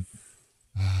doesn't even.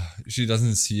 She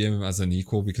doesn't see him as an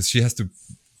equal because she has to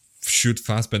shoot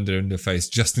Fassbender in the face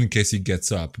just in case he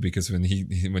gets up because when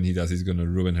he does, he's going to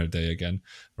ruin her day again,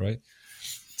 right?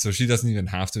 So she doesn't even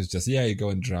have to. It's just, you go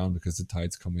and drown because the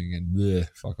tide's coming in. Blech,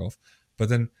 fuck off. But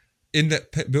then in the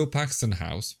Bill Paxton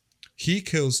house, he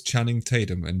kills Channing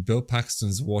Tatum and Bill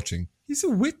Paxton's watching. He's a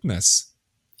witness.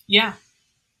 Yeah.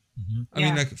 I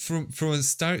mean, like from a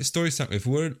story standpoint, if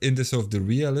we're in the sort of the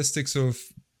realistic sort of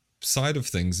side of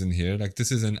things in here. Like,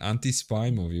 this is an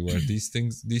anti-spy movie where these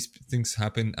things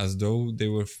happen as though they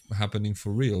were happening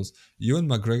for reals. Ewan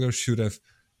McGregor should have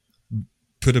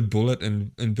put a bullet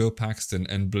in Bill Paxton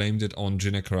and blamed it on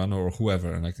Gina Carano or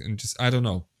whoever, and just I don't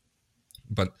know.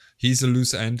 But he's a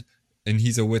loose end, and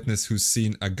he's a witness who's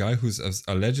seen a guy who's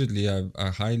allegedly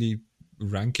a highly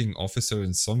ranking officer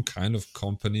in some kind of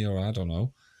company, or I don't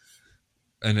know.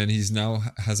 And then he's now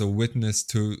has a witness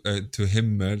to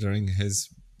him murdering his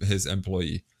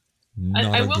employee.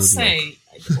 I will say,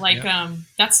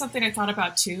 that's something I thought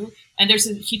about too. And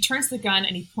he turns the gun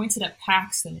and he points it at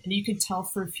Paxton, and you can tell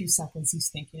for a few seconds he's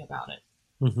thinking about it.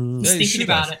 Mm-hmm. He's thinking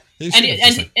about it,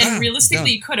 and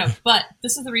realistically, he could have. But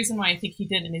this is the reason why I think he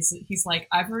didn't. He's like,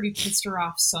 I've already pissed her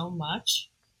off so much.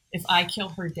 If I kill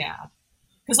her dad,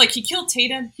 because like he killed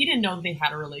Tatum, he didn't know they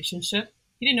had a relationship.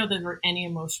 He didn't know there were any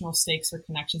emotional stakes or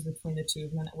connections between the two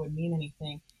of them that would mean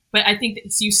anything. But I think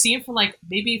that, so you see him for like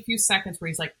maybe a few seconds where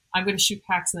he's like, I'm going to shoot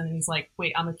Paxton. And he's like,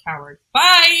 wait, I'm a coward.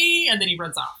 Bye. And then he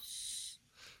runs off.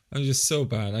 I'm just so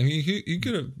bad. I mean, you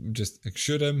could have just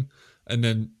shoot him, and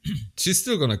then she's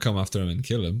still going to come after him and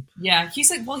kill him. Yeah. He's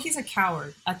a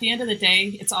coward. At the end of the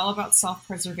day, it's all about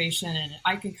self-preservation. And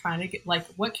I can kind of get like,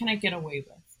 what can I get away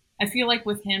with? I feel like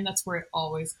with him, that's where it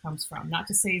always comes from. Not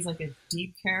to say he's like a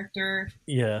deep character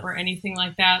or anything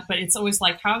like that, but it's always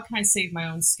like, how can I save my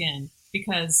own skin?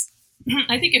 Because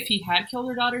I think if he had killed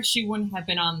her daughter, she wouldn't have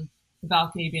been on the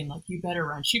balcony being like, you better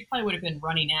run. She probably would have been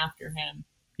running after him.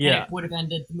 Yeah. And it would have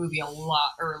ended the movie a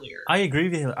lot earlier. I agree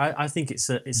with you. I think it's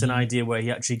an idea where he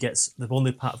actually gets the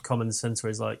only part of common sense where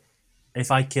he's like,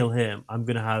 if I kill him, I'm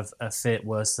going to have a fate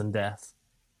worse than death.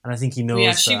 And I think he knows that.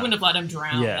 Yeah, she wouldn't have let him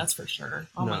drown, that's for sure.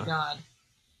 Oh my God.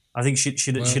 I think she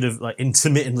should have like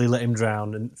intermittently let him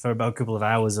drown and for about a couple of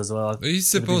hours as well. He's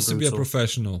supposed to be a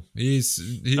professional. He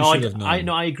should have known.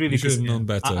 I agree with you. He should have known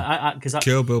better.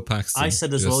 Kill Bill Paxton. I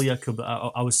said as well, Jakob, that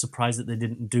I was surprised that they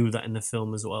didn't do that in the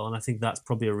film as well, and I think that's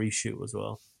probably a reshoot as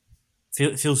well.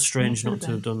 It feels strange not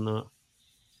to have done that.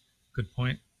 Good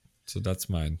point. So that's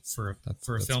mine. For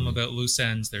a film about loose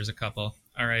ends, there's a couple.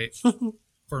 All right.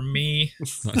 For me,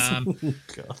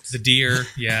 the deer,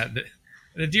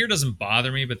 the deer doesn't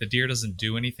bother me, but the deer doesn't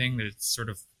do anything. It's sort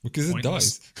of because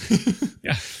pointless. It dies.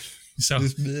 Yeah, so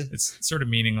it's sort of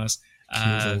meaningless.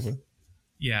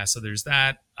 Yeah, so there's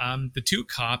that. The two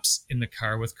cops in the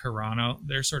car with Carano,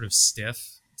 they're sort of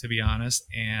stiff, to be honest.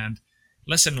 And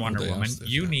listen, Wonder Woman,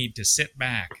 you need to sit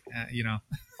back.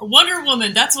 Wonder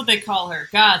Woman, that's what they call her.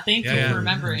 God, thank you for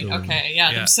remembering. Okay,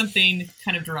 there's something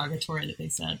kind of derogatory that they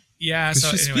said. Yeah, so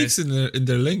she speaks in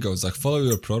their lingo. It's like, follow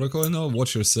your protocol,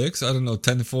 watch your 6. I don't know,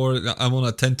 10-4. I'm on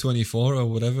a 10-24 or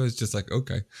whatever. It's just like,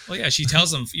 okay. Well, yeah, she tells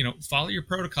them, follow your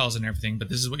protocols and everything, but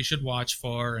this is what you should watch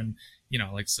for. And,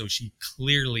 so she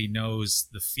clearly knows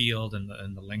the field and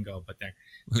the lingo, but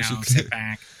sit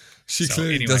back. She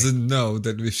clearly doesn't know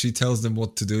that if she tells them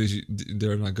what to do,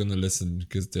 they're not going to listen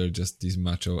because they're just these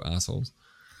macho assholes.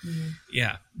 Mm-hmm.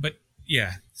 Yeah, but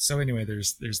yeah. So anyway,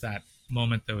 there's that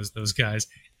moment, those guys.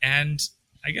 And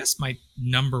I guess my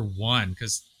number one,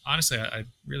 because honestly, I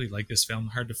really like this film.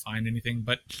 Hard to find anything,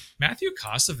 but Matthew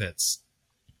Kassovitz,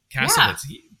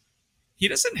 he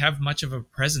doesn't have much of a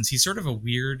presence. He's sort of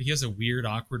he has a weird,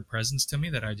 awkward presence to me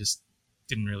that I just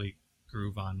didn't really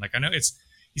groove on. Like, I know he's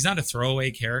not a throwaway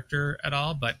character at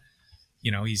all, but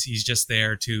he's just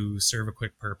there to serve a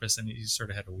quick purpose, and he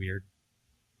sort of had a weird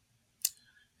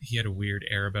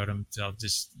air about him. So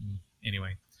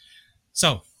anyway.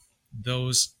 So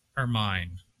those are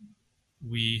mine.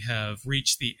 We have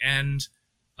reached the end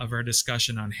of our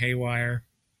discussion on Haywire.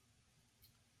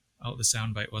 Oh, the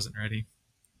soundbite wasn't ready.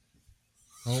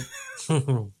 Oh,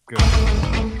 good.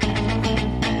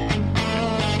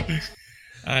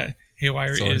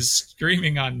 Haywire is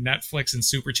streaming on Netflix and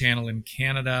Super Channel in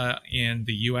Canada. In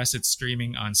the US, it's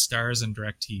streaming on Stars and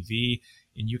DirecTV.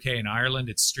 In UK and Ireland,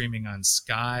 it's streaming on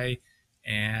Sky,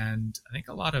 and I think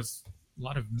a lot of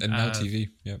and Now TV.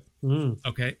 Yep.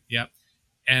 Okay. Yep.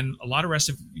 And a lot of rest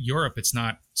of Europe, it's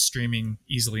not streaming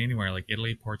easily anywhere. Like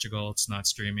Italy, Portugal, it's not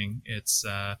streaming. It's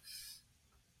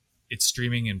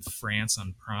streaming in France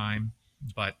on Prime.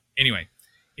 But anyway,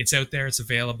 it's out there. It's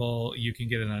available. You can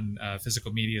get it on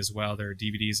physical media as well. There are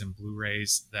DVDs and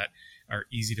Blu-rays that are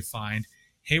easy to find.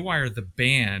 Haywire, the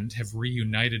band, have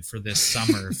reunited for this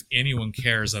summer. If anyone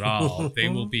cares at all, they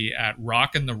will be at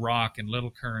Rockin' the Rock in Little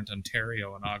Current,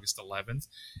 Ontario on August 11th,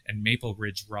 and Maple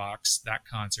Ridge Rocks, that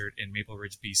concert in Maple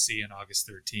Ridge, BC on August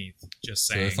 13th. Just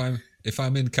saying. So if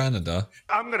I'm in Canada,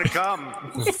 I'm gonna come.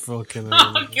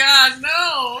 Oh God,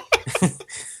 no!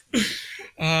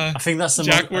 I think that's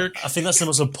the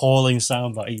most appalling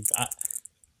sound that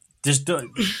Just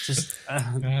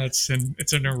it's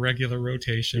an irregular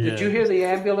rotation. Did you hear the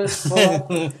ambulance pull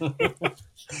up?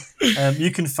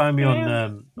 You can find me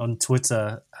on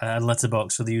Twitter and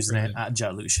Letterboxd with the username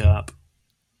 @JackLukeSharp.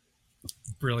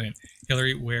 Brilliant.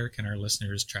 Hillary, where can our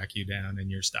listeners track you down and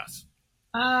your stuff?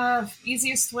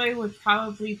 Easiest way would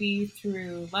probably be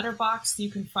through Letterboxd.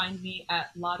 You can find me at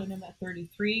Laudanum at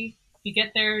 33. If you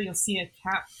get there, you'll see a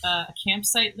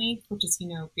campsite link, which is,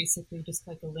 basically just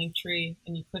like a link tree,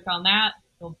 and you click on that,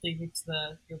 it'll lead you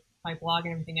to my blog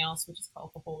and everything else, which is called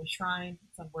The Holy Shrine.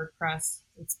 It's on WordPress.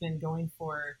 It's been going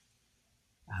for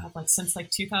since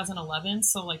 2011,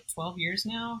 so 12 years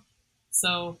now.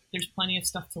 So there's plenty of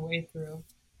stuff to wade through.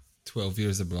 12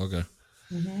 years a blogger.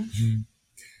 Mm-hmm.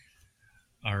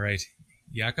 All right,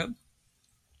 Jakob?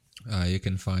 You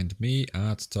can find me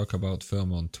at Talk About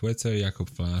Film on Twitter, Jakob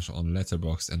Flash on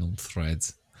Letterboxd and on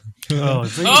Threads. I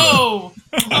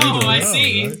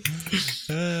see. Right?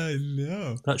 I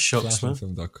know. That shocks me.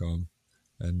 FlashOnFilm.com.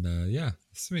 And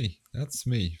it's me. That's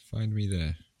me. Find me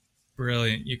there.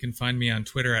 Brilliant. You can find me on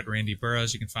Twitter at Randy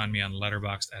Burrows. You can find me on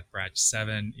Letterboxd at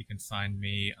Bratch7. You can find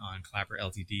me on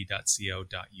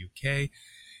clapperltd.co.uk.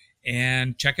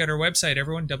 And check out our website,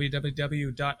 everyone,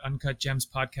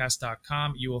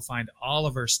 www.uncutgemspodcast.com. You will find all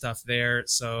of our stuff there.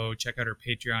 So check out our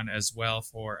Patreon as well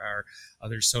for our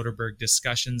other Soderbergh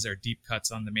discussions, our deep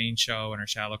cuts on the main show, and our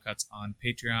shallow cuts on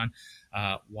Patreon.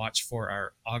 Watch for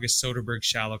our August Soderbergh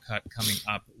shallow cut coming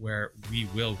up, where we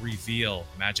will reveal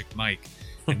Magic Mike.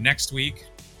 And next week,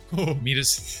 meet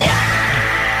us.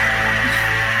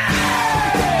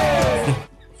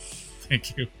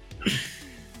 Thank you.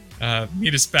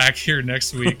 Meet us back here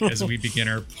next week as we begin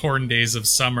our porn days of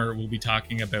summer. We'll be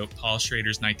talking about Paul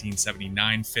Schrader's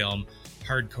 1979 film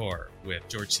Hardcore with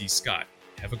George C. Scott.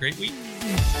 Have a great week.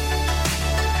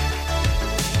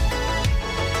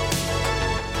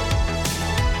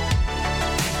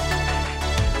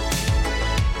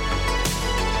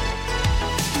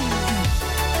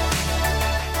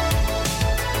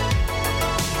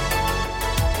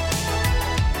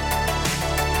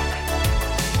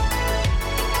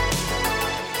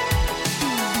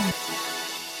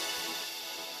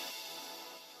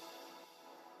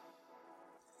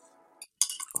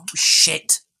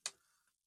 Shit.